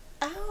trash.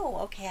 Oh,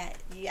 okay.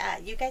 Yeah,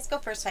 you guys go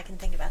first so I can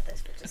think about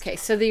this. For just Okay,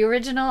 so the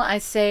original, I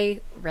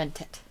say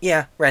rent it.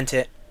 Yeah, rent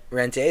it.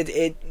 Rent it.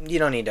 It you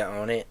don't need to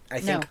own it. I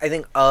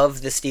think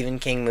of the Stephen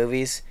King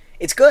movies,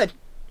 it's good.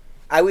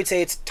 I would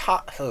say it's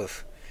top.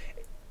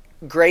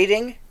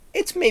 Grading,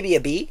 it's maybe a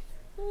B.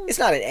 It's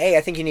not an A.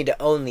 I think you need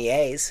to own the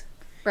A's.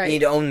 Right. You need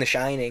to own The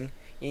Shining.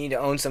 You need to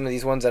own some of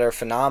these ones that are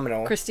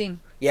phenomenal. Christine,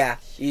 Yeah,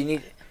 you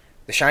need.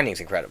 The Shining's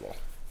incredible.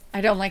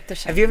 I don't like the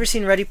show. Have you ever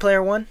seen Ready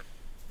Player One?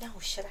 No,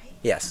 should I?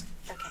 Yes.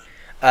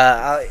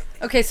 Okay.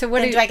 Okay, so what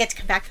Then do do you... I get to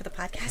come back for the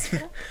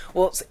podcast?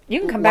 Well,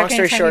 You can come long back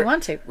story anytime short, you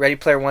want to. Ready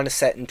Player One is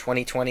set in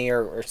 2020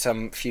 or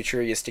some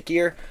futuristic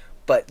year,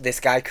 but this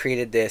guy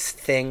created this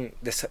thing,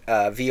 this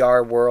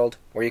VR world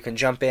where you can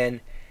jump in,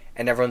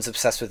 and everyone's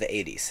obsessed with the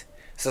 80s.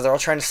 So they're all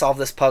trying to solve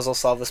this puzzle.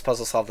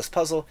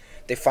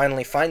 They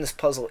finally find this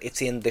puzzle.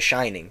 It's in The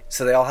Shining.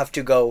 So they all have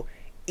to go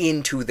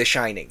into The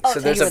Shining. Oh, so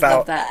you there's would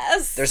love about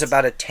that. there's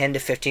about a 10 to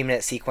 15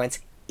 minute sequence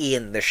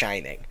in The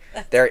Shining.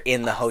 They're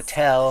in the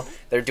hotel.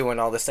 They're doing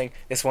all this thing.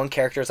 This one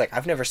character is like,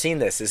 I've never seen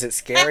this. Is it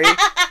scary?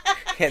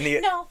 And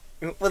No.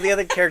 Well, the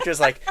other character's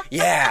like,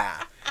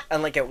 yeah.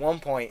 And like at one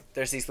point,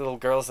 there's these little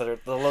girls that are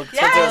the little kids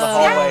Yes, are in the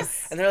hallway,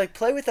 yes. and they're like,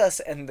 play with us.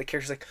 And the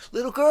character's like,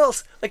 little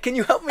girls, like, can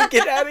you help me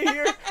get out of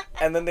here?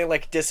 And then they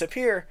like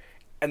disappear,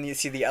 and you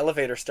see the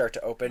elevator start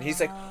to open. He's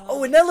like,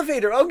 oh, an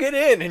elevator, I'll get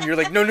in. And you're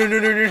like, no.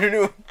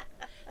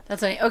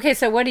 That's funny. Okay,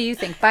 so what do you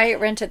think? Buy it,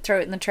 rent it, throw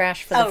it in the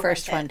trash for the Oh,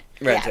 first one.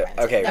 rent it. Rent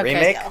it. Okay, Okay.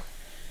 remake. Go.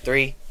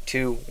 3,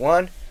 2,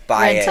 1.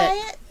 Buy Rent it.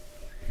 Try it.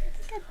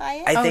 I'd buy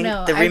it. I think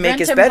no, the I remake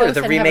rent is them better. both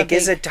The and have remake a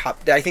is a big-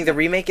 top. I think the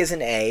remake is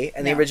an A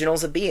and the No.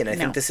 original's a B. And I No.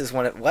 think this is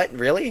one of what?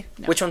 Really?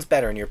 Which one's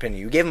better in your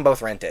opinion? You gave them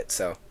both Rent It,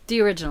 so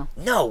The original.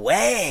 no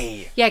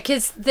way. Yeah,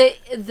 because the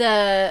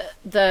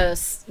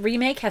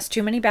remake has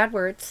too many bad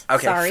words.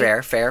 Okay,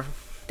 Sorry. fair.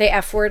 The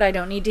F word I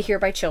don't need to hear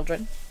by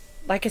children.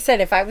 Like I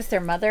said, if I was their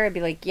mother, I'd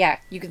be like, yeah,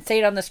 you can say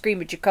it on the screen,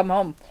 but you come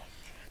home,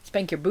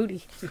 spank your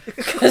booty.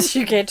 Because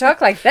you can't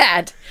talk like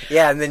that.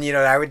 Yeah, and then you know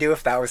what I would do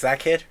if that was that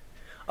kid?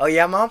 Oh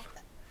yeah, Mom.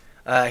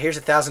 Here's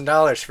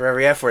 $1,000 for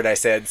every F word I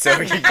said. So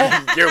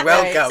you're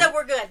welcome. So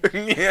we're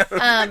good. Yeah.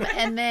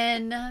 And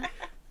then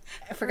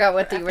I forgot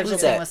what the original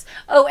was thing that? was.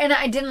 Oh, and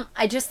I didn't,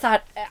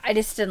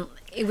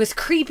 it was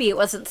creepy. It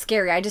wasn't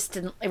scary.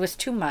 It was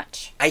too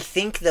much. I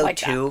think though Like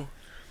that. too.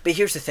 But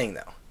here's the thing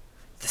though.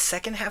 The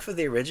second half of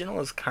the original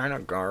is kind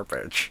of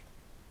garbage.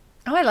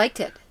 Oh, I liked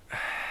it.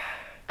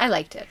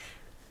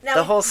 Now,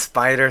 The whole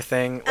spider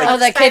thing. Like, Oh,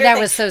 that spider kid, that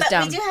thing. was so But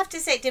dumb. we do have to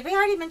say, did we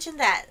already mention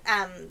that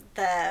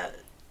the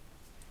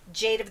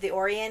Jade of the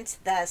Orient,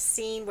 the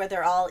scene where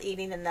they're all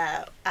eating in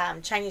the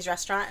Chinese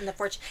restaurant in the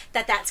fortune,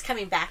 that's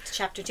coming back to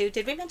chapter 2?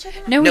 Did we mention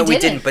that? No, no, we we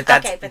didn't. didn't. But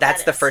that's Okay, but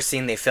that's that the is. first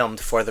scene they filmed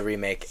for the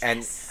remake. And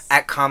Yes.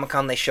 at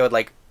Comic-Con they showed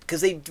like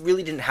because they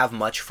really didn't have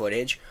much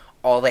footage.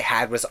 All they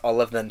had was all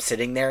of them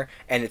sitting there,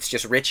 and it's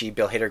just Richie,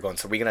 Bill Hader going,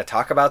 "So are we gonna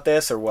talk about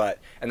this or what?"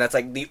 And that's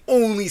like the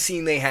only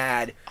scene they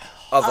had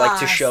of like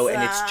to show,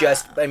 and it's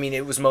just, I mean,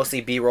 it was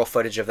mostly B-roll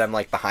footage of them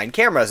like behind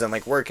cameras and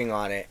like working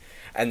on it,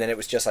 and then it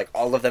was just like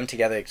all of them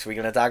together. So we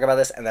gonna talk about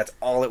this, and that's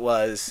all it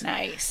was.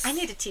 Nice. I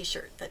need a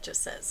T-shirt that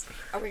just says,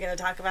 "Are we going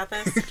to talk about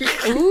this?"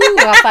 Ooh,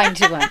 I'll find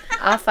you one.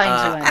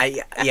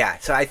 Yeah,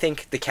 so I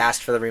think the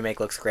cast for the remake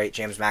looks great.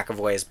 James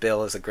McAvoy as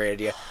Bill is a great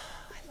idea.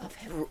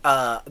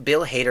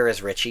 Bill Hader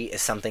as Richie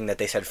is something that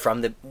they said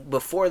from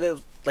before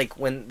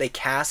when they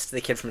cast the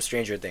kid from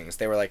Stranger Things,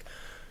 they were like,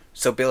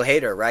 so Bill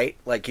Hader, right?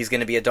 Like he's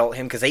gonna be adult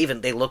him because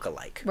they look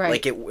alike. Right.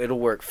 Like it'll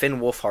work. Finn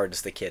Wolfhard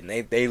is the kid,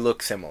 and they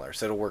look similar,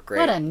 so it'll work great.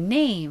 What a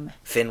name.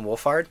 Finn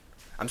Wolfhard.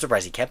 I'm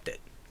surprised he kept it.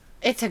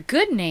 It's a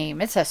good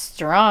name. It's a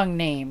strong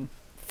name.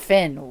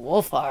 Finn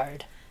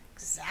Wolfhard.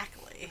 Exactly.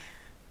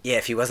 Yeah,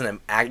 if he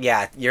wasn't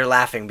you're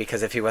laughing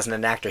because if he wasn't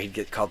an actor, he'd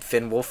get called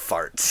Finn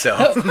Wolffart. So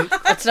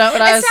That's not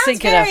what I was It sounds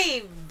thinking of.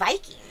 very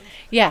Viking.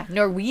 Yeah,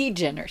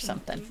 Norwegian or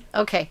something.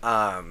 Okay.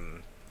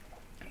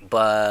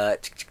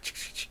 but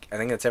I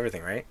think that's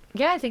everything, right?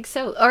 Yeah, I think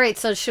so. All right,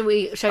 so should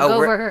I go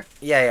we're- over her?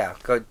 Yeah.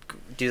 Go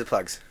do the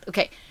plugs.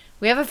 Okay.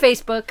 We have a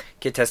Facebook.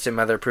 Kid Tested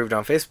Mother Approved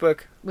on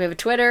Facebook. We have a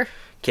Twitter.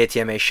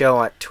 KTMA Show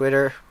on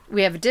Twitter.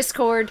 We have a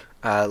Discord.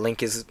 Link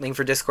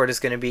for Discord is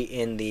going to be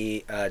in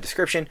the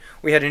description.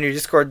 We had a new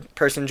Discord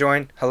person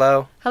join.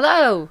 Hello.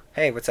 Hello.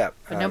 Hey, what's up?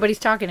 But nobody's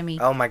talking to me.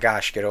 Oh my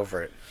gosh, get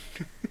over it.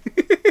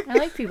 I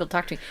like people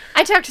talk to me.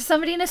 I talked to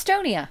somebody in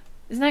Estonia.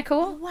 Isn't that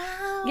cool?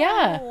 Wow.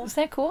 Yeah. Isn't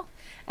that cool?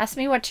 Asked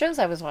me what shows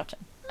I was watching.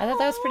 I thought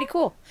that was pretty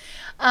cool.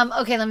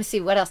 Okay, let me see.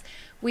 What else?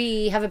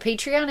 We have a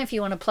Patreon if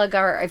you want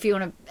to if you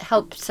want to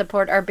help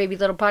support our baby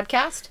little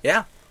podcast.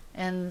 Yeah.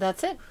 And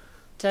that's it.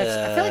 I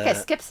feel like I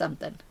skipped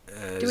something.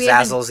 Do we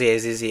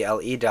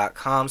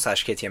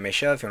Zazzle.com/KTMA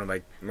Show if you want to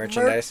buy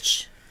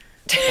merchandise.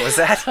 What was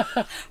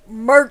that?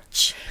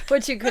 Merch.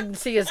 What you couldn't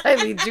see is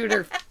Eileen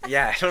Juder.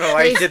 Yeah, I don't know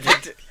why you did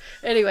that.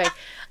 Anyway,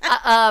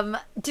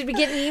 did we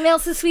get any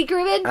emails this week,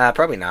 Ruben?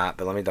 Probably not,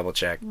 but let me double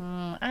check.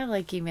 I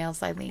like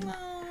emails, Eileen.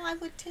 Oh, I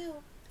would too.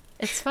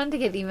 It's fun to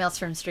get emails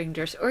from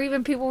strangers or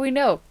even people we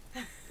know.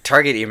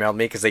 Target emailed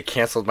me because they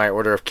canceled my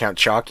order of Count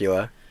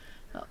Chocula.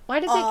 Why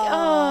did they?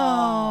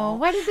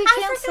 Why did they I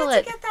cancel forgot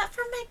it? to get that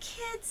for my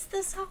kids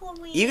this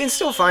Halloween. You can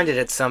still find it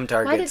at some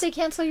Targets. Why did they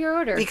cancel your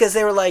order? Because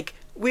they were like,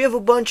 we have a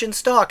bunch in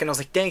stock. And I was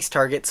like, thanks,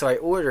 Target. So I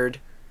ordered,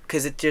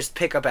 because it just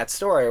pick up at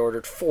store, I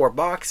ordered 4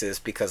 boxes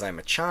because I'm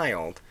a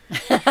child.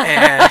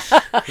 And,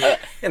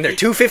 and they're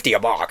 $2.50 a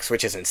box,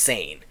 which is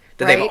insane.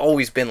 That Right. they've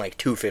always been like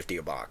 $2.50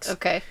 a box.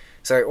 Okay.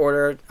 So I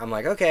ordered, I'm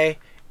like, okay.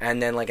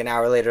 And then like an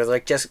hour later, they're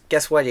like, just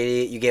guess what,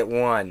 idiot? You get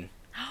 1.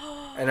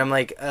 And I'm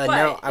like, What,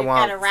 no, I you've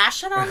want... got a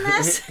ration on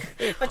this?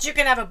 But you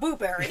can have a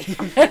blueberry.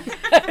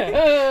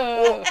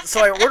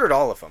 So I ordered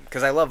all of them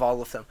because I love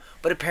all of them.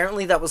 But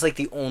apparently that was like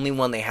the only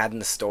one they had in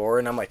the store.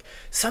 And I'm like,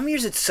 some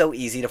years it's so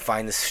easy to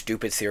find this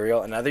stupid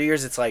cereal, and other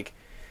years it's like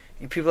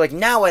people are like,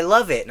 now I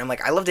love it. And I'm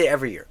like, I loved it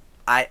every year.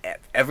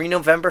 Every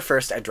November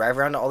 1st, I drive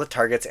around to all the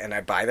Targets and I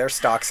buy their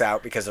stocks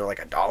out because they're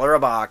like $1 a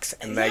box,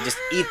 and then I just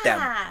eat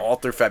them all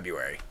through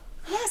February.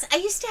 Yes, I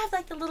used to have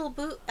like the little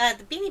the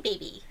Beanie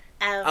Baby.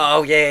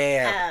 Oh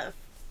yeah.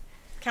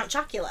 Count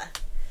Chocula.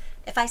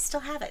 If I still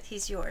have it,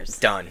 he's yours.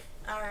 Done.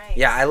 All right.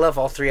 Yeah, I love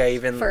all 3. I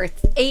even For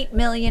 $8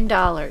 million.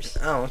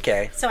 Oh,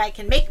 okay. So I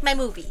can make my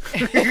movie.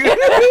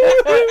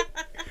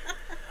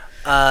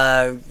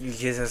 Okay.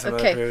 So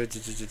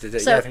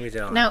Yeah, I think we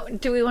did all. now,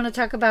 do we want to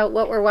talk about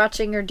what we're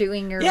watching or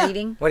doing or Yeah.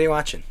 reading? What are you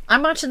watching?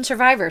 I'm watching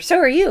Survivor. So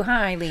are you, huh,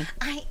 Eileen?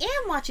 I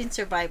am watching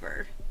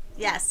Survivor.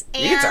 Yes.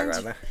 And You can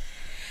talk about that.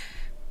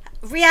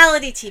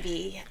 reality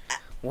TV.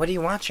 What are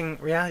you watching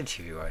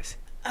reality TV wise?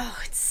 Oh,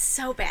 it's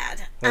so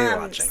bad. What are you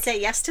watching?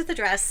 Say Yes to the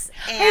Dress.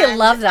 I And,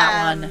 love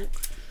that one.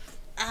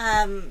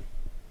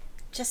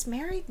 Just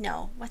Married?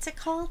 No. What's it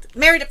called?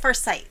 Married at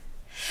First Sight.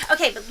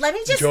 Okay, but let me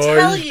just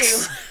tell you.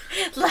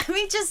 Let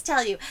me just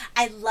tell you.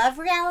 I love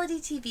reality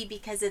TV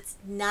because it's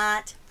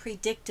not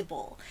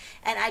predictable.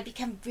 And I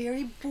become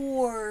very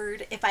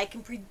bored if I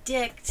can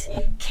predict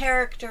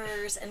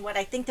characters and what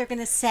I think they're going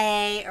to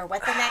say or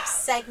what the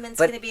next segment's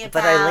going to be about.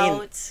 But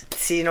Eileen,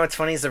 see, you know what's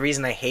funny is the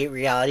reason I hate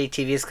reality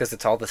TV is because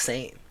it's all the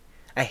same.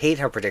 I hate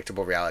how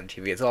predictable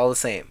reality TV is. It's all the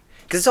same.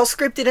 Because it's all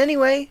scripted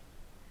anyway.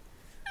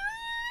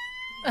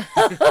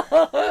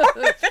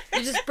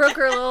 You just broke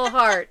her little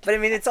heart. But I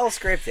mean, it's all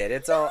scripted.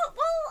 It's all...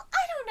 Well,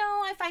 I don't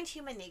know. I find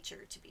human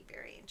nature to be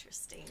very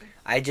interesting.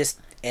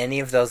 Any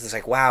of those is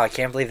like, wow, I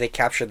can't believe they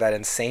captured that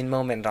insane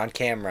moment on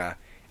camera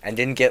and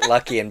didn't get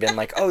lucky and been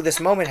like, oh, this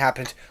moment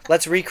happened,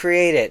 let's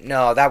recreate it.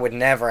 No, that would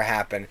never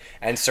happen.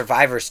 And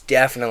Survivor's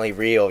definitely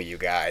real, you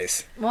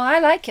guys. Well, I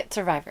like it,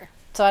 Survivor.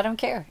 So I don't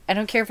care. I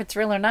don't care if it's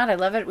real or not. I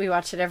love it. We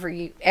watch it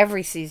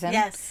every season.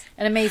 Yes.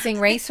 An Amazing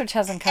Race, which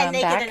hasn't come and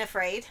Naked back. and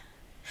Afraid.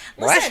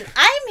 What? Listen,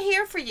 I'm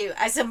here for you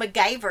as a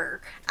MacGyver.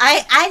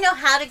 I know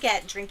how to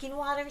get drinking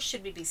water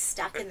should we be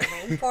stuck in the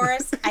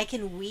rainforest. I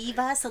can weave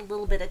us a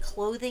little bit of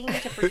clothing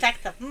to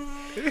protect the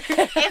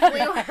if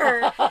we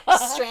were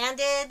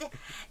stranded.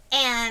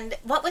 And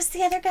what was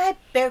the other guy?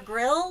 Bear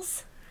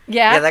Grylls?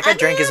 Yeah. Yeah, that guy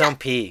drank his own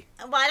pee.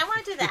 Well, I don't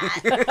want to do that.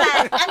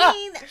 But, I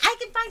mean, I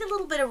can find a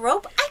little bit of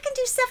rope. I can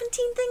do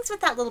 17 things with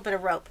that little bit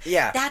of rope.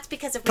 Yeah. That's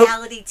because of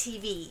reality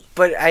TV.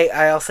 But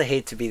I also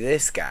hate to be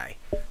this guy.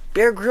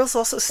 Bear Grylls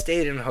also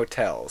stayed in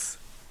hotels.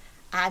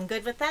 I'm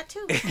good with that,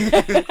 too.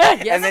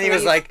 And then he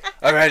was like,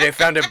 all right, I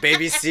found a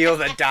baby seal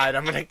that died.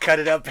 I'm going to cut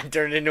it up and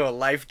turn it into a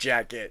life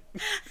jacket.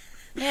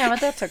 Yeah,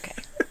 but that's okay.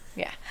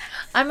 Yeah.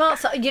 I'm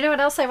also, you know what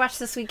else I watched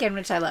this weekend,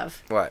 which I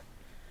love? What?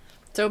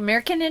 So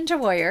American Ninja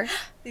Warrior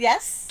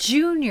Yes.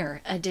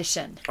 Junior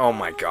Edition Oh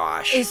my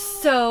gosh. is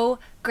so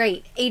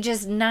great.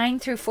 Ages 9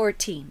 through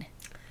 14.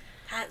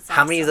 That's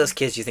How many of awesome. those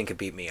kids do you think could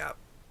beat me up?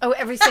 Oh,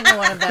 every single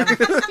one of them.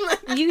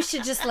 You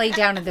should just lay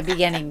down at the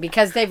beginning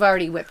because they've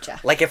already whipped you.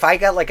 Like, if I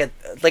got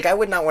I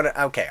would not want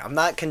to, okay, I'm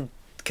not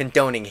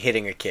condoning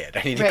hitting a kid.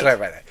 I need to Right.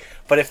 clarify that.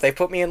 But if they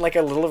put me in, like,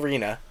 a little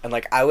arena, and,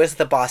 like, I was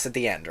the boss at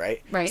the end,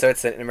 right? Right. So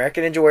it's an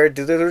American Ninja Warrior,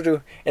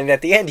 do, and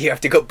at the end, you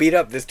have to go beat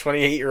up this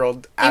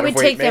 28-year-old It out would of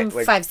weight take man. them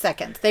Like, 5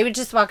 seconds. They would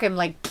just walk in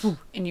like, poof,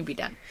 and you'd be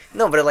done.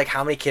 no, but, like,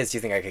 how many kids do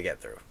you think I could get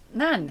through?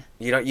 None.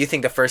 You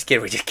think the first kid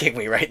would just kick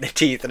me right in the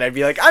teeth, and I'd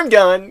be like, I'm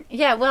done.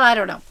 Yeah, well, I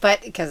don't know.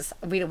 But because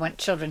we don't want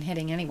children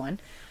hitting anyone.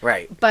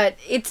 Right. But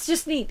it's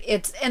just neat.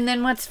 And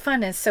then what's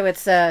fun is, so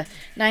it's 9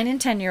 and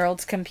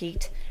 10-year-olds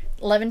compete,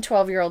 11,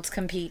 12-year-olds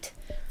compete,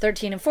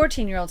 13 and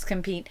 14-year-olds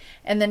compete,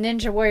 and the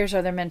Ninja Warriors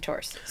are their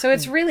mentors. So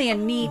it's really a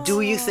neat...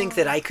 Do you think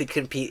that I could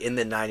compete in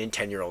the 9 and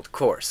 10-year-old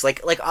course?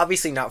 Like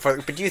obviously not for,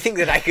 but do you think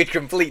that I could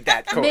complete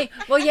that course?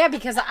 Well, yeah,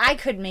 because I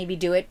could maybe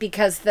do it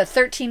because the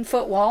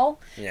 13-foot wall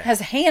Yeah.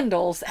 has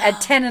handles at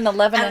 10 and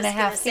 11 I and was a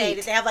half gonna say, feet.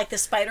 did they have like the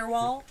spider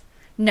wall?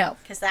 No.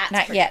 'Cause that's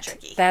not pretty yet.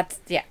 tricky. That's,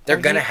 yeah. They're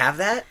gonna have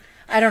that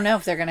I don't know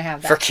if they're going to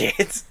have that. for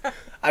kids?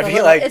 I A feel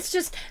little- like it's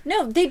just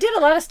no. They did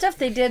a lot of stuff.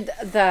 They did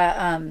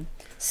the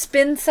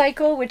spin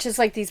cycle, which is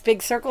like these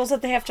big circles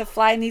that they have to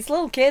fly, and these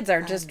little kids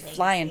are just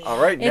flying.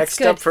 all right. It's Next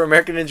good. up for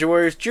American Ninja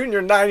Warriors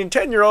Junior 9 and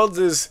 10-year-olds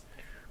is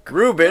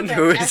Ruben,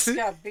 who is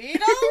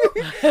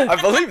I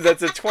believe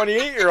that's a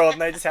 28-year-old,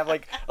 and I just have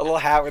like a little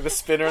hat with a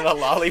spinner and a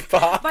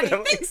lollipop. But and he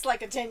I'm thinks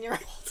like a 10-year-old.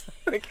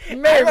 like,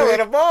 I'm a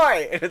little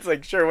boy, and it's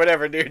like, sure,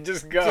 whatever, dude,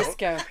 just go. Just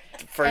go.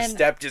 First And-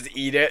 step, just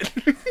eat it.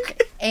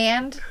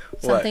 And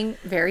something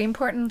very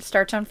important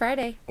starts on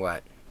Friday.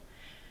 What?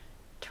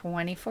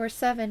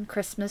 24/7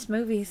 Christmas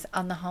movies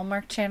on the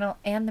Hallmark Channel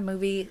and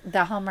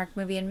the Hallmark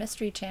Movie and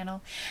Mystery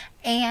Channel,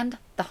 and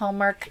the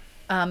Hallmark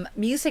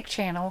Music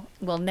Channel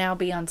will now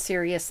be on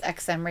Sirius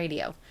XM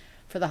Radio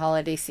for the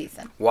holiday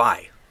season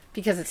Why?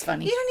 because it's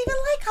funny. You don't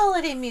even like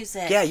holiday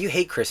music. Yeah, you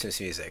hate Christmas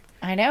music.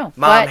 I know.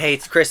 Mom but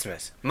hates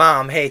Christmas.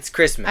 Mom hates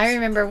Christmas. I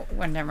remember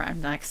whenever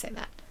I'm not gonna say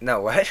that. No,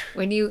 what?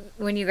 When you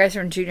guys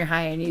were in junior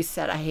high and you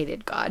said I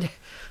hated God.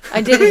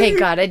 I did hate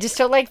God. I just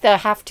don't like the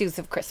have-tos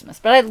of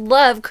Christmas. But I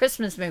love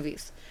Christmas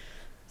movies.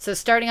 So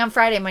starting on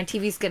Friday, my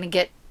TV's going to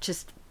get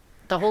just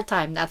the whole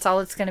time. That's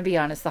all it's going to be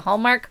on. Is the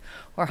Hallmark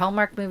or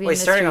Hallmark Movie Wait, and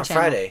Mystery starting on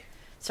Channel. Friday?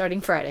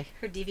 Starting Friday.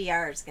 Her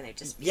DVR is going to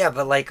just be... Yeah,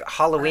 but like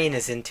Halloween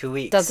is in 2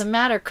 weeks. Doesn't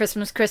matter.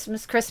 Christmas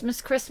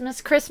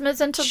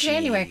until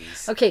January.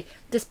 Jeez. Okay,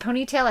 this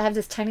ponytail, I have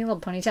this tiny little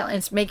ponytail, and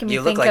it's making me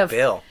You think look like of...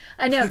 Bill.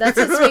 I know, that's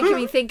what's making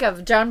me think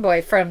of John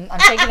Boy from...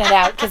 I'm taking it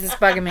out because it's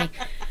bugging me.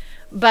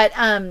 But,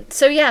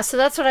 so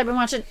that's what I've been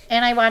watching.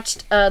 And I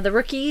watched The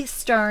Rookie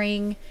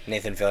starring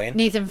Nathan Fillion.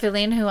 Nathan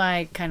Fillion, who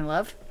I kind of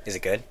love. Is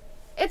it good?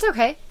 It's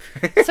okay.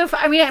 So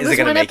far, I mean, it Is it was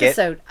gonna one make it?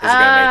 episode. Is it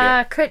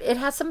gonna make It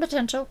has some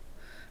potential,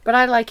 but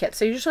I like it.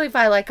 So usually if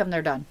I like them,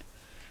 they're done.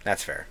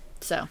 That's fair.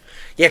 So,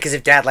 Yeah, because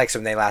if Dad likes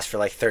them, they last for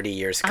like 30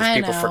 years. Because I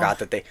people know. forgot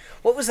that they.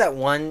 What was that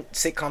one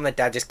sitcom that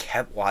Dad just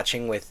kept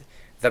watching with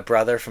the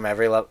brother from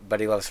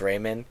Everybody Loves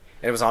Raymond?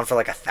 And it was on for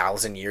like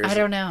 1,000 years. I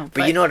don't know.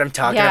 But you know what I'm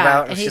talking yeah,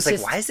 about? and And it's he's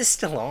just like, why is this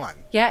still on?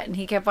 Yeah, and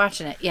he kept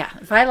watching it. Yeah.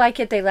 If I like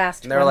it, they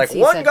last And they're one like,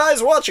 season. one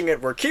guy's watching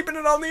it. We're keeping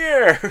it on the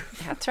air.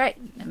 That's right.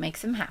 It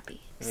makes him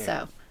happy.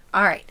 So,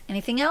 all right.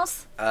 Anything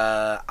else?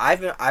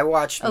 I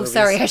watched Oh, movies.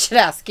 sorry. I should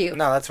ask you.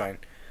 No, that's fine.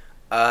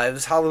 It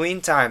was Halloween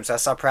time, so I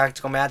saw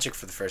Practical Magic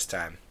for the first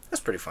time. That's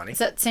pretty funny. Is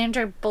that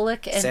Sandra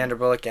Bullock and Sandra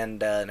Bullock and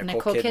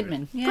Nicole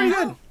Kidman. Yeah. Pretty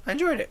good. I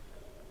enjoyed it.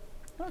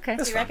 Okay.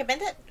 Do you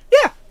recommend it?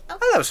 Yeah, I thought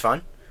that was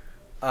fun.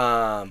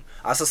 I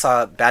also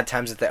saw Bad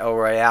Times at the El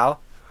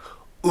Royale.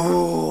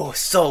 Ooh,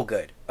 so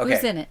good. Okay.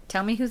 Who's in it?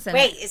 Tell me who's in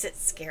Wait, it. is it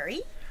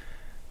scary?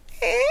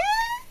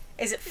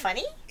 Is it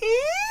funny?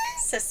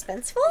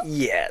 Suspenseful?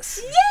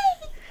 Yes.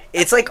 Yay!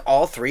 It's like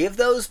all three of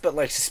those, but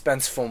like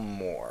suspenseful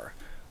more.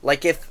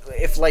 Like if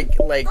like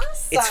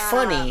it's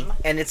funny Awesome.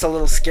 and it's a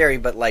little scary,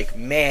 but like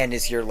man,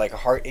 is your like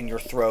heart in your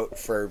throat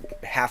for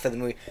half of the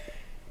movie.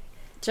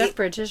 Jeff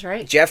Bridges,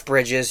 right? Jeff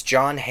Bridges,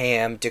 John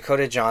Hamm,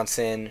 Dakota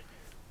Johnson.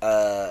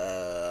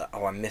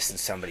 I'm missing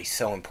somebody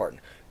so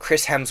important.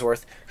 Chris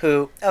Hemsworth,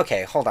 who,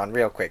 okay, hold on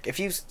real quick. If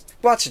you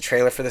watch the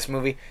trailer for this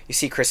movie, you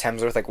see Chris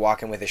Hemsworth like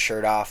walking with his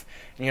shirt off,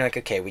 and you're like,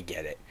 okay, we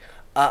get it.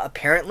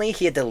 Apparently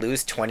he had to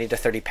lose 20 to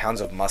 30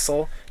 pounds of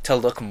muscle to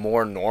look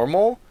more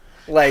normal.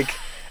 Like,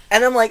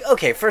 and I'm like,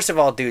 okay, first of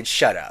all, dude,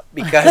 shut up.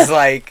 Because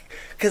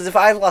if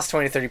I lost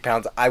 20 to 30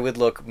 pounds, I would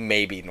look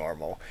maybe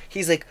normal.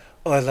 He's like,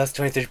 oh, I lost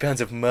 20 to 30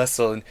 pounds of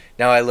muscle, and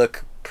now I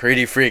look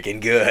pretty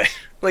freaking good.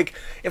 Like,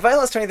 if I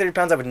lost 20 to 30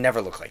 pounds, I would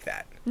never look like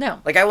that.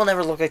 No. Like, I will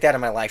never look like that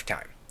in my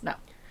lifetime. No.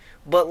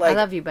 But, like, I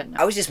love you, but no.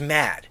 I was just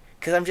mad.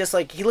 Because I'm just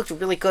like, he looked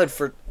really good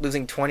for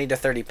losing 20 to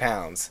 30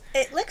 pounds.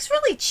 It looks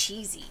really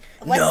cheesy.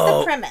 What's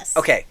the premise?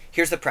 Okay,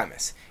 here's the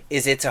premise.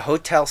 It's a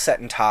hotel set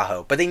in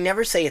Tahoe. But they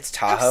never say it's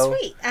Tahoe. Oh,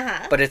 sweet.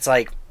 Uh-huh. But it's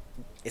like,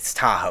 it's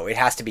Tahoe. It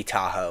has to be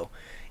Tahoe.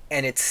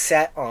 And it's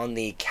set on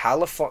the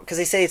California... Because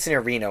they say it's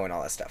near Reno and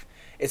all that stuff.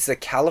 It's the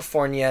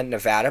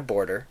California-Nevada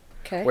border.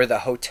 Okay. Where the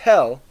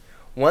hotel...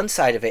 One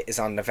side of it is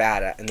on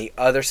Nevada, and the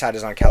other side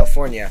is on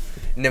California.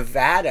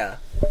 Nevada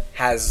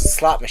has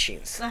slot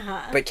machines,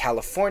 but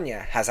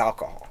California has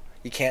alcohol.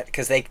 You can't,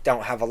 because they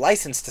don't have a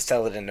license to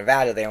sell it in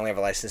Nevada. They only have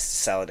a license to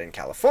sell it in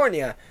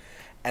California.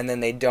 And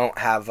then they don't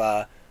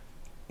have,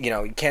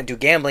 you can't do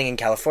gambling in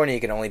California.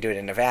 You can only do it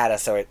in Nevada,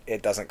 so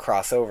it doesn't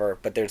cross over.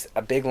 But there's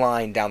a big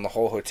line down the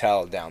whole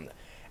hotel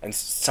and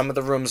some of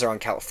the rooms are on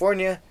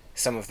California.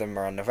 Some of them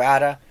are on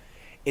Nevada.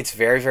 It's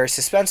very, very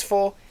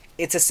suspenseful.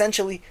 It's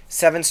essentially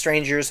 7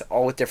 strangers,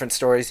 all with different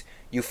stories.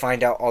 You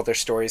find out all their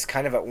stories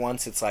kind of at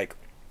once. It's like,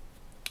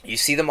 you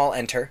see them all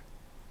enter,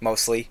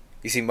 mostly.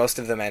 You see most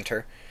of them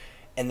enter.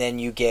 And then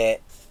you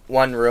get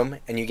one room,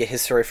 and you get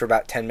his story for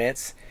about 10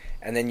 minutes.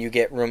 And then you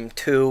get room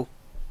 2,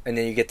 and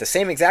then you get the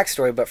same exact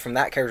story, but from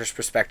that character's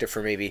perspective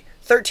for maybe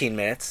 13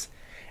 minutes.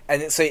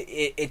 And so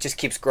it just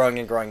keeps growing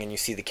and growing, and you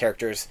see the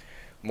characters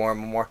more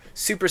and more.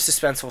 Super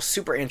suspenseful,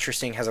 super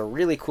interesting, has a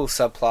really cool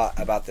subplot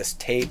about this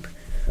tape.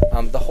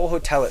 The whole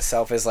hotel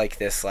itself is like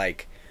this,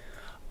 like,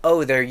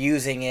 oh, they're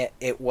using it.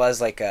 It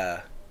was like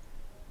a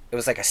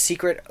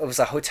secret. It was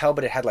a hotel,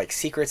 but it had like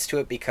secrets to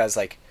it because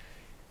like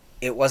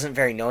it wasn't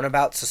very known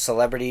about. So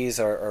celebrities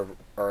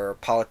or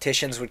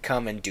politicians would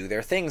come and do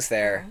their things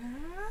there.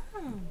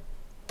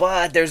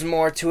 But there's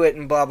more to it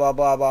and blah, blah,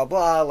 blah, blah,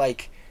 blah.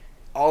 Like,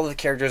 all of the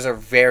characters are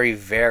very,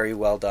 very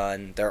well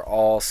done. They're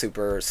all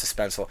super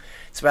suspenseful.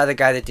 It's by the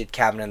guy that did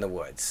Cabin in the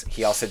Woods.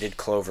 He also did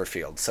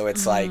Cloverfield. So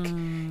it's like,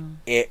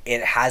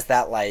 it has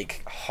that,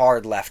 like,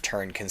 hard left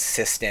turn,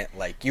 consistent,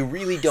 like, you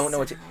really don't know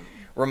what to...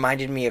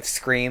 Reminded me of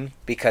Scream,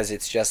 because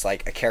it's just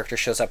like, a character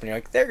shows up and you're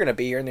like, they're gonna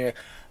be here, and they're like,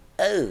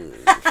 oh,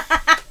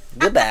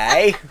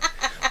 goodbye.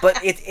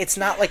 But it's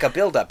not like a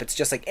build-up. It's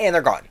just like, and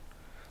they're gone.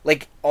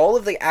 Like, all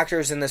of the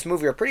actors in this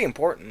movie are pretty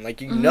important. Like,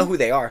 you know who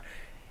they are.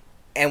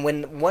 And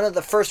when one of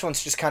the first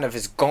ones just kind of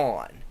is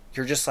gone,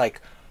 you're just like,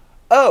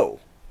 oh,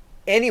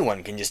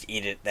 anyone can just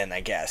eat it then,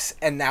 I guess.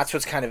 And that's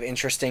what's kind of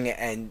interesting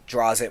and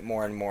draws it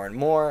more and more and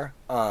more.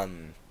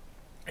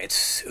 It's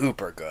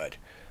super good.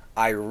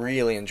 I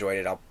really enjoyed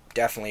it. I'll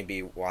definitely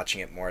be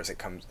watching it more as it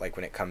comes, like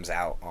when it comes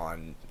out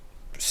on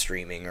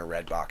streaming or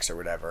Redbox or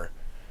whatever.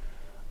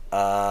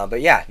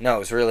 But yeah, no, it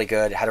was really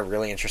good. It had a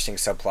really interesting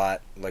subplot,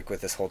 like with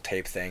this whole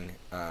tape thing.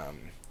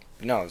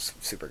 No, it was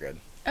super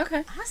good.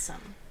 Okay.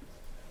 Awesome.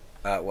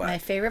 What? My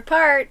favorite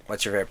part.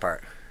 What's your favorite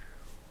part?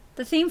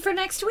 The theme for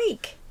next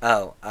week.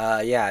 Oh,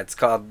 yeah, it's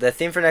called... The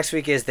theme for next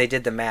week is They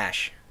Did the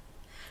MASH.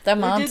 The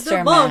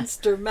Monster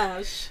Mash.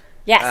 Mash.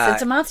 Yes,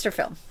 it's a monster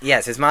film.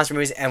 Yes, it's monster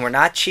movies, and we're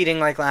not cheating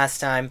like last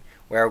time,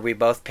 where we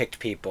both picked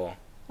people.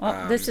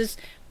 Well, this is...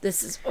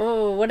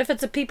 Oh, what if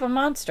it's a people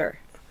monster?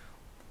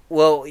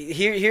 Well,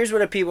 here's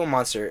what a people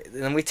monster...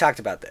 And we talked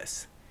about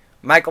this.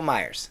 Michael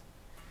Myers.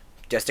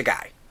 Just a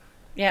guy.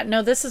 Yeah,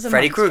 no, this is a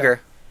Freddy monster.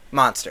 Krueger.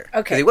 Monster.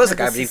 Okay. Because he was no, a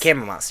guy, but he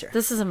became a monster.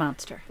 This is a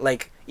monster.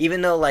 Like,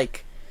 even though,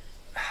 like...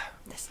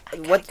 I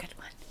got a good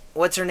one.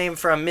 What's her name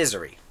from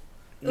Misery?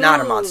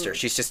 Not a Ooh. monster.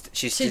 She's just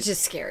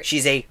scary.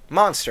 She's a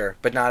monster,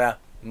 but not a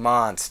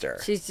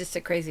monster. She's just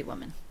a crazy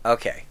woman.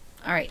 Okay.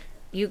 All right,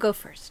 you go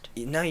first.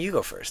 No, you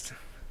go first.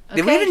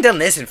 We Okay. haven't done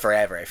this in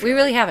forever, I feel We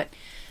really like. haven't.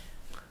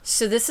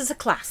 So this is a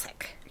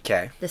classic.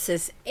 Okay. This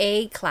is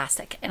a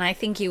classic, and I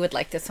think you would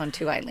like this one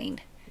too, Eileen.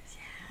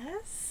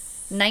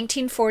 Yes.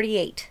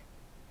 1948.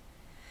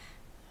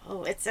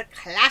 Oh, it's a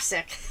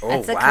classic. Oh,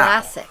 That's a wow.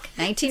 classic.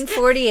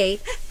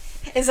 1948.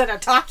 Is it a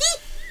talkie?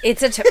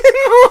 It's a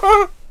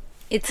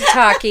it's a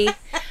talkie.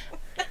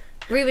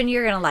 Ruben,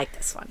 you're gonna like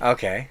this one.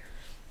 Okay.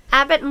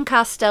 Abbott and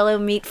Costello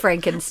meet That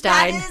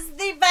Frankenstein. is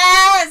the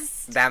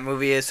best. That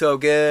movie is so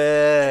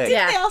good.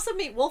 Yeah. Did they also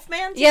meet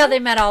Wolfman? Too? Yeah, they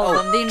met all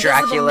of them. The Invisible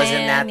Dracula's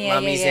Man. in that. Yeah,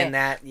 Mummy's yeah, yeah. in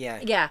that. Yeah.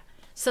 Yeah.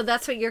 So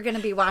that's what you're gonna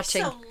be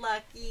watching. So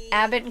lucky.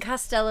 Abbott and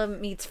Costello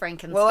meets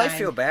Frankenstein. Well, I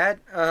feel bad.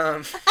 Let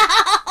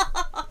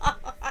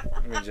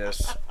me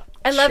just.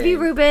 I love you,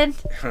 shame. Ruben.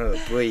 Oh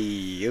boy.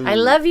 Ooh. I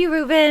love you,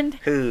 Ruben.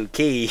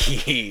 Okay.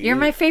 You're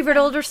my favorite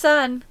older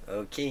son.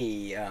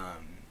 Okay.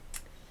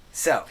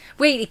 So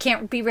Wait, it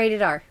can't be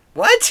rated R.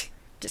 what?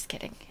 Just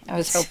kidding. I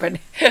was hoping.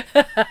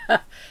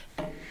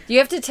 You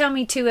have to tell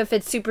me too if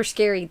it's super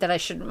scary that I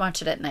shouldn't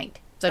watch it at night.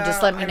 So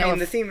just let me know. I mean,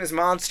 the If, theme is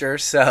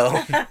monsters,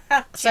 so so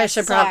I should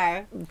Chances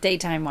probably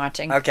daytime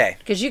watching. okay.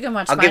 Because you can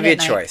watch. I'll mine give you a at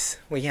night. choice.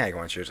 Well, yeah, you can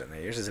watch yours at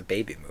night. Yours is a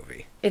baby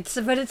movie.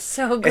 But it's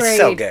so great. It's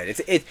so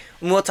good. It.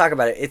 We'll talk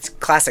about it. It's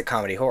classic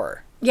comedy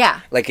horror.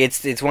 Yeah. Like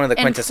it's one of the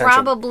And quintessential.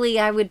 probably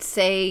I would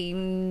say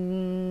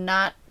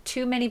not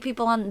too many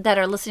people that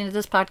are listening to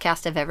this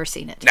podcast have ever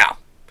seen it. No,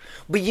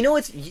 but you know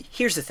what's?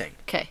 Here's the thing.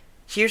 Okay.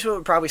 Here's what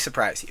would probably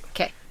surprise you.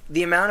 Okay.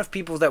 The amount of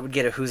people that would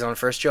get a "Who's on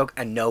First" joke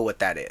and know what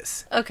that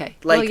is. Okay.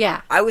 Like, well,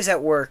 yeah. I was at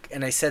work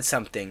and I said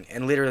something,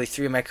 and literally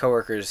 3 of my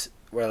coworkers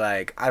were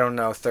like, "I don't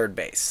know third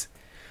base."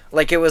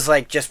 Like it was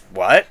like, just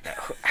what?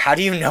 How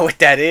do you know what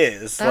that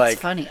is? That's like,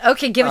 funny.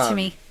 Okay, give it to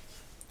me.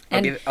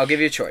 I'll give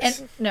you a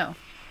choice. And no.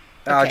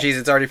 Oh, okay. jeez,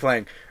 it's already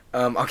playing.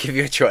 I'll give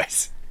you a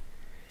choice.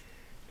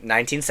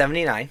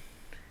 1979,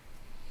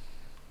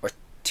 or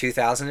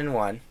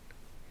 2001,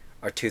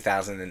 or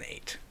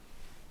 2008.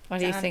 What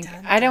do you Dun, think?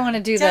 dun, I don't want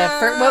to do the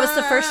first. What was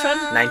the first one?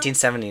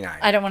 1979.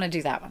 I don't want to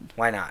do that one.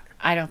 Why not?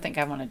 I don't think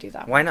I want to do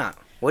that one. Why not?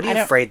 What are I you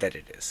don't- afraid that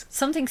it is?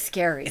 Something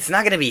scary. It's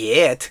not gonna be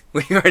it.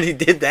 We already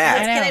did I that.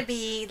 It's know. gonna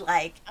be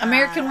like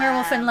American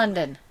Werewolf in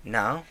London.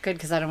 No, Good,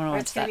 because I don't want to Or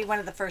watch it's gonna that. be one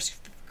of the first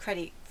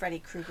Freddy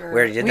Krueger. we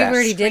already did We that.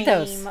 already did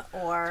those. Scream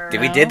Or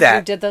Did we No, did that?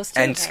 we did those too.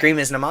 And Okay. Scream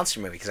isn't a monster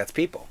movie because that's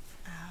people.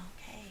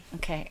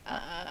 Okay. Okay.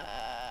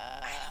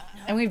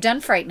 And we've done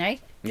Fright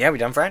Night. Yeah, we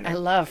done Friday I Night.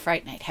 love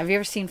Fright Night. Have you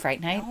ever seen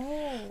Fright Night?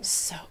 Oh.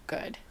 So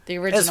good. The It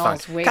was original fun.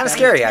 is way Kind better. of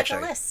scary, Make a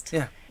actually. list.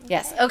 Yeah.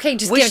 Yes. Okay,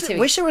 just give it to me.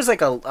 Wish there was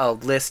like a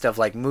list of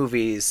like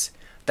movies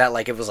that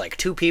like it was like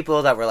 2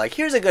 people that were like,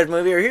 here's a good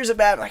movie or here's a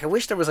bad. Like I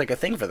wish there was like a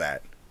thing for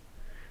that,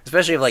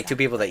 especially if like 2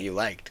 people that you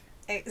liked.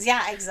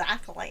 Yeah,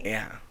 exactly.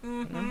 Yeah,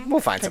 Mm-hmm. we'll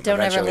find But something don't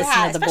ever eventually. listen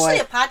Yeah, to the especially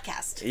boy. a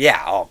podcast.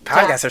 Yeah, oh,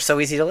 podcasts are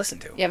so easy to listen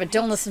to. Yeah, but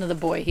don't listen to the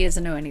boy. He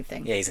doesn't know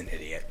anything. Yeah, he's an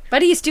idiot.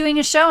 But he's doing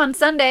a show on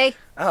Sunday.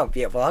 Oh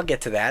yeah, well I'll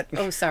get to that.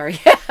 Oh, sorry.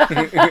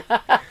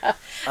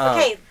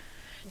 Okay,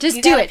 Just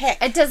You do gotta it. pick.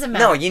 It doesn't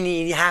matter. No,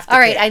 you have to. All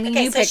right, pick. I mean,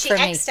 okay, you so pick she for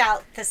me. X'd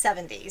out the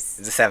 70s. It's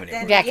the 70s.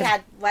 Then Yeah, you 'cause-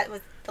 had, what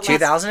was the last?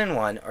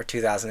 2001 or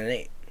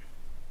 2008.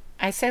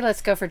 I say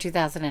let's go for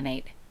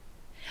 2008.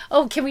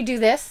 Oh, can we do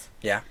this?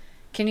 Yeah.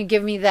 Can you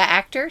give me the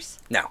actors?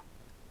 No.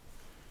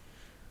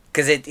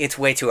 Because it's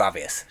way too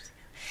obvious.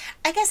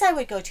 I guess I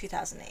would go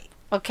 2008.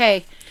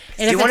 Okay.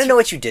 Do you want to know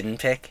what you didn't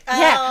pick?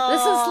 Yeah, this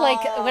is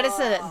like, what is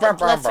it?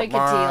 Let's make a deal.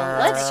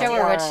 Let's show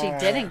her what she I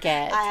didn't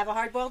get. have a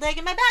hard-boiled egg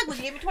in my bag. Would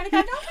you give me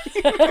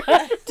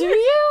 $25? Do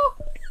you?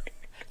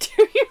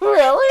 Do you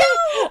really?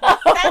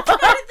 That's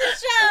part of the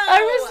show. I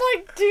was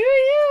like, do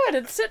you? And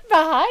it's sitting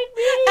behind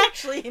me.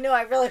 Actually,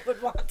 I really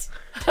would want.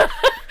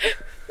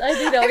 I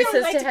think I always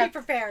would says like to to be have.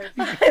 prepared.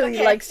 Eileen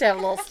Okay. likes to have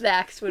little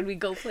snacks when we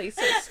go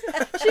places.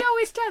 She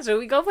always does when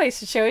we go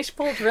places. She always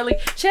pulls really.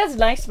 She has a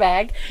nice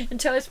bag,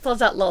 and she always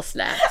pulls out little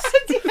snacks.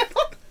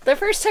 The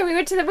first time we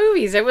went to the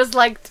movies, it was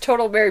like the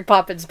total Mary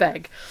Poppins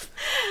bag.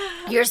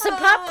 Here's some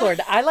popcorn.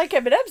 I like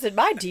M&Ms in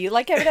mine. Do you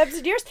like M&Ms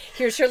in yours?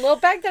 Here's your little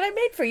bag that I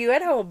made for you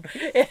at home.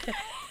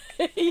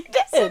 You did.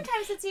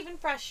 Sometimes it's even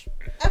fresh.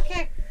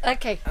 Okay.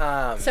 Okay.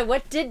 So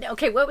what did?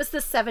 Okay, what was the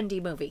 70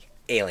 movie?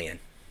 Alien.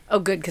 Oh,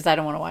 good, because I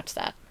don't want to watch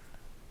that.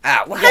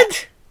 Ah,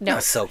 what? No. No,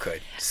 so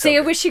good. So See, I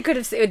good. wish you could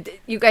have.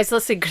 You guys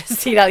listening could have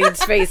seen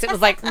Eileen's face. It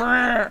was like.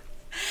 "Mrr."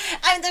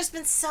 I mean, there's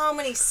been so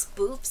many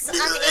spoofs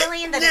on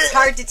Alien that it's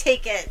hard to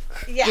take it.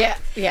 Yeah.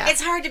 Yeah.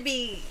 It's hard to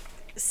be.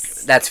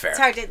 That's fair. It's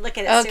hard to look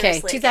at it Okay,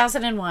 seriously.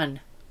 2001.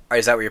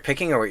 Is that what you're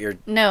picking or what you're...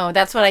 No,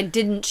 that's what I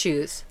didn't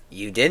choose.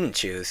 You didn't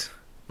choose?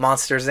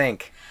 Monsters,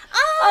 Inc.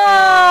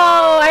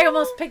 Oh, I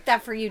almost picked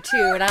that for you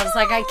too, and I was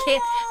like, I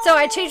can't. So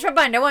I changed my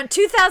mind. I want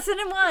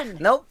 2001.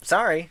 Nope,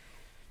 sorry.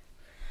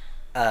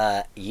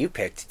 You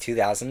picked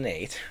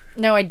 2008.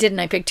 No, I didn't.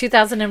 I picked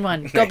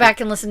 2001. Go back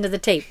and listen to the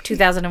tape.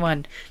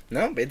 2001.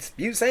 Nope, it's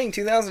you saying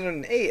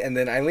 2008 and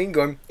then Eileen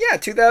going, yeah,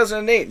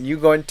 2008. And you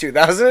going,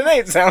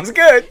 2008. Sounds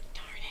good.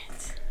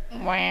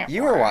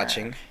 You were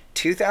watching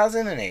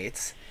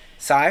 2008's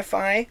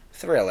sci-fi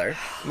thriller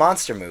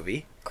monster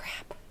movie,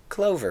 Crap.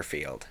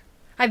 Cloverfield.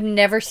 I've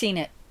never seen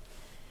it.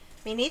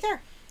 Me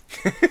neither.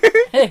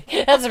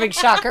 That's a big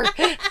shocker.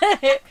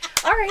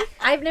 All right.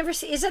 I've never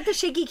seen. Is that the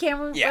shaky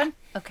camera Yeah. one?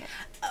 Okay.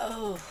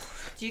 Oh,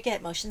 do you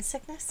get motion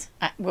sickness?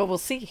 Well, we'll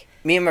see.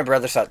 Me and my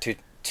brother saw it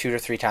two to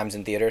three times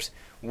in theaters.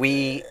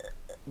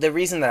 The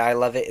reason that I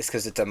love it is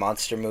because it's a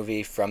monster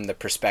movie from the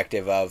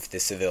perspective of the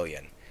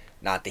civilian.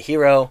 Not the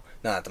hero,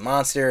 not the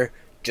monster,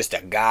 just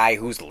a guy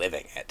who's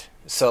living it.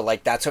 So,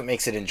 like, that's what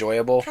makes it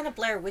enjoyable. Kind of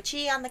Blair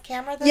Witchy on the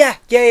camera, though?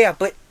 Yeah.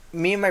 But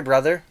me and my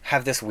brother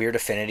have this weird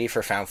affinity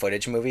for found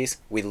footage movies.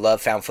 We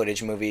love found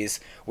footage movies.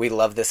 We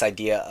love this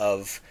idea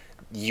of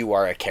you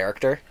are a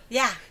character.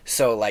 Yeah.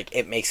 So, like,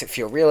 it makes it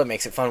feel real. It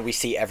makes it fun. We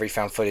see every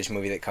found footage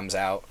movie that comes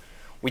out.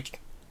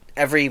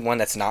 Every one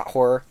that's not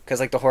horror.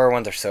 Because, like, the horror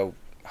ones are so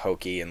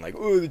hokey and, like,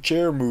 oh, the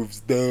chair moves,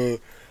 duh.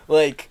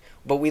 Like,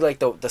 but we like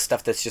the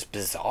stuff that's just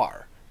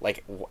bizarre.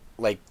 Like,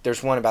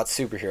 there's one about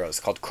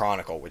superheroes called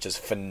Chronicle, which is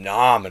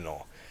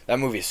phenomenal. That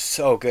movie is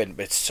so good,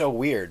 but it's so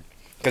weird.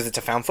 Because it's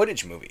a found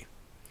footage movie.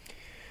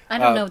 I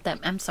don't know what that.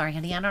 I'm sorry,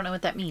 honey. I don't know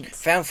what that means.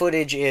 Found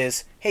footage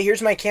is, hey,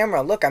 here's my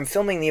camera. Look, I'm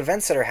filming the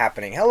events that are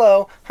happening.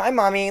 Hello. Hi,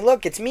 Mommy.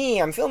 Look, it's me.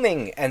 I'm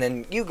filming. And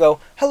then you go,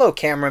 hello,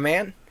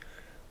 cameraman.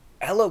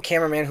 Hello,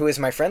 cameraman who is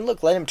my friend.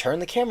 Look, let him turn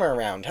the camera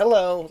around.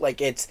 Hello.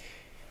 Like, it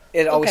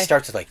always Okay.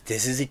 starts with, like,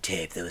 this is a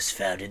tape that was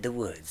found in the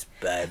woods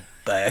by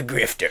a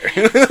grifter.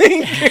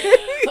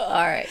 All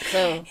right.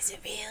 So, Is it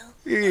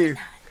real?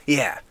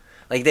 Yeah.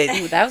 Like, they...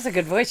 ooh, that was a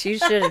good voice. You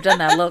should have done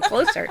that a little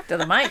closer to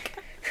the mic.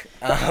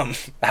 that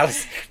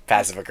was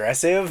passive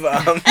aggressive. No,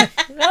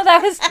 I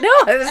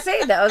was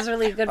saying that was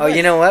really a good. Oh, voice.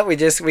 you know what? We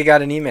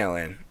got an email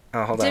in.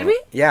 Oh, hold on. Did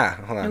we? Yeah,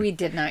 hold on. No, we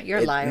did not. You're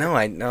a liar. No,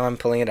 I'm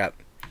pulling it up.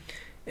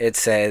 It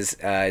says,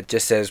 it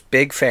just says,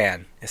 big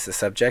fan. It's the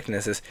subject, and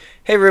it says,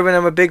 hey, Ruben,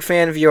 I'm a big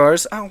fan of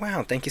yours. Oh,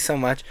 wow, thank you so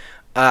much.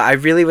 I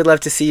really would love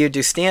to see you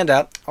do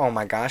stand-up. Oh,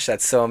 my gosh,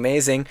 that's so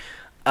amazing.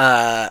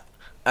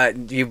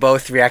 You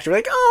both reacted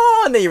like,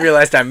 oh, and then you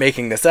realized I'm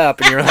making this up,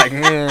 and you were like,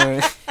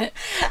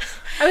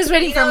 I was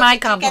waiting You for know, my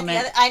did you get the compliment.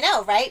 other- I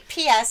know, right?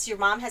 P.S. Your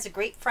mom has a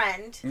great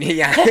friend.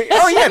 Yeah.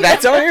 Oh, yeah,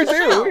 that's on here,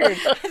 too. Weird.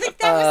 I think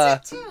that was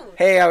it, too.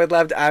 Hey, I would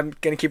love to, I'm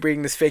going to keep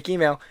reading this fake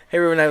email. Hey,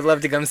 Ruben, I would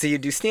love to come see you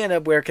do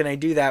stand-up. Where can I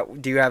do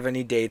that? Do you have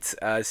any dates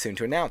soon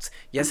to announce?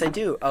 Yes, I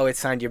do. Oh, it's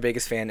signed Your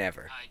Biggest Fan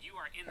Ever.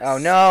 Oh,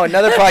 no,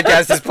 another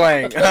podcast is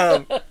playing.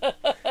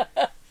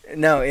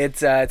 No,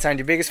 it's signed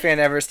Your Biggest Fan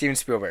Ever, Steven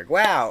Spielberg.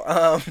 Wow.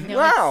 Wow.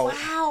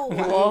 Wow.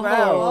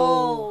 Wow.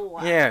 Oh.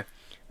 Yeah.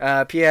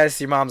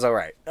 P.S. Your mom's all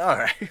right. All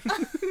right.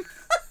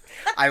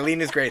 Eileen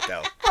is great,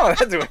 though. Oh,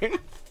 that's weird.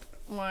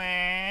 But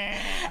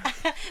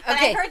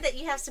Okay. I heard that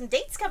you have some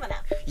dates coming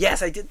up.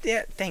 Yes, I did.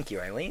 Yeah, thank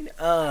you, Eileen.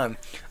 I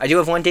do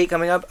have one date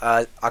coming up.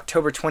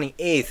 October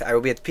 28th, I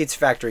will be at the Pizza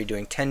Factory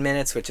doing 10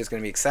 minutes, which is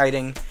going to be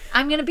exciting.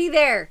 I'm gonna be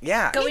there.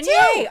 Yeah. Going, too.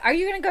 yay! Are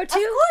you gonna go Of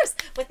too? course.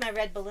 With my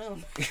red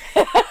balloon.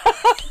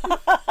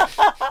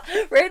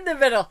 Right in the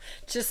middle.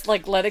 Just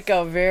like let it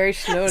go very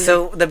slowly.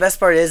 So the best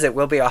part is it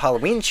will be a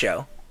Halloween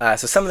show.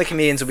 So some of the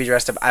comedians will be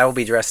dressed up. I will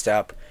be dressed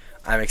up.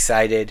 I'm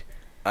excited.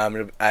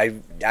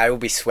 I will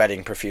be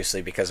sweating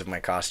profusely because of my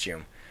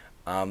costume.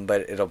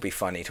 But it'll be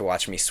funny to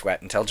watch me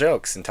sweat and tell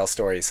jokes and tell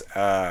stories.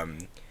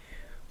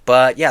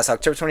 But yes,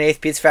 October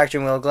 28th, Pizza Factory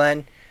in Willow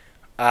Glen.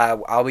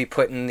 I'll be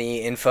putting the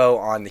info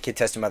on the Kid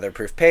Tested Mother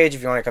approved page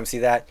if you want to come see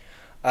that.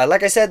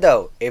 Like I said,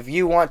 though, if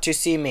you want to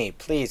see me,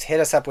 please hit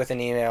us up with an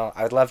email.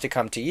 I would love to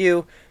come to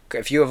you.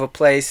 If you have a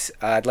place,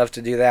 I'd love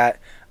to do that.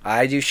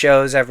 I do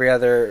shows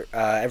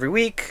every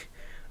week.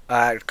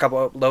 A couple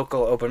of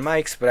local open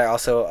mics, but I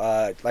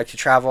also like to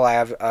travel. I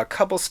have a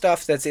couple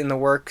stuff that's in the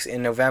works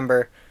in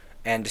November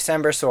and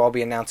December, so I'll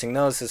be announcing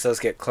those as those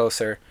get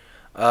closer.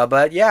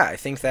 But yeah, I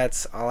think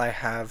that's all I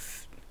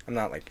have. I'm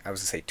not like, I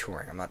was going to say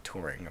touring. I'm not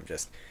touring. I'm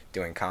just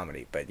doing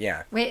comedy, but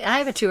yeah. Wait, I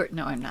have a tour.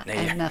 No, I'm not. I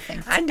have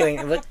nothing. I'm doing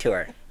a book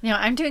tour. No,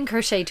 I'm doing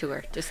crochet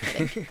tour. Just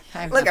kidding.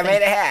 I have Look, I nothing.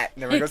 made a hat.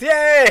 And everyone goes,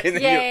 yay! And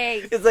then Yay!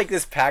 it's like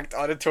this packed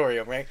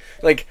auditorium, right?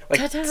 Like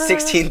Ta-da!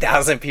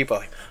 16,000 people.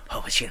 Like, oh,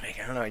 what's she gonna make?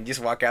 I don't know. And you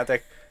just walk out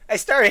there. I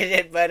started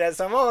it, but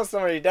so I'm almost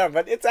already done.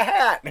 But it's a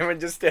hat. And everyone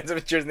just stands up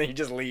and cheers, and then you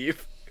just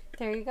leave.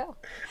 There you go.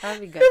 That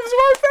would be It good. was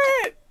worth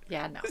it.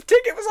 Yeah, no. This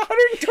ticket was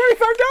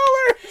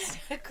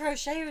 $125.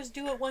 Crocheters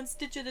do it one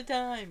stitch at a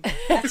time.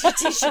 That's your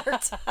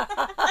t-shirt.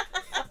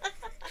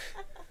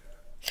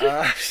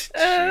 Jeez.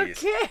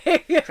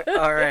 Okay.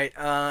 All right.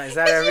 Is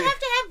that You everything? have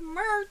to have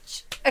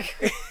merch.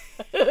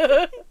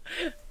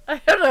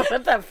 I don't know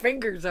what that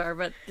fingers are,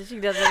 but she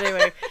does it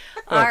anyway.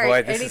 All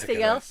right. this is a Anything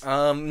good else?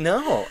 one.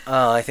 No.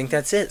 I think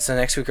that's it. So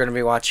next week we're gonna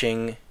be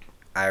watching.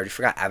 I already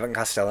forgot. Abbott and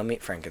Costello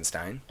Meet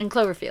Frankenstein In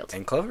Cloverfield.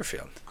 and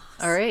Cloverfield.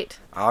 All right.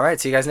 All right.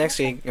 See you guys next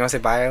week. You want to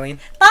say bye, Eileen?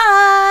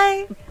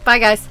 Bye. Bye,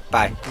 guys.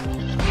 Bye.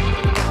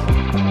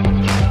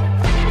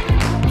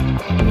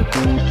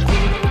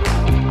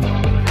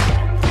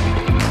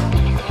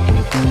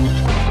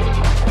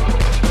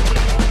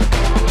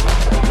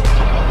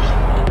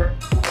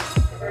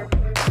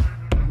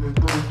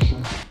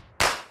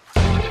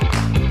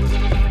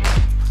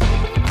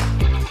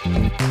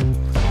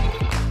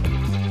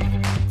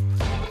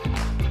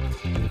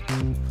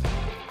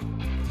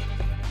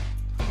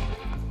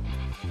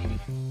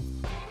 Mm.